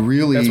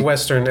 really. That's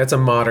Western. That's a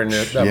modern.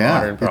 Modern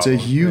problem. It's a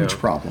huge Yeah.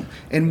 problem.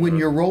 And when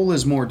your role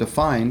is more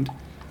defined,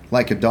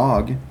 like a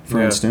dog, for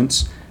Yeah.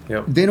 instance,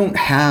 Yep. they don't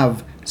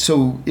have.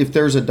 So if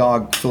there's a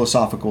dog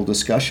philosophical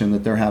discussion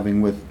that they're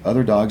having with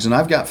other dogs, and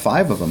I've got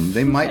 5 of them,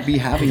 they might be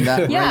having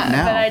that Yeah, right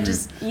now. but I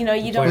just, you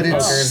don't But know.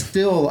 it's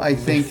still, I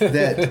think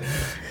that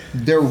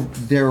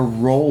their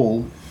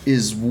role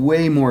is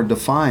way more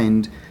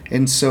defined,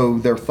 and so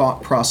their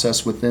thought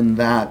process within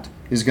that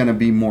is going to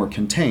be more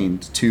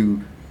contained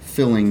to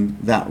filling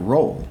that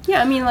role.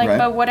 Yeah, I mean, like, Right.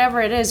 but whatever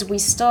it is, we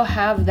still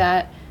have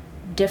that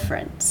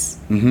difference.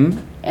 Mm-hmm.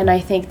 And I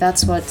think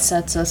that's what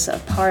sets us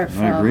apart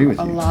I agree from with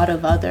a you. lot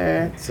of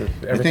other, So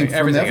think from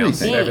everything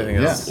else. everything. Everything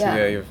else.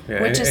 Yeah.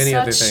 Yeah. Which is any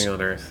other such thing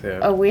on earth. Yeah.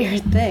 a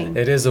weird thing.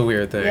 It is a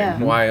weird thing. Yeah.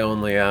 Why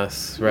only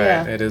us? Right.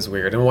 Yeah. It is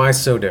weird. And why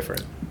so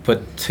different?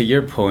 But to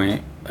your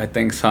point, I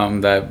think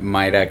something that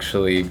might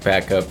actually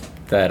back up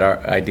that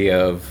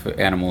idea of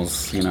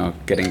animals,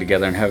 getting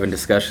together and having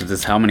discussions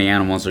is how many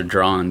animals are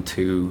drawn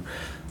to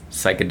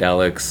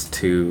psychedelics,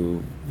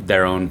 to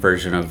their own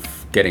version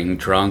of getting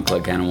drunk,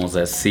 like animals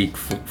that seek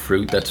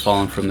fruit that's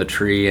fallen from the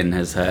tree and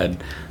has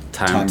had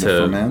time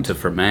to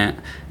ferment.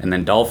 And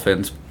then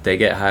dolphins, they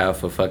get high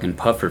off of fucking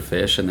puffer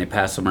fish and they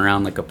pass them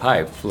around like a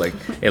pipe. Like,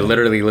 it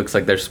literally looks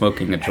like they're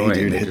smoking a joint.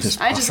 dude, They hit this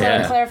I just Yeah.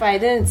 want to clarify. I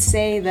didn't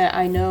say that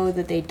I know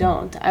that they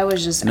don't. I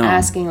was just No.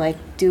 asking, like,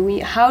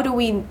 how do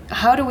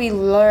we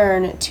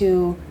learn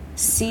to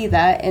see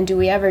that, and do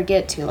we ever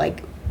get to,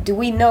 like, do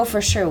we know for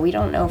sure? We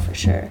don't know for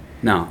sure.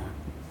 No,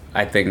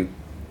 I think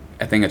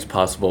it's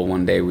possible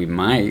one day we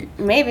might,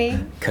 Maybe.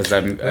 because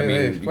I mean,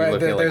 you Right,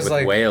 look at there's with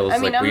like- whales, I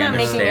mean, like I'm we not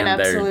making an understand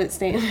their absolute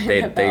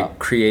statement they about.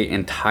 create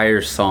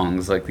entire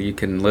songs, like you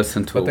can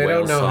listen to But a they whale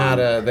don't know song, how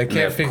to. They and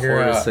can't have figure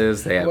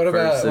choruses, out. They have What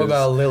verses.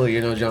 about Lilly?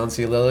 You know John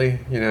C. Lilly.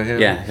 You know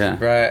him. Yeah.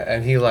 Right,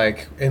 and he,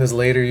 like, in his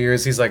later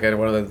years, he's like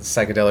one of the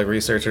psychedelic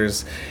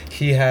researchers.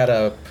 He had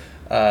a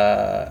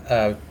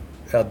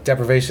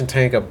deprivation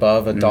tank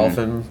above a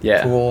dolphin Mm-hmm.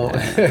 Yeah. pool,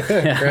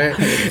 right?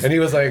 And he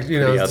was like,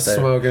 Pretty out there.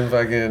 smoking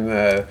fucking.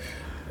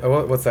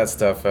 What's that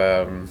stuff?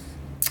 That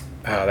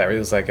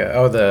was like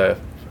the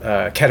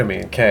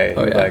ketamine K.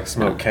 Oh, He'd, yeah. like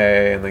smoke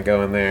K and then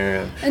go in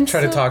there and try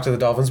to so- talk to the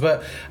dolphins.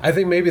 But I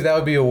think maybe that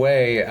would be a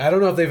way. I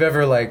don't know if they've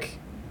ever like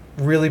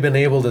really been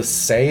able to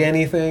say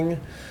anything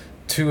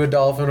to a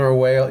dolphin or a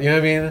whale. You know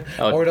what I mean?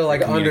 Oh, or to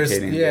like understand.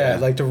 communicating, Yeah, yeah.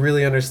 like to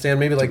really understand.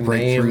 Maybe like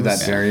break names. through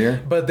that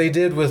barrier. But they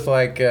did with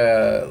like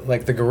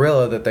the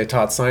gorilla that they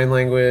taught sign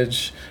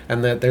language,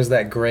 and that there's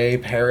that gray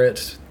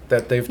parrot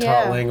that they've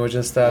taught Yeah. language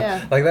and stuff.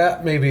 Yeah. Like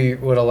that maybe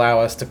would allow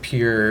us to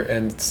peer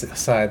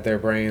inside their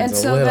brains And a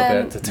so little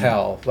then- bit to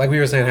tell. Like we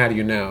were saying, how do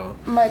you know?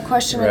 My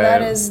question to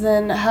that Right. is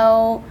then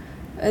how,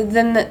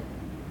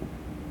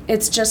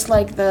 it's just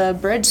like the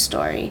bridge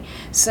story.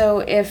 So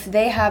if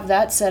they have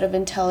that set of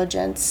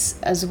intelligence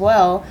as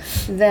well,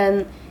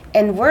 then,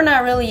 and we're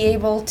not really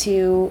able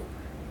to,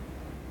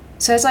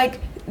 so it's like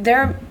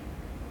they're,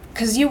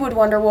 because you would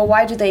wonder, well,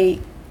 why did they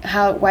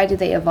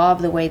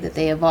evolve the way that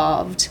they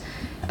evolved?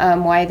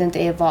 Why didn't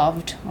they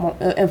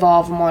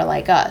evolve more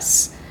like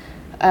us?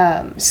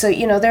 So,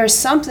 there's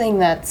something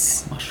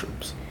that's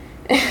mushrooms?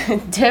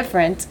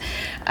 different.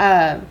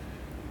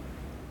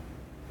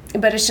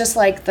 But it's just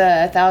like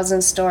the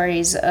 1,000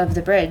 stories of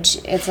the bridge.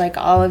 It's like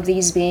all of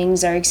these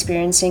beings are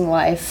experiencing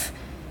life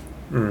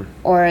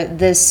or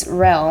this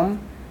realm.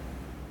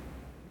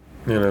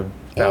 In a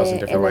thousand In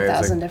different a ways.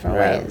 thousand different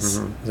ways.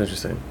 It's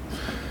interesting.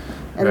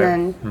 And Right.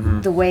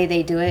 then the way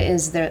they do it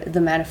is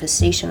the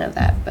manifestation of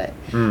that. But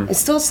it's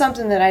still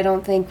something that I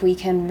don't think we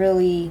can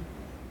really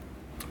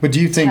But do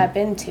you tap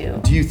think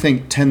into.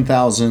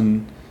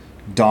 10,000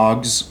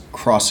 dogs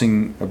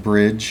crossing a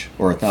bridge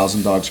or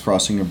 1,000 dogs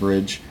crossing a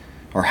bridge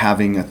are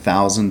having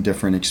 1,000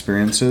 different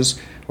experiences?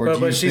 Or do you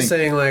But she's think,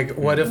 saying like,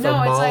 what if No, a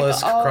it's like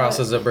mollusk all-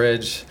 crosses a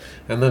bridge,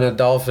 and then a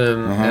dolphin,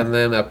 and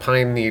then a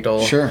pine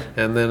needle, Sure.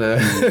 and then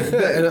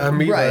an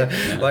amoeba?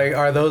 Right. Like,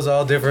 are those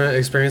all different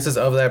experiences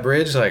of that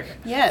bridge? Like,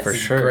 Yes. For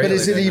sure. greatly but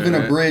is it even a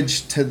different, right?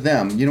 bridge to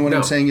them? You know what I'm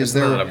No, saying? Is it's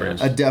there not a bridge.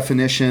 a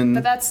definition?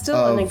 But that's still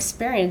of, an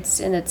experience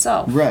in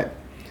itself. Right.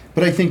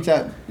 But I think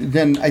that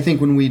then I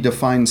think when we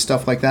define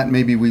stuff like that,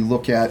 maybe we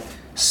look at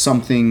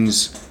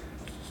something's,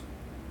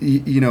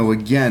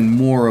 again,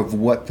 more of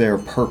what their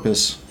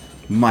purpose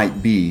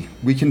might be.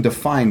 We can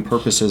define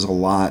purposes a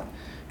lot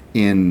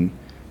in,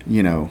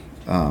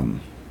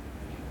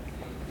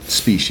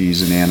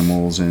 species and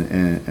animals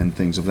and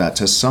things of that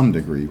to some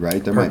degree,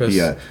 right? There might be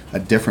a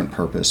different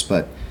purpose,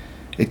 but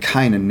it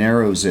kind of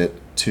narrows it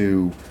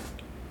to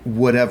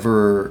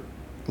whatever,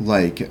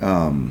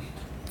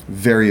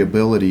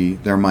 variability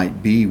there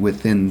might be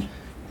within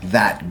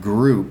that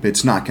group.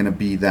 It's not going to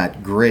be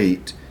that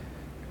great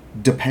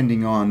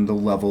depending on the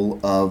level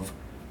of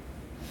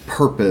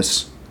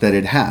purpose that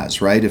it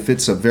has, right? If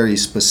it's a very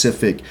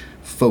specific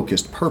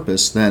focused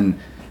purpose, then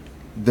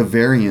the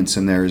variance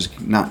in there is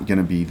not going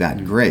to be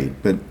that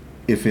great. But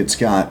if it's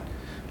got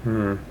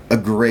a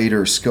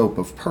greater scope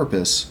of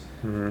purpose,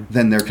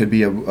 then there could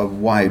be a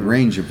wide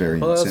range of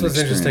variance. Well, that's in what's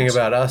interesting experience.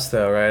 about us,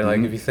 though, right?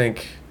 Like, if you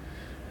think,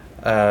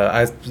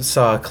 I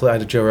saw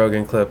a Joe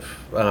Rogan clip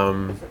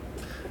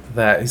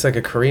that he's like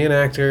a Korean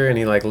actor, and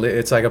he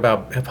it's like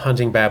about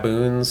hunting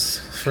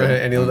baboons,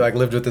 and he like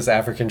lived with this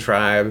African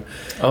tribe.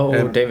 Oh,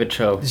 And- David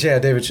Cho. Yeah,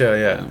 David Cho,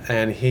 yeah.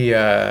 And he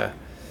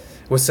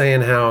was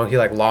saying how he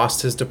like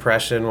lost his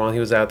depression while he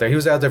was out there. He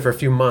was out there for a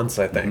few months,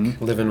 I think,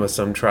 living with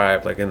some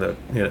tribe like in the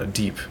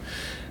deep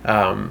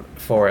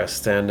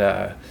forest,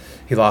 and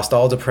he lost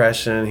all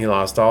depression, he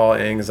lost all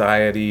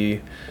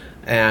anxiety,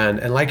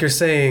 and like you're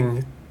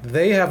saying,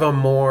 they have a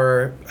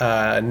more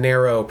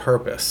narrow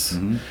purpose,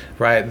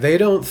 right? They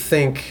don't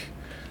think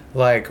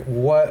like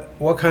what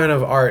kind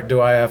of art do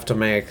I have to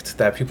make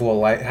that people will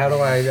like? How do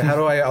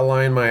I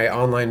align my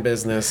online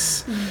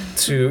business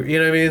to, you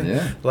know what I mean?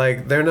 Yeah.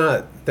 Like they're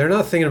not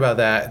thinking about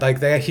that. Like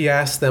he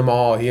asked them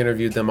all, he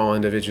interviewed them all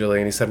individually,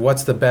 and he said,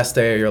 "What's the best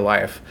day of your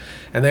life?"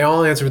 And they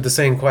all answered the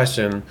same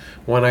question: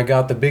 when I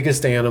got the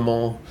biggest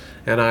animal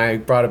and I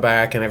brought it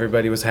back and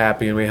everybody was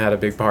happy and we had a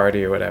big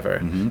party or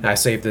whatever. I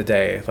saved the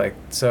day. Like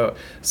so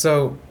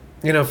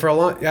for a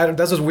long,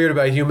 that's what's weird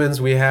about humans.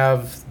 We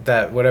have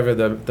that, whatever,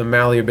 the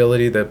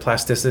malleability, the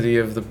plasticity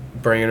of the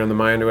brain or the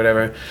mind or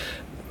whatever.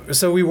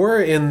 So we were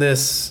in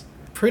this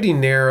pretty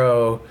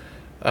narrow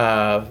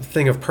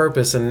thing of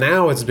purpose, and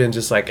now it's been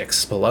just like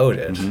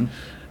exploded,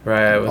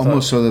 right? With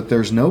Almost so that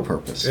there's no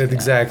purpose.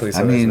 exactly. So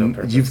I there's mean, no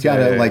purpose. you've got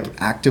to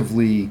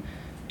Yeah.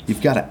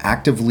 you've got to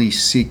actively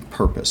seek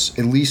purpose,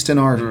 at least in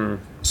our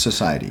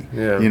society.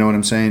 Yeah. You know what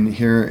I'm saying?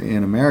 Here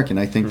in America, and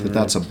I think that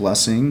that's a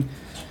blessing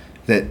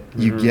that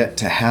you get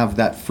to have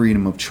that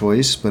freedom of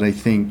choice. But I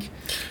think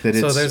that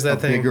So it's there's that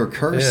a thing. bigger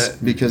curse Yeah,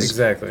 because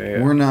exactly,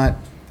 yeah.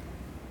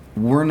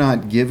 we're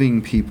not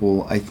giving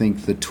people, I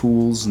think, the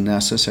tools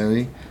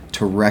necessary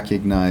to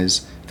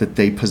recognize that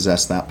they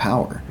possess that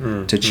power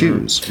to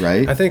choose,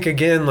 right? I think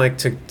again, like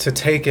to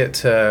take it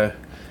to,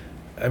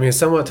 I mean,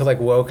 somewhat to like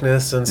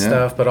wokeness and Yeah.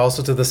 stuff, but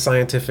also to the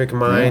scientific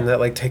mind Yeah. that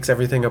like takes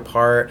everything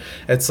apart.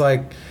 It's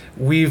like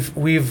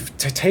we've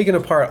taken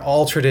apart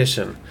all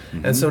tradition,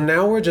 and so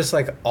now we're just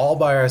like all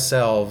by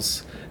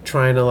ourselves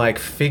trying to like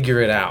figure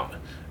it out.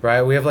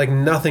 Right, we have like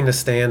nothing to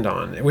stand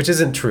on, which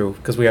isn't true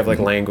because we have like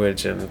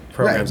language and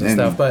programs Right, and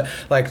and- stuff. But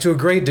like to a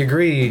great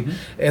degree,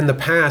 in the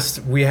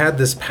past, we had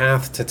this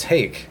path to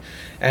take,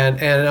 and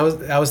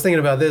I was thinking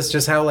about this,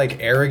 just how like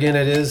arrogant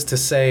it is to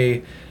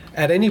say,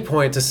 at any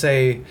point to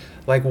say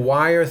like,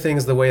 why are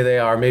things the way they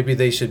are? Maybe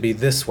they should be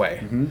this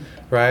way,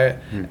 right?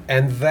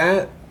 And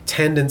that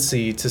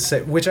tendency to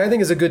say, which I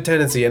think is a good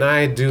tendency, and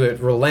I do it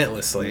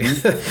relentlessly.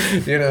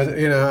 you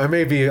know, I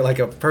may be like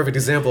a perfect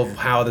example of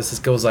how this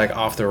goes like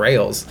off the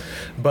rails,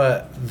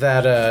 but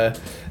that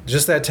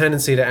just that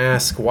tendency to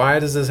ask, why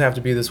does this have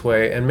to be this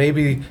way? And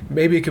maybe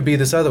it could be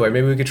this other way.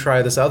 Maybe we could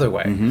try this other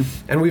way.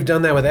 And we've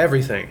done that with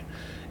everything.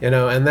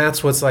 And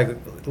that's what's like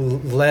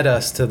led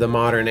us to the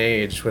modern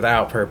age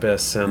without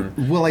purpose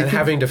and, Well, I and think-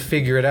 having to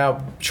figure it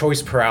out,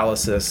 choice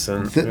paralysis,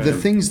 and The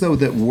things, though,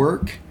 that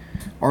work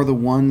are the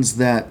ones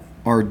that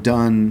are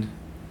done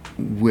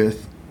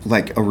with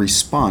like a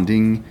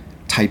responding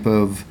type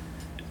of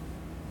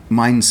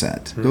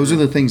mindset. Those are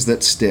the things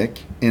that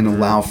stick and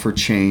allow for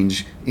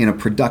change in a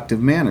productive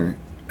manner.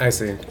 I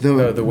see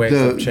the ways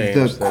of change.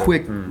 The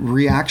quick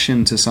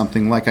reaction to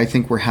something like I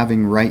think we're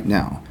having right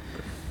now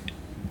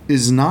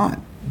is not.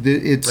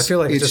 It's I feel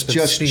like it's just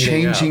just been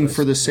speeding up. changing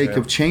for the sake Yeah.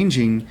 of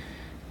changing,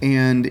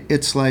 and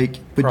it's like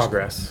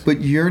Progress.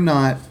 But you're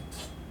not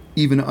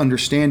even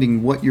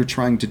understanding what you're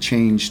trying to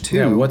change to.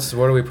 Yeah, what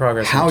are we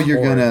progressing how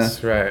you're towards?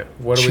 gonna right.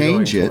 What are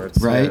change we going it,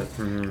 towards? right?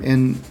 Yeah. Mm-hmm.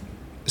 And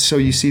so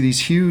you see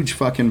these huge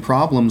fucking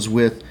problems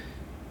with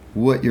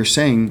what you're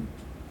saying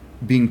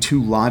being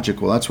too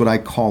logical. That's what I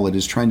call it,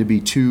 is trying to be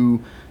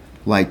too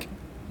like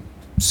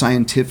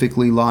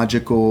scientifically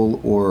logical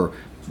or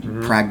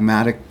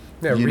pragmatic.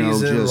 Yeah, you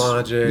reason, know, just,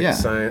 logic, yeah.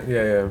 science. Yeah,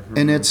 yeah. Mm-hmm.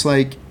 And it's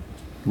like,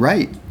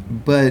 right,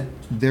 but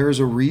there's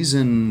a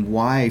reason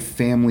why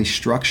family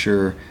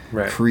structure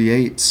Right.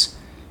 creates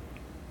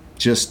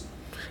just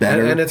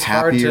better, and it's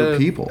happier hard to,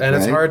 people. And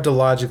it's right? hard to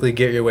logically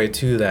get your way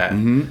to that.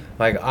 Mhm.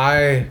 Like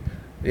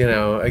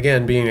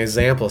again, being an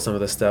example of some of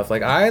this stuff,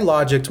 like I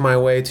logicked my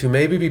way to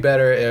maybe be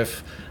better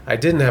if I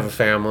didn't have a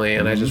family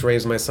and I just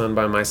raised my son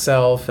by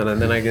myself, and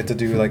then I get to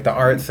do like the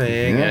art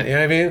thing, Yeah. and, you know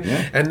what I mean?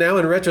 Yeah. And now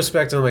in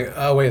retrospect, I'm like,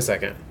 oh, wait a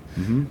second.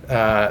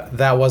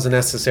 That wasn't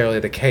necessarily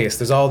the case.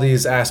 There's all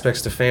these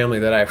aspects to family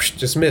that I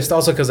just missed,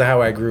 also because of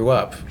how I grew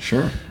up.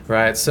 Sure.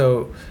 Right.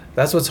 So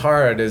that's what's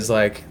hard, is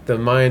like the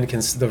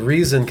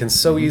reason can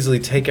so easily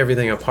take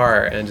everything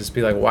apart and just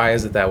be like, why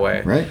is it that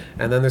way? Right.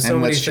 And then there's so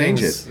And many let's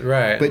things. change it.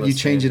 Right. But you let's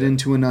change it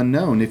into an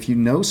unknown. If you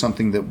know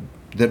something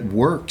that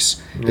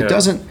works, Yeah. it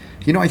doesn't.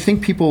 I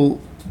think people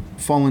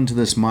fall into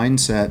this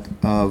mindset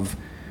of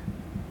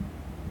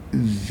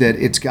that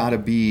it's got to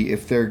be,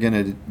 if they're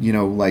gonna,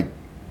 like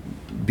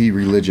be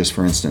religious,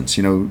 for instance.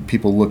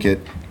 People look at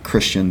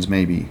Christians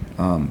maybe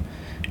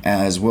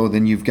as, well,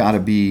 then you've got to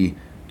be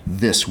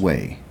this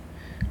way,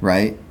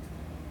 right?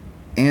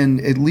 And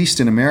at least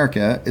in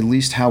America, at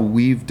least how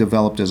we've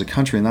developed as a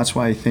country, and that's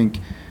why I think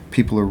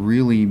people are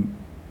really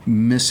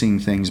missing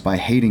things by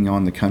hating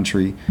on the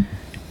country,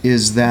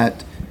 is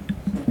that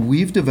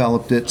we've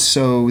developed it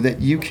so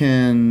that you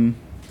can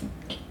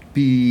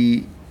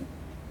be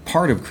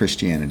part of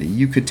Christianity.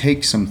 You could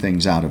take some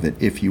things out of it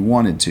if you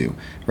wanted to,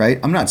 right?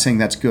 I'm not saying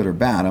that's good or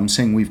bad. I'm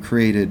saying we've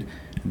created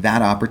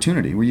that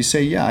opportunity where you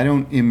say, yeah, I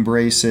don't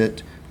embrace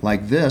it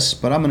like this,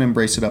 but I'm going to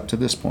embrace it up to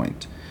this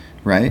point,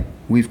 right?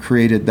 We've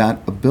created that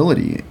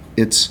ability.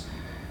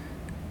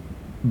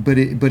 But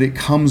it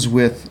comes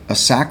with a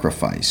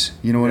sacrifice.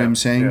 You know what Yeah, I'm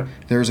saying? yeah.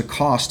 There's a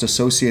cost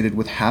associated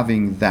with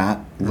having that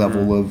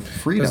level of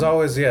freedom. There's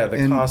always the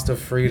And cost of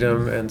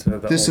freedom and to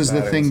the this old is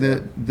the thing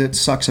patterns, that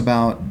sucks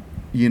about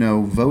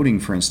voting,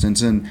 for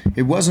instance. And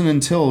it wasn't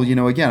until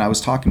again, I was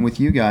talking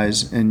with you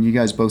guys, and you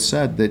guys both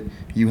said that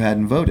you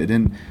hadn't voted,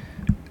 and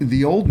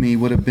the old me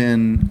would have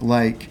been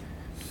like,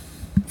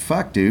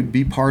 fuck, dude,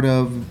 be part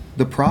of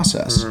the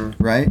process,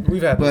 right?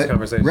 We've had these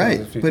conversations right?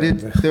 a few But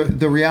times.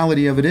 the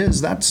reality of it is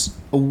that's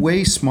a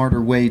way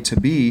smarter way to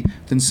be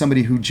than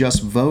somebody who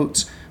just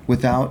votes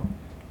without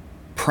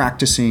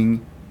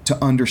practicing to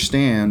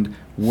understand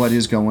what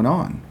is going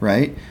on,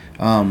 right?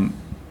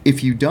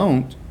 If you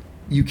don't,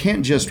 you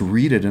can't just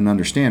read it and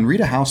understand.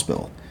 Read a House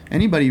bill.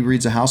 Anybody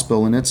reads a House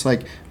bill and it's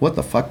like, what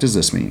the fuck does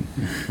this mean,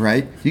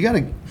 right? You got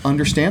to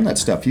understand that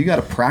stuff. You got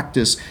to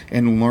practice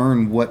and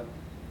learn what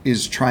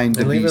is trying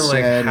to and be even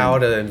said. like how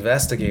to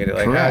investigate it.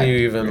 Like how Correct. do you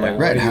even like right,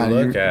 what do how you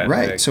look at?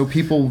 right. Like, So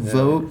people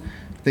vote,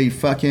 they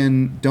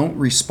fucking don't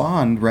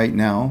respond right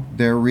now.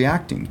 They're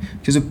reacting.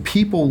 Because if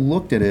people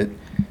looked at it,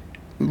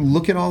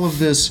 look at all of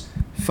this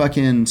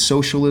fucking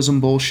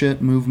socialism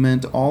bullshit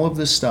movement, all of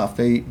this stuff.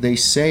 They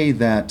say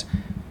that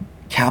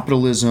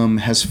capitalism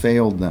has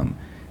failed them.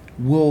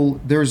 Well,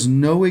 there's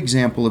no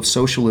example of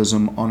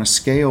socialism on a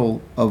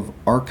scale of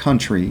our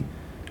country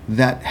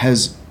that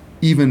has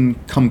even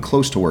come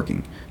close to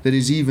working, that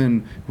is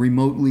even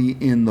remotely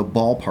in the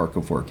ballpark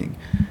of working.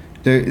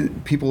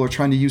 People are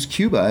trying to use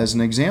Cuba as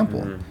an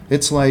example.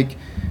 It's like,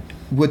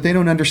 what they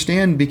don't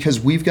understand, because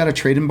we've got a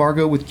trade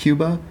embargo with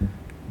Cuba,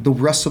 the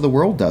rest of the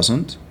world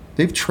doesn't.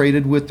 They've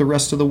traded with the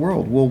rest of the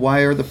world. Well, why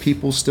are the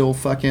people still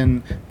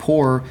fucking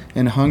poor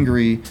and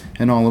hungry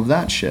and all of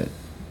that shit?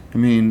 I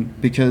mean,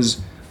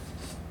 because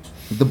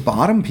the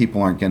bottom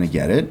people aren't going to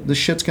get it. The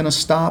shit's going to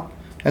stop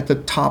at the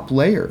top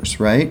layers,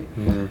 right?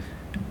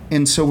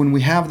 And so when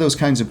we have those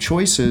kinds of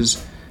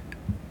choices,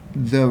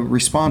 the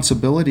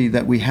responsibility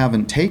that we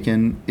haven't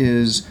taken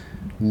is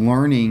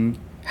learning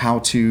how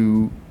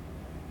to,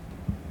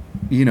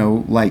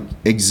 like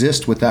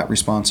exist with that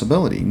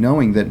responsibility,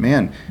 knowing that,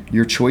 man,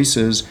 your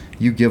choices,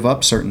 you give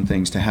up certain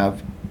things to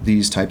have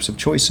these types of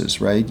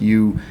choices, right?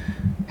 You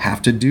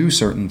have to do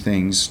certain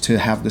things to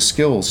have the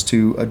skills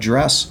to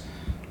address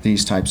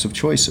these types of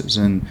choices.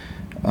 And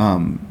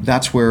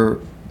that's where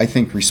I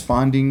think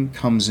responding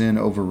comes in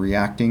over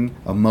reacting.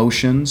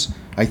 Emotions,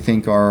 I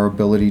think, are our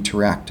ability to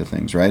react to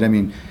things, right? I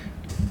mean,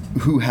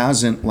 who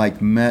hasn't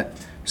like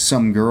met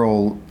some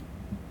girl,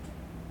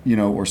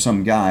 or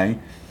some guy,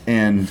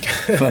 and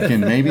fucking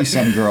maybe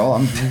some girl.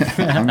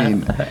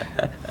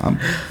 I'm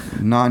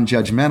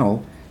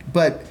non-judgmental,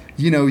 but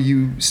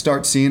you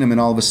start seeing them, and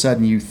all of a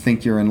sudden you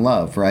think you're in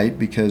love, right?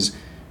 Because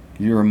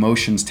your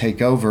emotions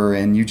take over,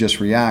 and you just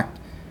react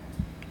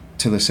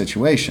to the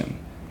situation,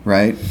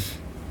 right?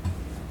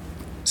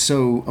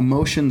 So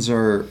emotions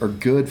are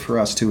good for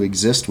us to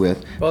exist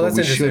with, well, but that's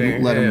we shouldn't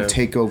interesting. let Yeah, them yeah.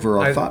 take over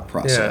our thought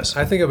process.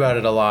 Yeah, I think about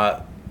it a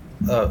lot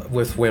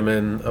with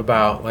women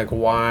about like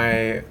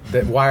why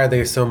are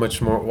they so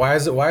much more, why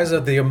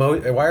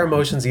are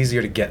emotions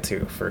easier to get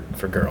to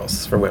for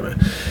girls, for women.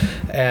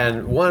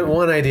 And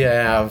one idea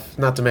I have,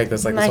 not to make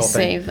this like Nice this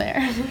whole thing. save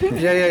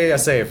there. Yeah,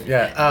 save.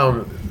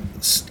 Yeah.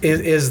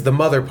 Is the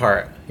mother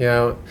part, you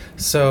know?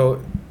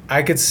 So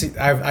I could see,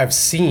 I've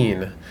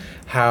seen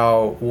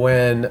how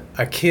when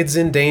a kid's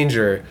in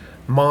danger,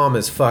 mom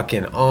is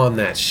fucking on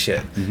that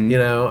shit, you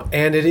know?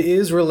 And it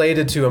is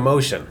related to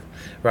emotion,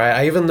 right?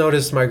 I even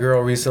noticed my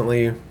girl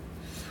recently,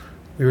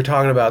 we were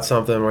talking about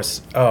something where,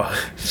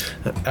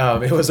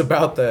 it was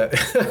about the,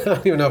 I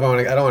don't even know if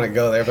I don't want to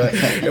go there, but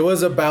it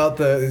was about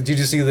did you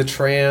see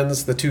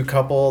the two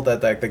couple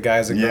that like the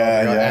guy's a girl,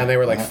 and they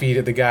were like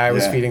the guy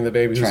was feeding the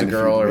baby who's a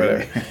girl or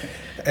whatever.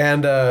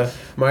 And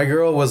my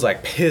girl was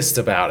like pissed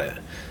about it.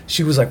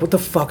 She was like, what the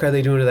fuck are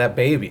they doing to that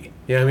baby?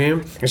 You know what I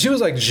mean? And she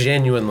was like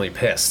genuinely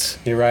pissed,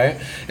 you right?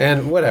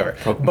 And whatever.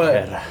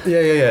 But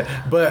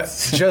yeah. But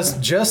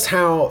just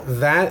how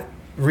that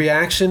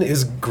reaction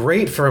is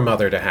great for a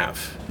mother to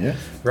have. Yeah.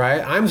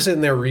 Right? I'm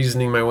sitting there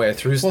reasoning my way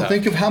through stuff. Well,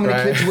 think of how many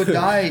kids would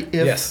die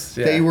if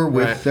they were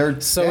with their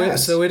dads.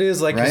 So it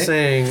is like you're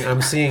saying,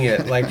 I'm seeing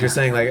it like you're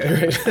saying, like,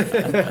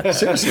 right?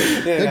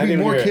 Seriously. There'd be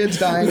more kids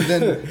dying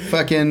than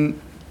fucking,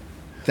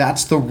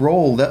 that's the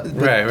role.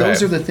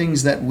 Those are the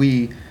things that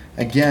we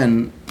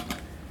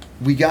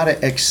got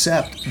to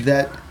accept,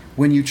 that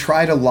when you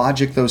try to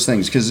logic those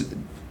things, because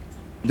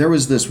there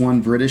was this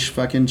one British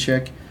fucking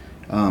chick,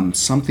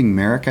 something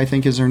Merrick, I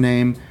think is her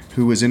name,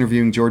 who was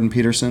interviewing Jordan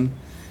Peterson,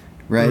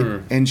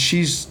 right? And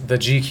she's the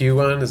GQ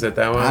one. Is it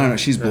that one? I don't know.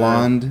 She's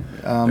blonde.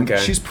 Okay.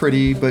 She's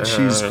pretty, but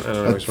she's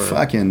a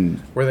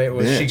fucking.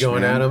 Was she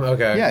going at him?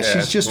 Okay. Yeah,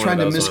 she's just trying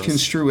to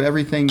misconstrue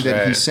everything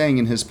that he's saying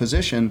in his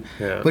position.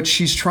 Yeah. But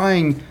she's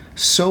trying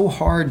so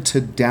hard to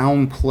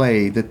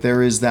downplay that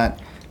there is that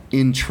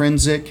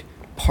intrinsic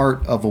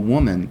part of a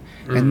woman,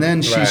 and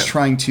then she's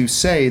trying to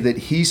say that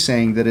he's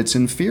saying that it's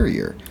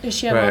inferior. Is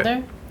she a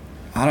mother?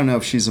 I don't know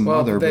if she's a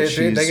mother, but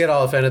they get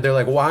all offended. They're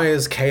like, why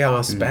is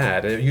chaos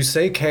bad? If you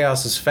say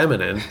chaos is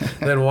feminine,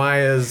 then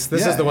why is...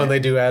 This is the one they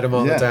do at him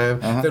all the time.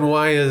 Then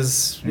why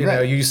is... You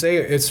know, you say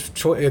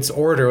it's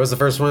order was the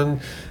first one.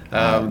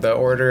 The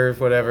order,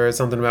 whatever,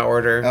 something about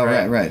order. Oh,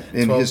 right.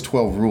 In his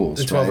 12 rules.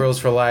 The 12 rules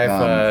for life.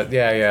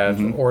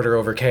 Order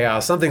over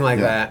chaos, something like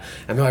that.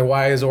 And they're like,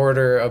 why is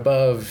order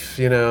above,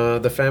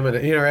 the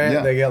feminine? Right?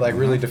 Yeah. They get like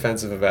really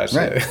defensive about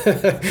shit.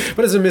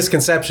 But it's a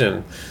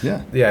misconception.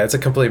 Yeah. Yeah, it's a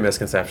complete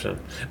misconception.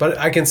 But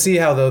I can see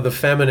how, though, the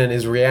feminine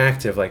is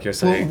reactive, like you're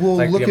saying. Well,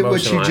 like look at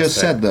what you just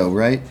said, though,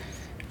 right?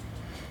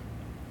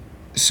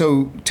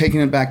 So,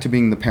 taking it back to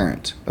being the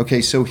parent.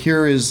 Okay, so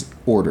here is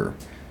order.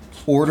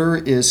 Order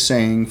is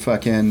saying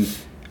fucking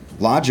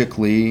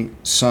logically,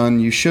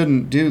 son, you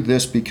shouldn't do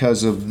this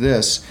because of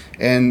this.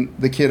 And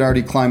the kid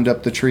already climbed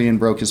up the tree and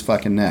broke his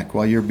fucking neck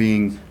while you're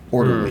being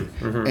orderly.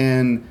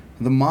 And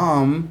the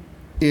mom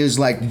is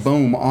like,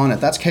 boom, on it.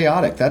 That's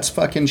chaotic. That's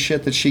fucking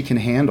shit that she can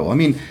handle. I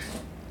mean,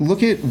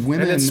 look at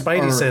women. And it's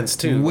Spidey sense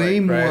too. Way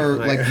more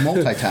like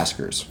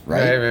multitaskers,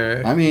 right?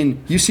 Right? I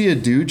mean, you see a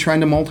dude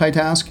trying to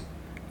multitask,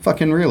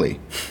 fucking really.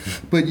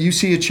 But you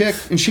see a chick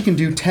and she can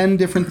do 10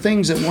 different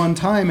things at one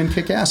time and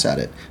kick ass at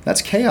it.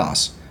 That's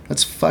chaos.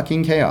 That's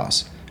fucking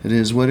chaos. It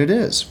is what it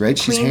is, right?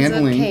 Queens She's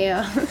handling of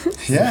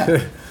chaos.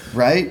 Yeah.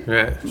 Right?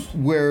 Right.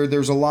 Where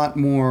there's a lot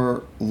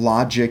more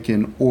logic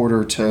and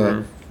order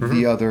to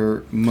the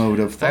other mode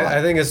of thought.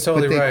 I think it's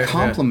totally but they right.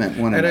 complement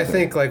one another. And I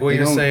think like what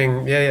you're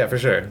saying, for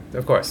sure.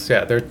 Of course.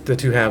 Yeah, they're the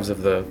two halves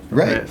of the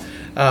right.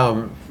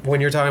 When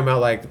you're talking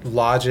about like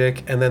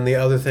logic, and then the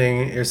other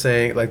thing you're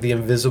saying, like the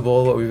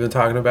invisible, what we've been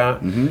talking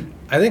about,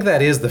 I think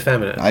that is the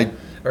feminine.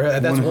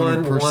 That's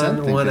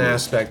one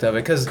aspect of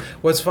it. Because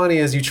what's funny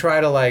is you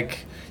try to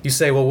you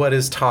say, well, what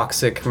is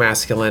toxic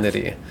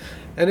masculinity?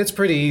 And it's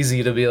pretty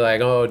easy to be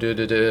like, oh,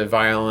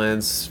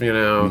 violence,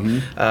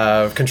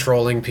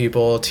 controlling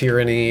people,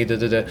 tyranny,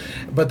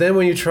 But then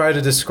when you try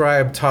to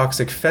describe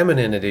toxic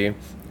femininity,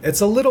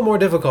 it's a little more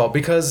difficult,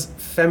 because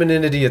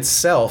femininity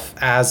itself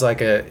as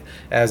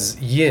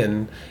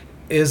yin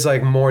is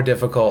like more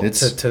difficult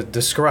to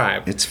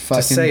describe. It's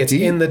fucking to say it's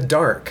deep. in the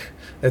dark.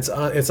 It's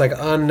like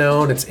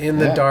unknown. It's in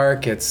the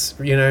dark. It's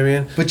what I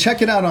mean. But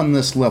check it out on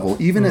this level,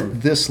 even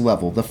at this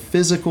level, the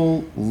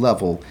physical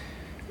level.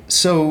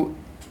 So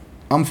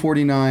I'm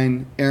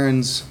 49.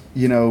 Erin's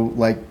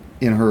like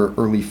in her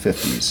early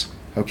 50s.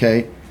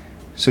 Okay,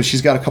 so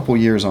she's got a couple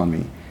years on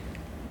me,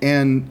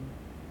 and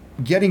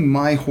getting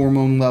my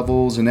hormone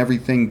levels and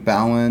everything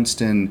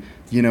balanced and,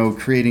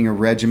 creating a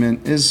regimen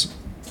is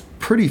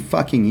pretty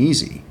fucking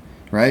easy,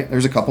 right?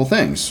 There's a couple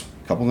things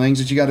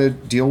that you got to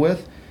deal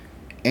with.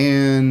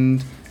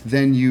 And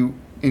then you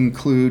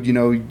include,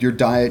 your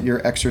diet,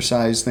 your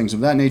exercise, things of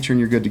that nature, and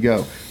you're good to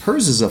go.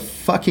 Hers is a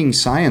fucking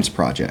science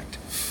project.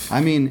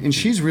 I mean, and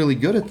she's really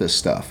good at this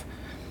stuff.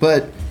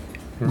 But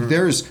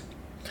there's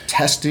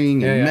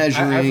testing and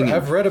measuring.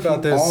 I've read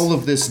about this. All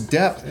of this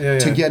depth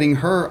to getting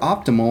her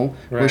optimal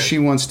where she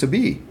wants to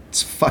be.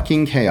 It's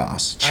fucking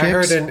chaos.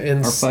 Chicks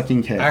are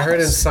fucking chaos. I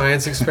heard in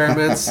science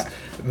experiments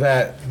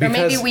that Or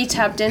maybe because we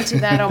tapped into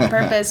that on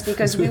purpose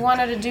because we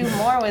wanted to do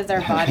more with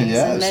our bodies,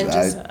 Yes, and men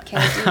just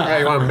can't do yeah,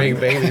 you that. want to make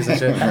babies and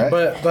shit. Right.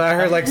 But I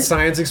heard like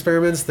science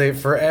experiments. They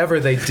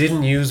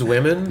didn't use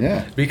women.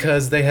 Yeah.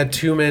 Because they had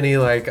too many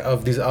like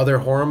of these other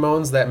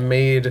hormones that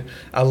made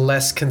a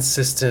less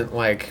consistent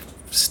like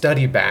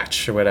study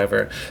batch or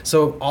whatever.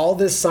 So all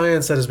this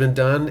science that has been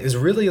done is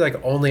really like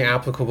only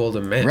applicable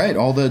to men. Right,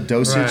 all the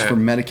dosage Right. for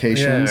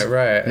medications. Yeah,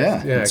 right.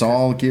 Yeah, Yeah, it's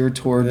all geared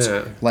towards,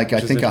 Yeah, like, I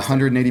which is think a interesting.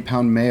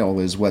 180-pound male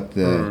is what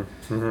the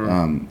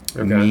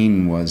Okay.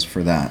 mean was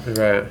for that.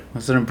 Right.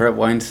 Wasn't Brett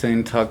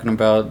Weinstein talking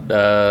about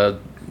the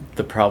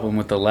problem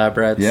with the lab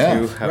rats Yeah,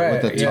 too? How right,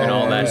 with the even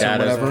all that telomeres or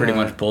data is whatever. pretty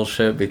much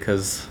bullshit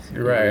because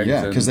Right.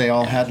 Yeah, because they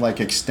all had, like,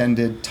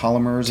 extended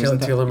telomeres. isn't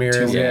that?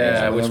 Telomeres,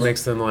 yeah, or which whatever.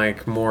 makes them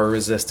like more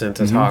resistant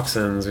Mm-hmm. to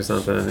toxins or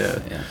something. Yeah.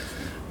 Yeah.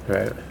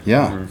 Right.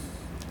 Yeah.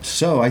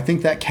 So I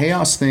think that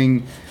chaos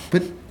thing,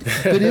 but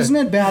isn't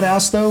it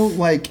badass though?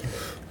 Like,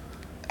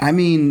 I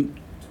mean,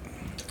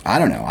 I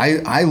don't know.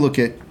 I look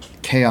at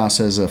chaos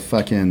as a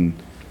fucking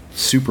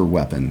super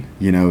weapon,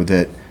 you know,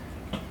 that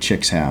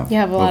chicks have. You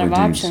have a lot over of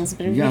dudes. options,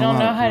 but if got you a don't lot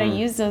know of- how to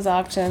use those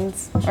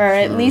options, or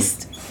at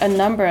least a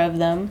number of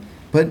them,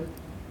 But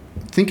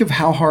think of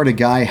how hard a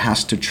guy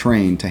has to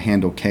train to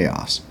handle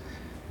chaos.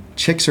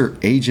 Chicks are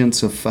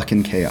agents of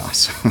fucking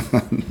chaos.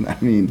 I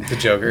mean, The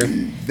Joker.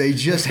 they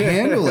just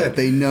handle it.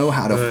 They know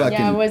how to fucking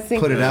yeah, I was thinking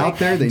put it out like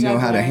there. They know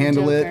how to Joker,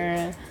 handle it.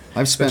 Joker.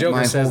 I've The spent Joker my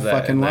whole says that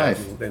fucking in,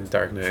 life. in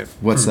Dark Knight.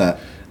 What's that?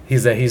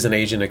 He's an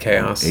agent of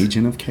chaos.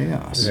 Agent of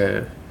chaos.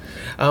 Yeah.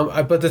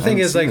 But the thing haven't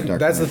is, seen like, The Dark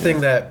that's the Knight thing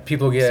yet. that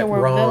people get So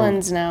we're wrong.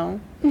 villains now.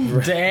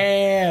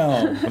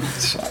 Damn.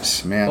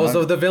 Man, Well,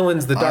 so the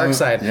villains, the dark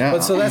side. Yeah,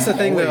 But so that's the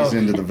thing, I'm always though.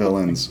 into the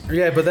villains.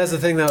 Yeah, but that's the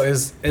thing though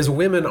is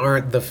women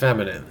aren't the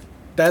feminine.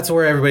 That's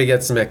where everybody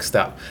gets mixed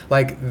up.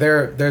 Like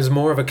there's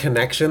more of a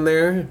connection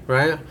there,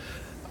 right?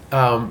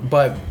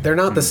 But they're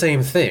not the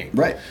same thing.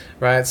 Right.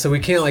 Right? So we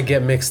can't like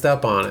get mixed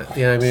up on it.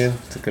 You know what I mean?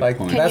 That's a good like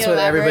point. Can that's you what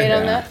elaborate everybody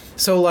on that?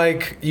 So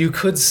like you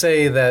could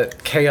say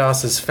that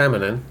chaos is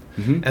feminine,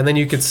 and then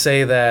you could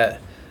say that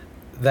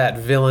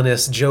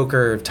villainous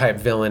Joker type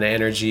villain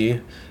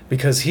energy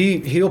because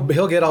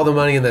he'll get all the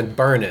money and then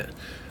burn it,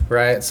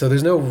 right? So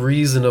there's no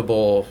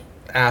reasonable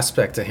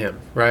aspect to him,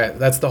 right?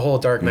 That's the whole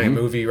Dark Knight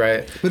movie,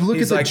 right? But look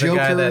He's at the like the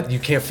guy Joker- that you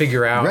can't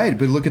figure out. Right,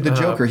 but look at the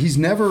Joker. He's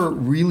never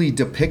really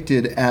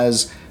depicted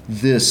as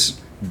this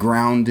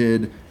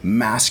grounded,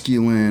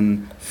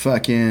 masculine,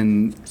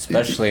 fucking.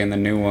 Especially in the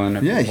new one.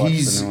 if Yeah, you watch the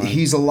he's new one.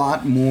 he's a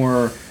lot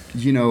more,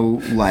 you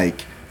know,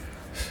 like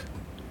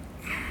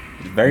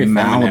very feminine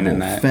malleable, in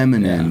that.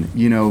 feminine,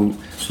 you know,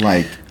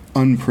 like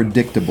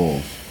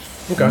unpredictable,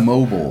 Okay.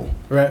 mobile.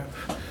 Right.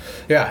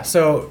 Yeah.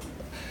 So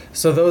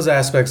those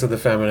aspects of the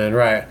feminine,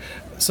 right?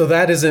 So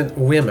that isn't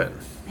women.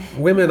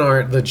 Women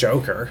aren't the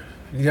Joker.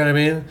 You know what I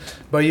mean?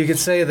 But you could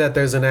say that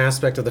there's an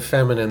aspect of the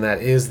feminine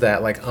that is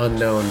that like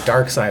unknown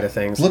dark side of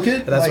things. Look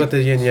at, that's like, what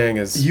the yin yang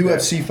is.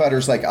 UFC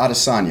fighters like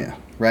Adesanya,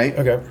 right?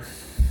 Okay.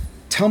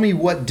 Tell me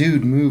what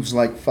dude moves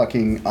like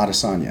fucking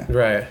Adesanya.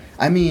 Right.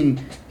 I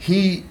mean,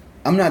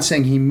 I'm not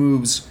saying he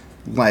moves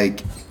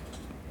like.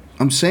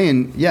 I'm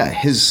saying, yeah,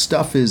 his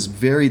stuff is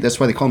very. That's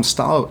why they call him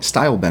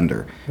style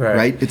bender,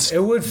 right? It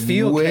would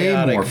feel way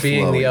chaotic more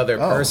being flowy. the other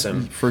Oh,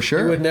 person. for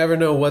sure. You would never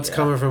know what's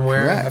coming from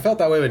where. Correct. I felt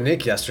that way with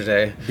Nick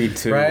yesterday. Me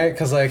too. Right?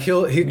 Because like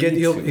he'll pep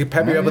you up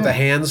with yeah. the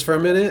hands for a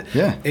minute.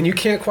 Yeah. And you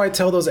can't quite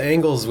tell those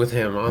angles with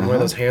him on where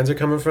those hands are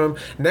coming from.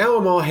 Now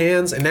I'm all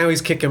hands, and now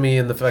he's kicking me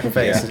in the fucking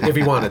face if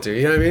he wanted to.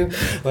 You know what I mean?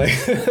 Like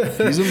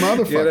He's a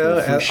motherfucker. You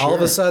know, for and all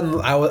of a sure.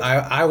 sudden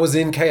I was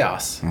in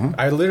chaos.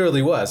 I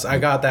literally was. I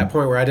got that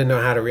point where I didn't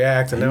know how to react,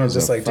 and He now I'm was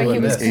just a like But he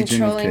doing was this.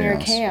 Agent of controlling your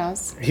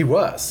chaos. chaos. He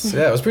was.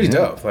 Yeah, it was pretty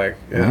dope. Like,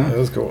 yeah, it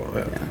was cool.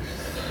 Yeah.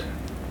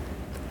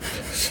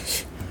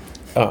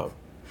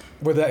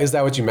 Is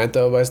that what you meant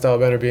though by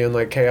Stylebender being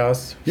like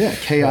chaos? Yeah,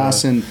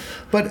 chaos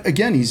but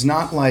again, he's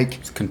not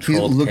like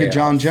controlled look at chaos.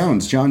 John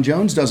Jones. John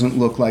Jones doesn't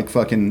look like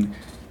fucking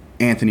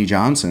Anthony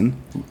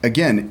Johnson.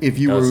 Again, if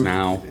you Does were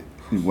now.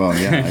 well,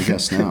 yeah, I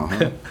guess now.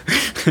 Huh?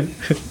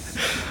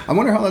 I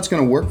wonder how that's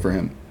going to work for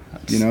him.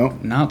 You know,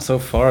 Not so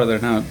far. They're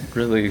not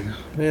really.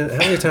 Man, how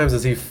many times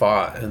has he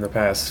fought in the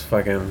past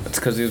fucking? It's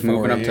because he was 4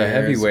 moving up to years.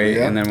 heavyweight,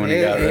 Yeah. and then when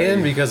he got ready,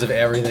 And because of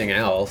everything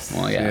else.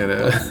 Well, yeah. You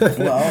know?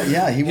 well,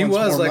 yeah, he He wants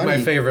was more like money.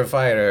 my favorite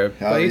fighter,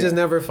 Oh, but he yeah. just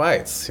never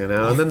fights, you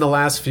know. And then the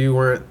last few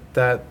weren't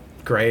that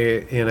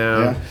great, you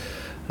know.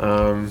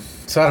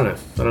 So I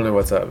don't know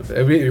what's up.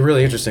 It'd be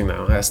really interesting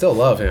though. I still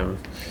love him,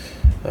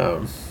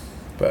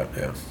 but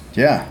yeah.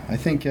 Yeah, I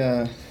think.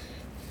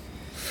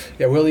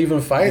 Yeah, will he even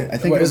fight? I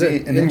think What, is it'll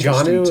it be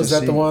interesting Ngannou? to Is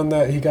that see. the one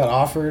that he got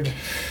offered?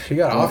 He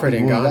got offered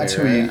Ngannou. Well, that's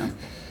who he. right?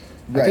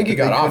 Right, think he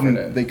but got they offered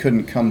couldn't- it. They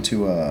couldn't come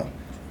to a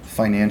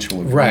financial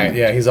agreement. Right.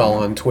 Yeah, he's all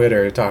on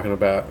Twitter talking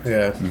about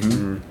I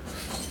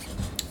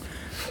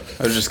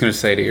was just gonna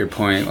say to your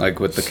point, like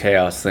with the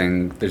chaos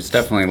thing, there's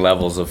definitely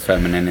levels of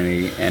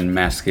femininity and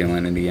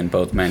masculinity in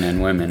both men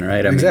and women,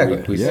 right? I Exactly.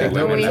 mean, we Yeah. say But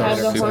women We are have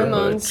the super,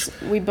 hormones.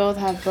 We both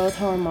have both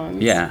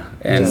hormones. Yeah,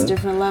 Just and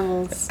different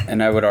levels.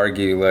 I would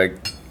argue like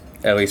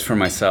at least for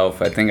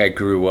myself, I think I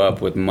grew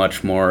up with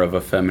much more of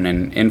a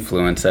feminine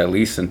influence, at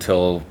least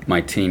until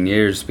my teen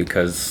years,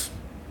 because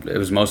it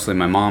was mostly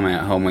my mom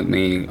at home with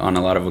me on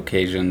a lot of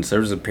occasions. There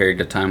was a period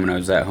of time when I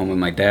was at home with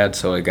my dad,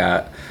 so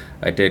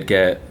I did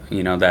get,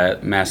 you know,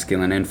 that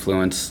masculine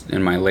influence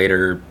in my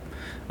later,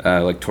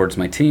 like towards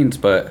my teens,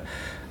 but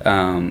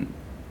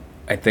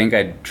I think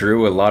I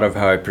drew a lot of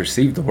how I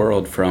perceived the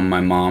world from my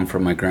mom,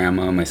 from my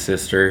grandma, my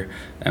sister.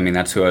 I mean,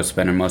 that's who I was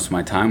spending most of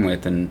my time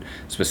with, and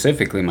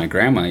specifically my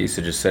grandma. I used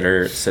to just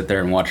sit there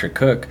and watch her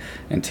cook.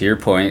 And to your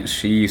point,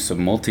 she used to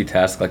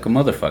multitask like a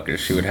motherfucker.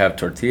 She would have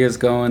tortillas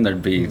going,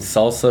 there'd be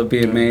salsa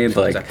being made,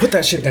 like put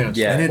that shit down.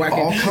 Yeah, And it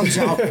all comes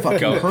out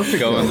fucking perfect.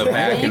 go in the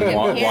back and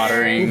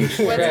watering. What's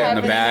In the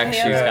happening back, in the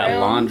she's other got room.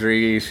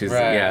 laundry. She's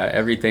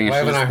everything. Why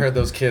haven't She's I heard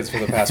those kids for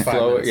the past 5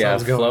 minutes? yeah,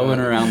 Something's going flowing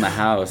on. around the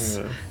house.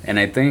 Yeah. And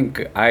I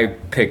think I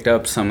picked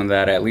up some of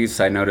that. At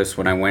least I noticed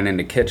when I went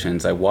into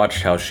kitchens. I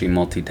watched how she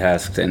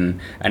multitasked, and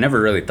I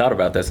never really thought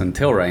about this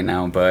until right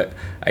now. But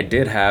I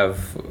did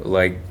have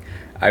like,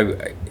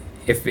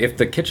 if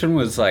the kitchen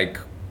was like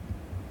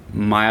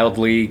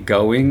mildly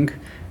going,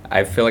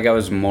 I feel like I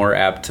was more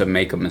apt to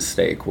make a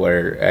mistake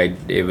where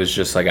it was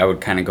just like I would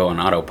kind of go on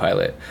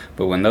autopilot.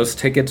 But when those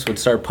tickets would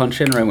start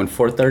punching right when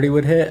 4:30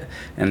 would hit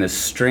and the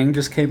string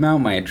just came out,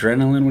 my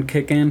adrenaline would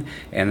kick in,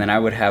 and then I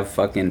would have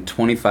fucking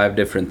 25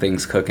 different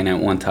things cooking at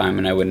one time,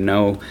 and I would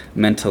know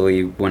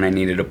mentally when I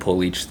needed to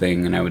pull each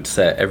thing, and I would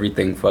set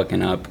everything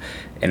fucking up,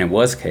 and it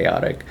was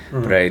chaotic.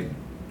 But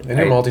And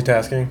you're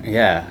multitasking.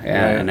 yeah,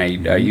 Right. and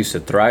I used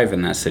to thrive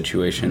in that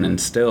situation, and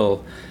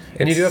still.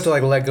 And you do have to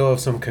like let go of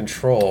some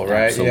control,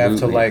 right? You have to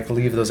Absolutely. like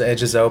leave those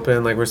edges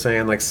open, like we're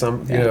saying, like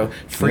some you Yeah. know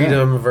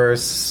freedom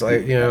versus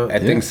like you know. I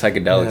think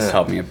psychedelics Yeah.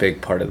 taught me a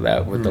big part of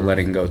that with the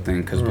letting go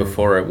thing, because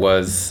before it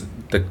was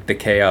the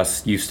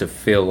chaos used to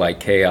feel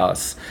like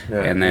chaos, Yeah.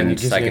 and then And it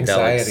gives you psychedelics,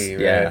 anxiety,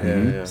 right? yeah,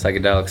 Yeah.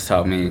 psychedelics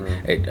taught me.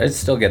 I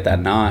still get that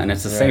knot, and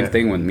it's the same Right.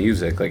 thing with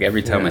music. Like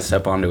every time Yeah. I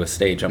step onto a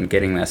stage, I'm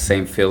getting that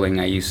same feeling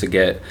I used to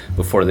get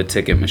before the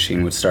ticket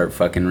machine would start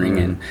fucking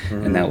ringing,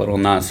 and that little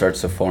knot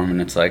starts to form, and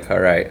it's like, all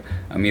right,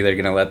 I'm either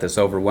gonna let this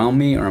overwhelm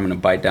me, or I'm gonna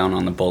bite down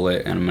on the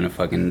bullet, and I'm gonna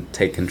fucking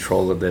take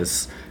control of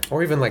this.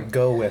 Or even like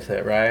go with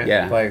it, right?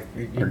 Yeah. Like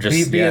Or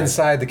just- be yeah.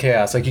 inside the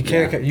chaos. Like you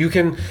can't, Yeah. you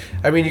can.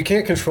 I mean, you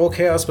can't control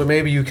chaos, but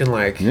maybe you can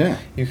like, Yeah.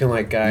 you can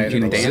like guide. You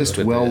it can a little exist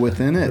bit. well it.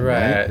 within it,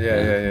 Right. right?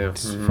 Yeah.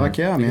 Mm-hmm. Fuck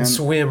yeah, You man. can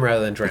swim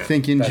rather than drown. I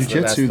think in That's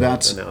jiu-jitsu, the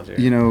that's analogy.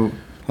 you know,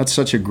 that's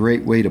such a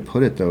great way to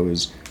put it, though,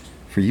 is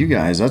for you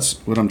guys, that's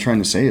what I'm trying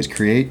to say, is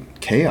create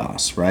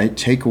chaos, right?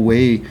 Take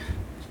away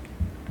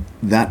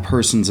that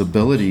person's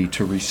ability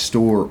to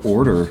restore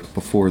order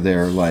before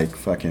they're like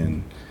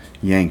fucking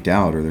yanked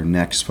out, or their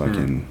neck's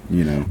fucking,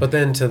 you know. But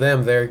then to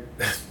them, they're.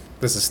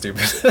 This is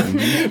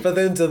stupid. But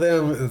then to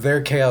them, their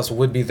chaos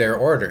would be their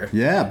order.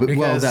 Yeah, but well,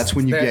 Because that's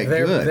when you get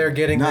they're, good. They're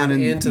getting Not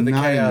them in- into the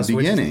not in the chaos,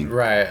 which is- beginning.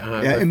 right?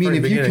 Yeah, I mean, from the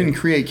if you can beginning.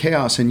 create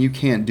chaos and you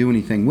can't do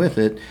anything with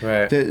it,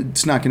 Right.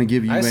 it's not going to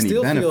give you I any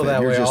still benefit. feel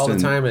that You're way just all the an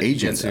time at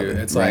agent jiu-jitsu. of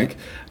it, It's right? like,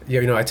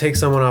 you know, I take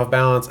someone off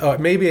balance. Oh,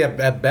 maybe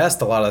at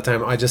best, a lot of the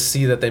time, I just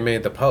see that they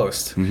made the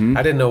post. Mm-hmm.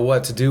 I didn't know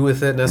what to do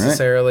with it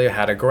necessarily,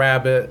 how to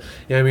grab it.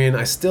 You know what I mean?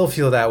 I still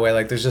feel that way.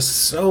 Like, there's just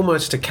so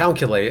much to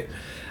calculate.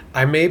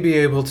 I may be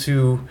able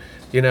to,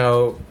 you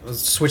know,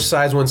 switch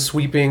sides when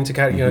sweeping to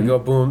kind of, you know, go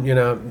boom, you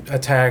know,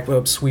 attack,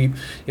 whoop, sweep.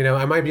 You know,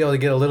 I might be able to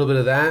get a little bit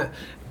of that.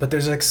 But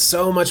there's like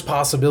so much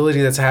possibility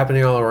that's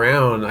happening all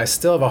around. I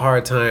still have a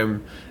hard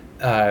time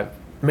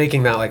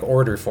making that like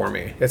order for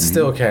me. It's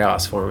still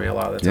chaos for me a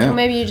lot of the time. Yeah. Well,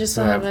 maybe you just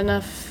don't have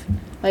enough.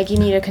 Like you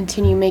need to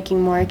continue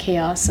making more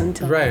chaos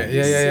until. Right. you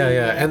Yeah.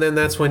 see And then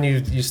that's when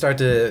you start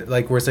to,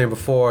 like we were saying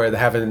before,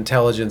 have an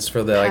intelligence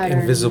for the like Pattern.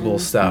 invisible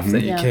stuff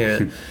that you Yeah.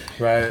 can't.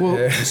 Right.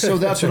 Well, so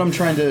that's what I'm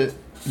trying to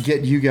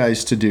get you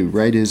guys to do,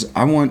 right? Is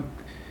I want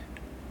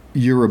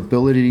your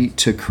ability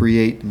to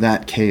create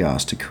that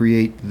chaos, to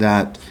create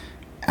that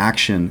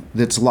action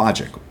that's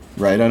logical,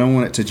 right? I don't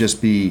want it to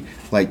just be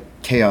like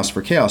chaos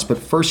for chaos, but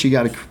first you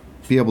got to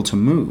be able to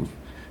move.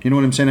 You know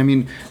what I'm saying? I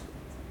mean,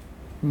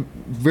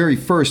 very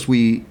first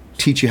we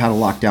teach you how to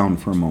lock down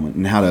for a moment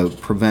and how to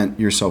prevent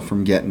yourself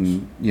from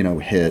getting, you know,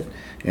 hit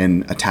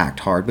and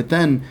attacked hard. But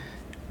then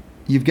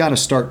you've got to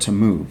start to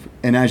move.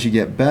 And as you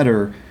get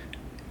better,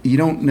 you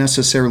don't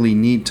necessarily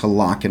need to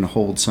lock and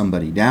hold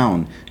somebody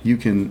down. You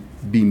can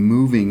be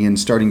moving and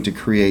starting to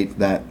create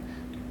that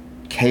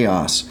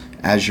chaos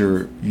as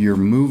you're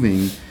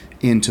moving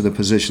into the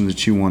position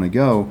that you want to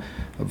go,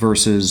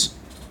 versus,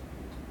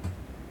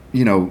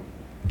 you know,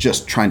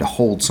 just trying to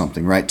hold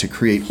something, right? To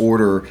create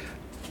order,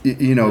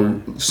 you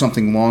know,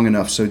 something long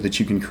enough so that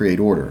you can create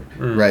order,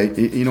 right?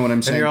 You know what I'm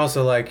And saying? you're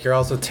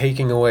also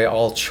taking away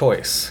all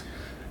choice,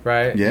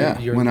 right? Yeah,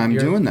 when I'm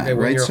doing that, when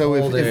right? you're So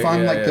if holding-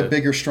 I'm yeah, like the yeah.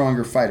 bigger,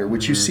 stronger fighter,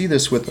 which you see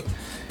this with,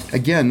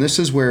 again, this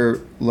is where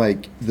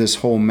like this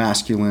whole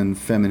masculine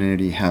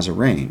femininity has a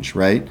range,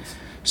 right?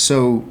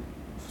 So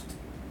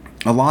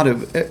a lot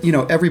of, you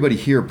know, everybody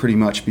here pretty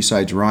much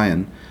besides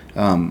Ryan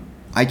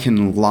I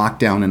can lock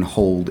down and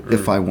hold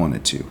if I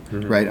wanted to,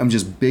 right? I'm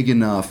just big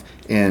enough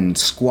and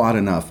squat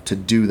enough to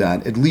do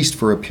that, at least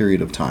for a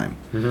period of time,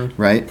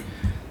 right?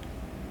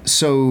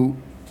 So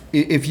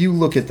if you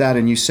look at that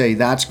and you say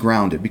that's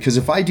grounded, because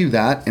if I do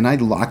that and I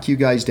lock you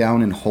guys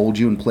down and hold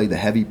you and play the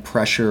heavy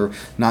pressure,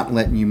 not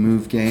letting you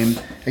move game,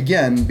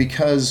 again,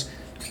 because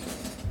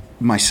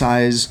my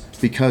size,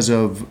 because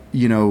of,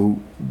 you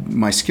know,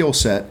 my skill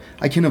set,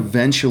 I can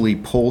eventually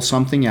pull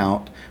something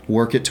out,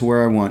 work it to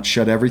where I want,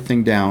 shut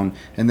everything down,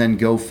 and then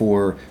go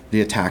for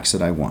the attacks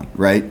that I want,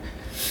 right?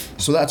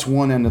 So that's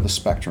one end of the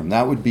spectrum.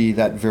 That would be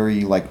that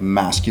very like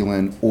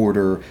masculine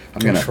order. I'm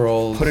going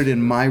to put it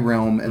in my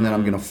realm, and then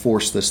I'm going to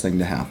force this thing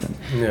to happen.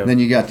 Yeah. Then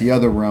you got the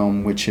other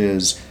realm, which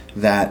is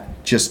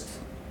that just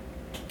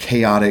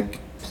chaotic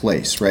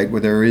place, right,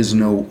 where there is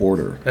no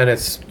order. And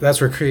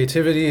that's where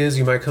creativity is.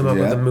 You might come up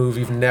with a move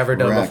you've never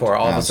done before.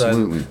 All of a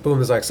sudden, boom,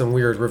 there's like some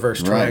weird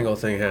reverse triangle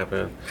thing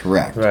happening.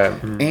 Correct. Right.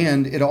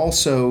 And it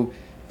also,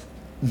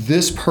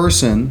 this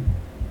person,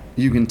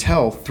 you can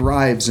tell,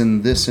 thrives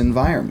in this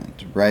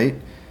environment, right?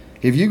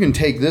 If you can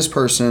take this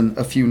person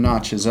a few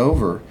notches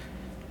over,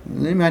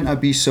 they might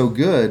not be so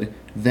good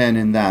then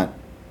in that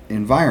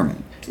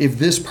environment. If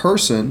this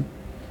person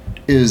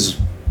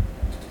is,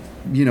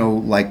 you know,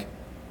 like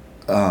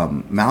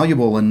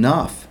malleable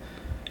enough,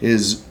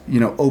 is, you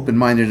know,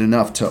 open-minded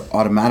enough to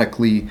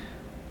automatically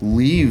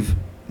leave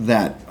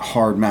that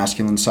hard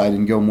masculine side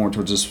and go more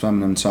towards this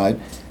feminine side,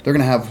 they're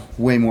going to have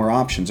way more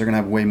options. They're going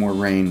to have way more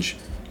range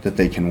that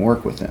they can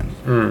work within,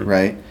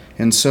 right?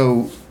 And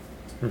so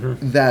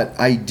that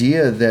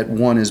idea that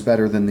one is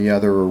better than the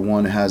other, or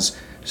one has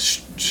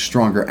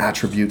stronger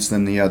attributes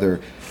than the other,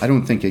 I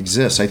don't think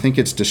exists. I think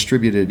it's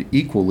distributed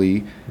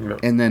equally,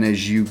 and then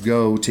as you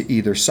go to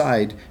either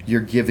side, you're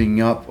giving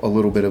up a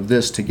little bit of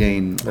this to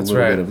gain a little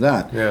bit of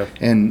that. Yeah.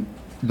 And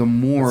the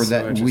more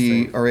that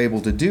we are able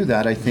to do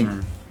that, I think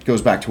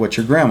goes back to what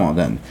your grandma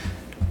then.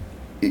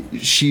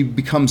 She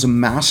becomes a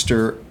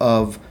master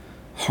of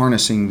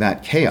harnessing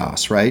that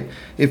chaos, right?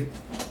 If,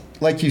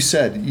 like you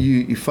said,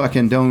 you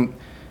fucking don't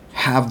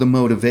have the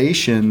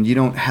motivation, you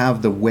don't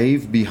have the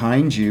wave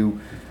behind you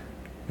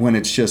when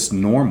it's just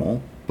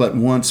normal, but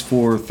once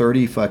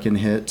 430 fucking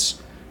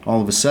hits, all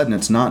of a sudden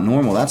it's not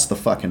normal. That's the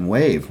fucking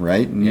wave,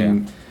 right?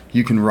 And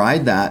you can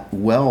ride that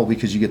well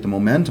because you get the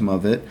momentum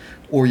of it,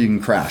 or you can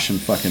crash and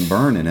fucking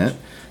burn in it,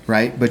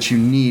 right? But you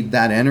need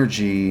that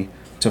energy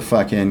to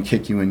fucking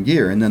kick you in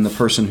gear. And then the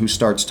person who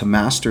starts to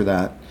master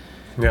that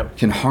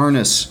can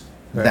harness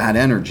that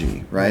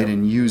energy, right?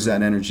 And use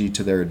that energy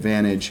to their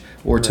advantage,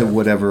 or to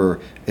whatever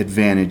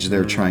advantage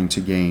they're trying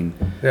to gain.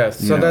 Yeah,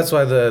 so that's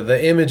why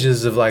the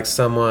images of like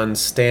someone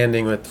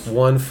standing with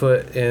one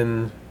foot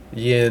in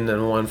yin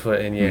and one foot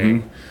in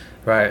yang,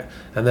 right?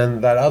 And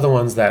then that other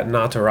one's that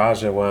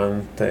Nataraja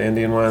one, the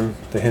Indian one,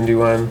 the Hindu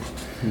one.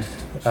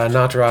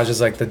 Nataraja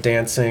is like the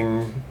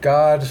dancing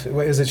god.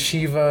 Is it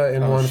Shiva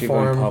in one Shiva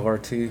form? And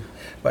Parvati.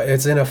 But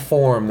it's in a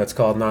form that's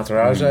called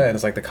Nataraja, and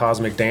it's like the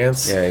cosmic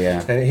dance.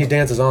 Yeah. And he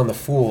dances on the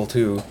Fool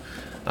too.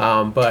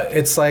 But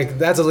it's like,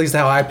 that's at least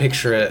how I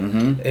picture it.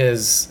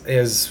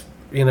 Is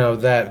you know,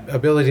 that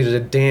ability to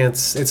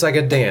dance. It's like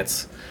a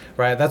dance,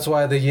 right? That's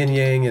why the yin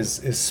yang is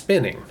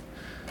spinning,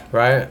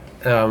 right?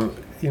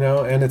 You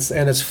know, and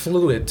it's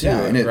fluid too,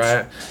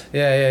 right?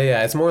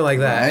 Yeah. It's more like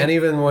that. Right. And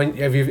even when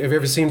have you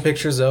ever seen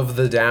pictures of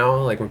the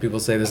Tao? Like when people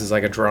say this is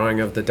like a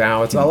drawing of the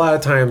Tao, it's a lot of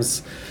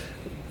times,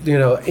 you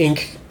know,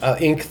 ink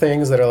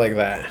things that are like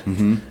that. You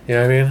know what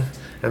I mean?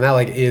 And that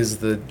like is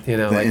the, you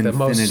know, like the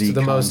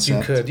most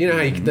you could. You know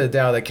how the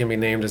Tao that can be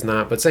named is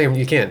not, but same,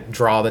 you can't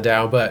draw the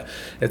Tao, but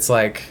it's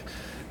like,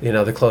 you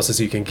know, the closest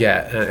you can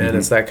get, and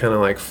it's that kind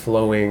of like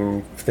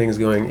flowing things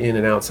going in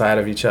and outside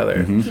of each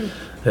other.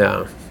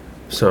 Yeah.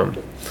 So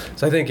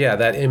I think,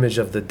 that image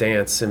of the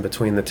dance in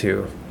between the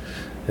two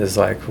is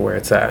like where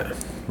it's at.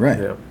 Right.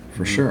 Yeah.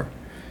 For sure.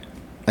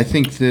 I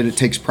think that it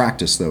takes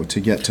practice, though, to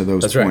get to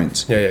those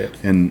points. Right. Yeah.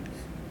 And,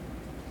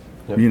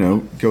 you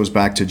know, goes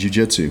back to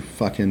jiu-jitsu.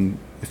 Fucking,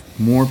 if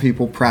more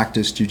people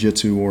practice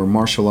jiu-jitsu or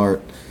martial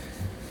art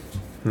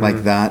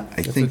like that,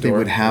 I think they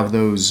would have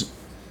those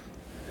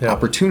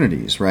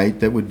opportunities, right?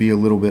 That would be a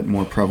little bit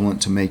more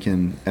prevalent to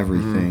making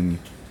everything...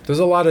 There's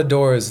a lot of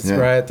doors,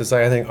 right? There's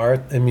like, I think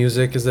art and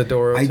music is the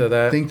door to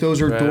that. I think those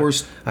are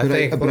doors. But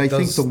I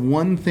think the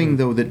one thing,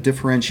 though, that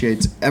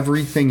differentiates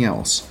everything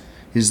else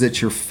is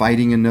that you're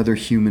fighting another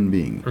human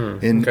being.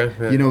 And,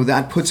 you know,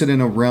 that puts it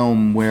in a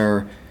realm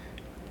where,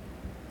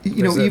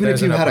 you know, even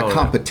if you had a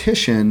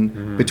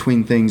competition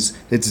between things,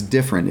 it's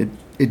different.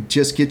 It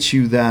just gets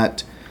you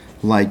that,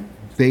 like,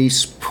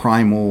 base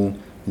primal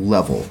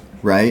level,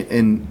 right?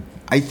 And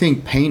I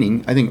think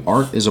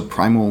art is a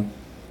primal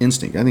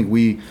instinct. I think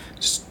we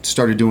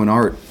started doing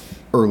art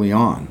early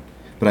on,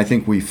 but I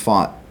think we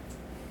fought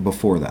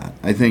before that.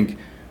 I think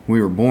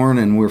we were born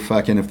and we're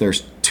fucking, if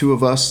there's two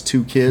of us,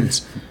 two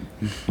kids,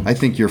 I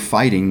think you're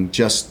fighting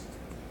just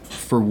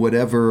for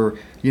whatever,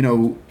 you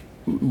know,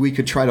 we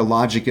could try to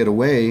logic it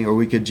away, or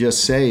we could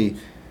just say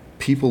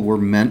people were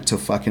meant to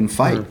fucking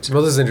fight.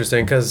 Well, this is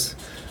interesting because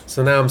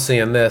So now I'm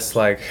seeing this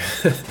like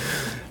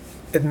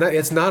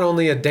it's not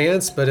only a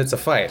dance, but it's a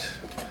fight.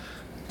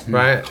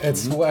 Right?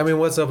 It's I mean,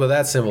 what's up with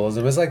that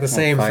symbolism? It's like the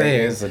same fight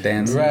thing. is a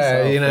dance right?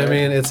 itself, You know what I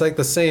right? mean? It's like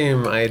the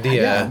same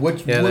idea. Yeah.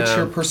 What's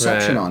your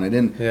perception right. on it?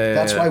 And Yeah,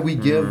 that's why we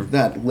give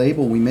that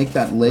label. We make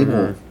that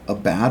label a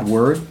bad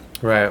word.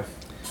 Right.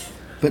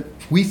 But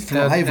we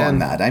thrive on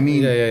and- that. I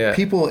mean, yeah.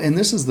 people, and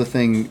this is the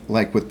thing,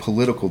 like with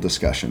political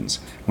discussions,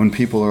 when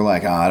people are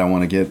like, I don't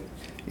want to get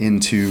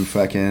into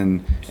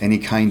fucking any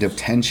kind of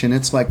tension.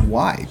 It's like,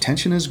 why?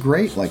 Tension is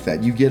great like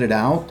that. You get it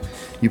out,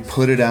 you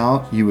put it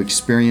out, you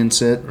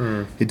experience it.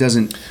 It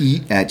doesn't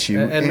eat at you.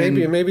 And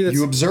maybe that's-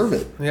 you observe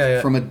it Yeah.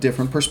 from a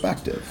different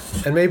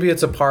perspective. And maybe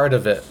it's a part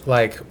of it.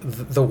 Like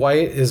the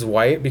white is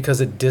white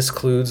because it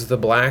discludes the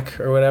black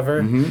or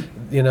whatever.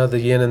 You know, the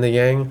yin and the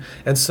yang.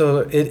 And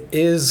so it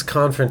is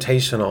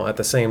confrontational at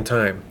the same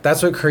time.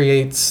 That's what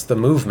creates the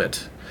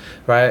movement.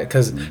 Right?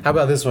 Because how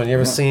about this one? You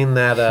ever seen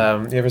that?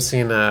 You ever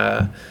seen?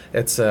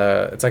 It's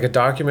like a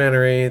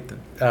documentary,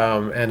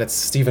 and it's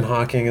Stephen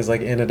Hawking is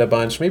like in it a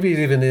bunch. Maybe it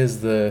even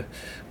is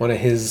one of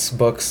his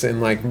books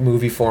in like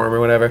movie form or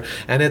whatever.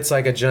 And it's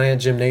like a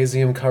giant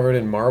gymnasium covered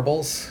in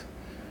marbles.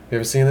 You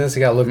ever seen this?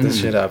 You gotta look this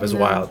shit up. It's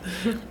wild.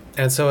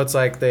 And so it's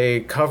like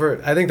they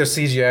cover, I think they're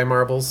CGI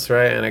marbles,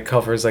 right? And it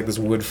covers like this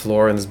wood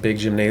floor in this big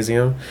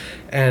gymnasium.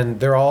 And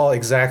they're all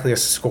exactly a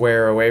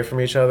square away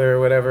from each other or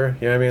whatever.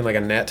 You know what I mean? Like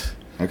a net.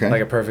 Okay.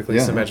 Like a perfectly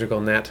Yeah. symmetrical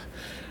net.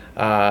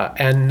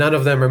 And none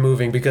of them are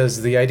moving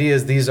because the idea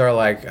is these are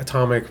like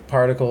atomic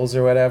particles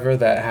or whatever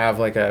that have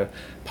like a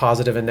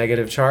positive and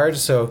negative charge.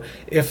 So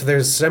if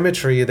there's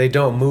symmetry, they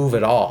don't move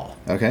at all.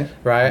 Okay.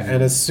 Right?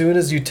 And as soon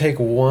as you take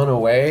one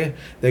away,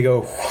 they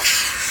go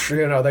whoosh,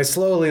 you know, they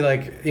slowly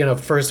like, you know,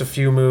 first a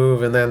few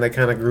move and then they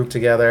kind of group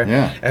together.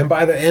 Yeah. And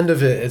by the end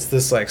of it, it's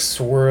this like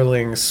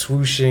swirling,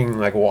 swooshing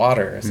like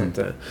water or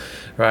something.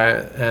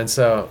 Right? And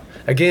so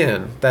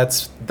again,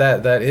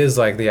 that is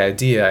like the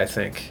idea, I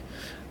think,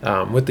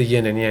 with the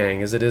yin and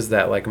yang, is it is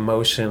that like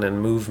motion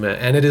and movement,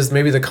 and it is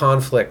maybe the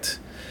conflict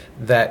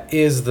that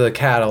is the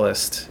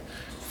catalyst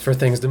for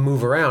things to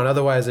move around.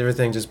 Otherwise,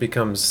 everything just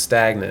becomes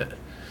stagnant,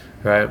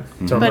 right?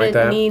 Something But like it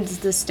that. needs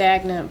the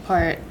stagnant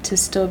part to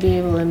still be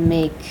able to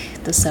make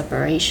the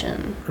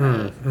separation,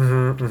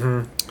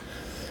 right?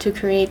 To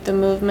create the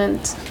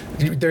movement.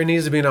 There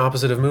needs to be an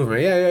opposite of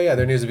movement. Yeah.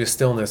 There needs to be a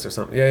stillness or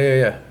something.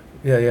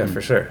 Yeah,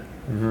 for sure.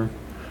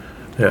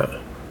 Yeah.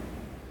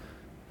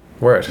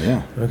 Word.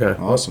 Yeah. Okay.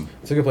 Awesome. Well,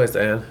 it's a good place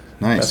to end.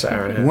 Nice. That's an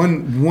hour and a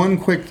half. One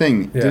quick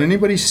thing. Yeah. Did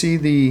anybody see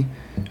the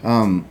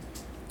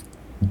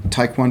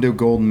Taekwondo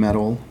gold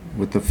medal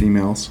with the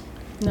females?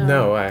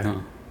 No way.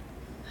 No.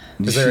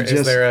 Is She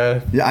there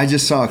a Yeah, I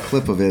just saw a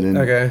clip of it, and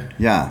okay?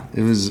 yeah,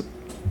 it was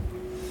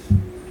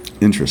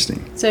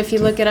interesting. So if you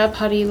look it up,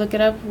 how do you look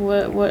it up?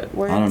 What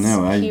words? I don't know.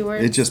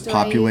 Keywords It just do I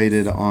use?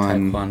 populated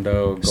on Taekwondo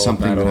gold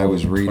something medal that I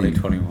was reading.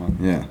 2021.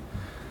 Yeah,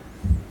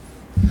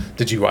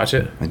 Did you watch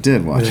it? I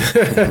did watch it.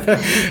 I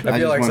just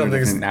feel like wondered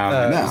something's if- Now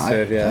No, you I-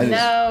 said, yeah. I just-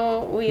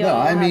 No, we No,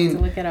 all I have mean,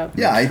 to look it up.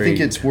 Yeah, I think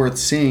Intrigued. it's worth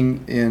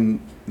seeing in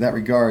that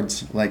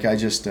regards. Like I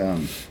just,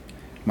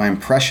 my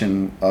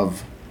impression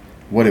of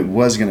what it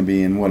was going to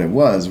be and what it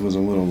was a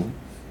little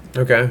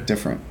Okay.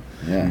 different.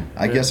 Yeah,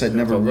 I Yeah, guess I'd it's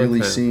never a look really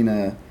then. seen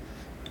a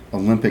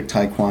Olympic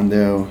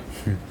Taekwondo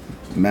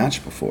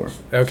match before.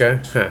 Okay.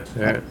 Huh.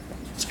 All right.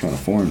 It's kind of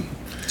foreign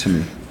to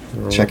me.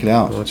 Check it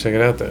out. We'll check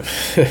it out then.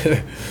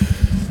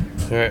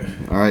 All right.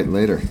 All right,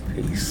 later.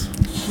 Peace.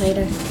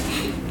 Later.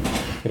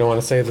 You don't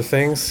want to say the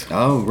things?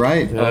 Oh,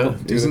 right. Yeah, Oh,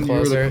 do the isn't you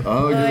closer. you're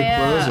Oh the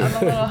yeah, closer.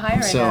 I'm a little high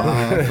right So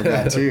now. I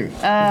forgot too.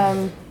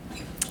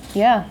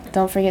 Yeah,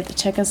 don't forget to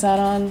check us out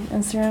on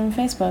Instagram and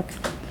Facebook.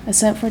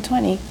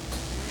 Ascent420.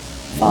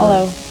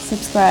 Follow,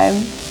 subscribe,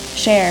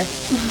 share.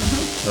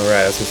 All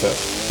right. That's what's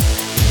up.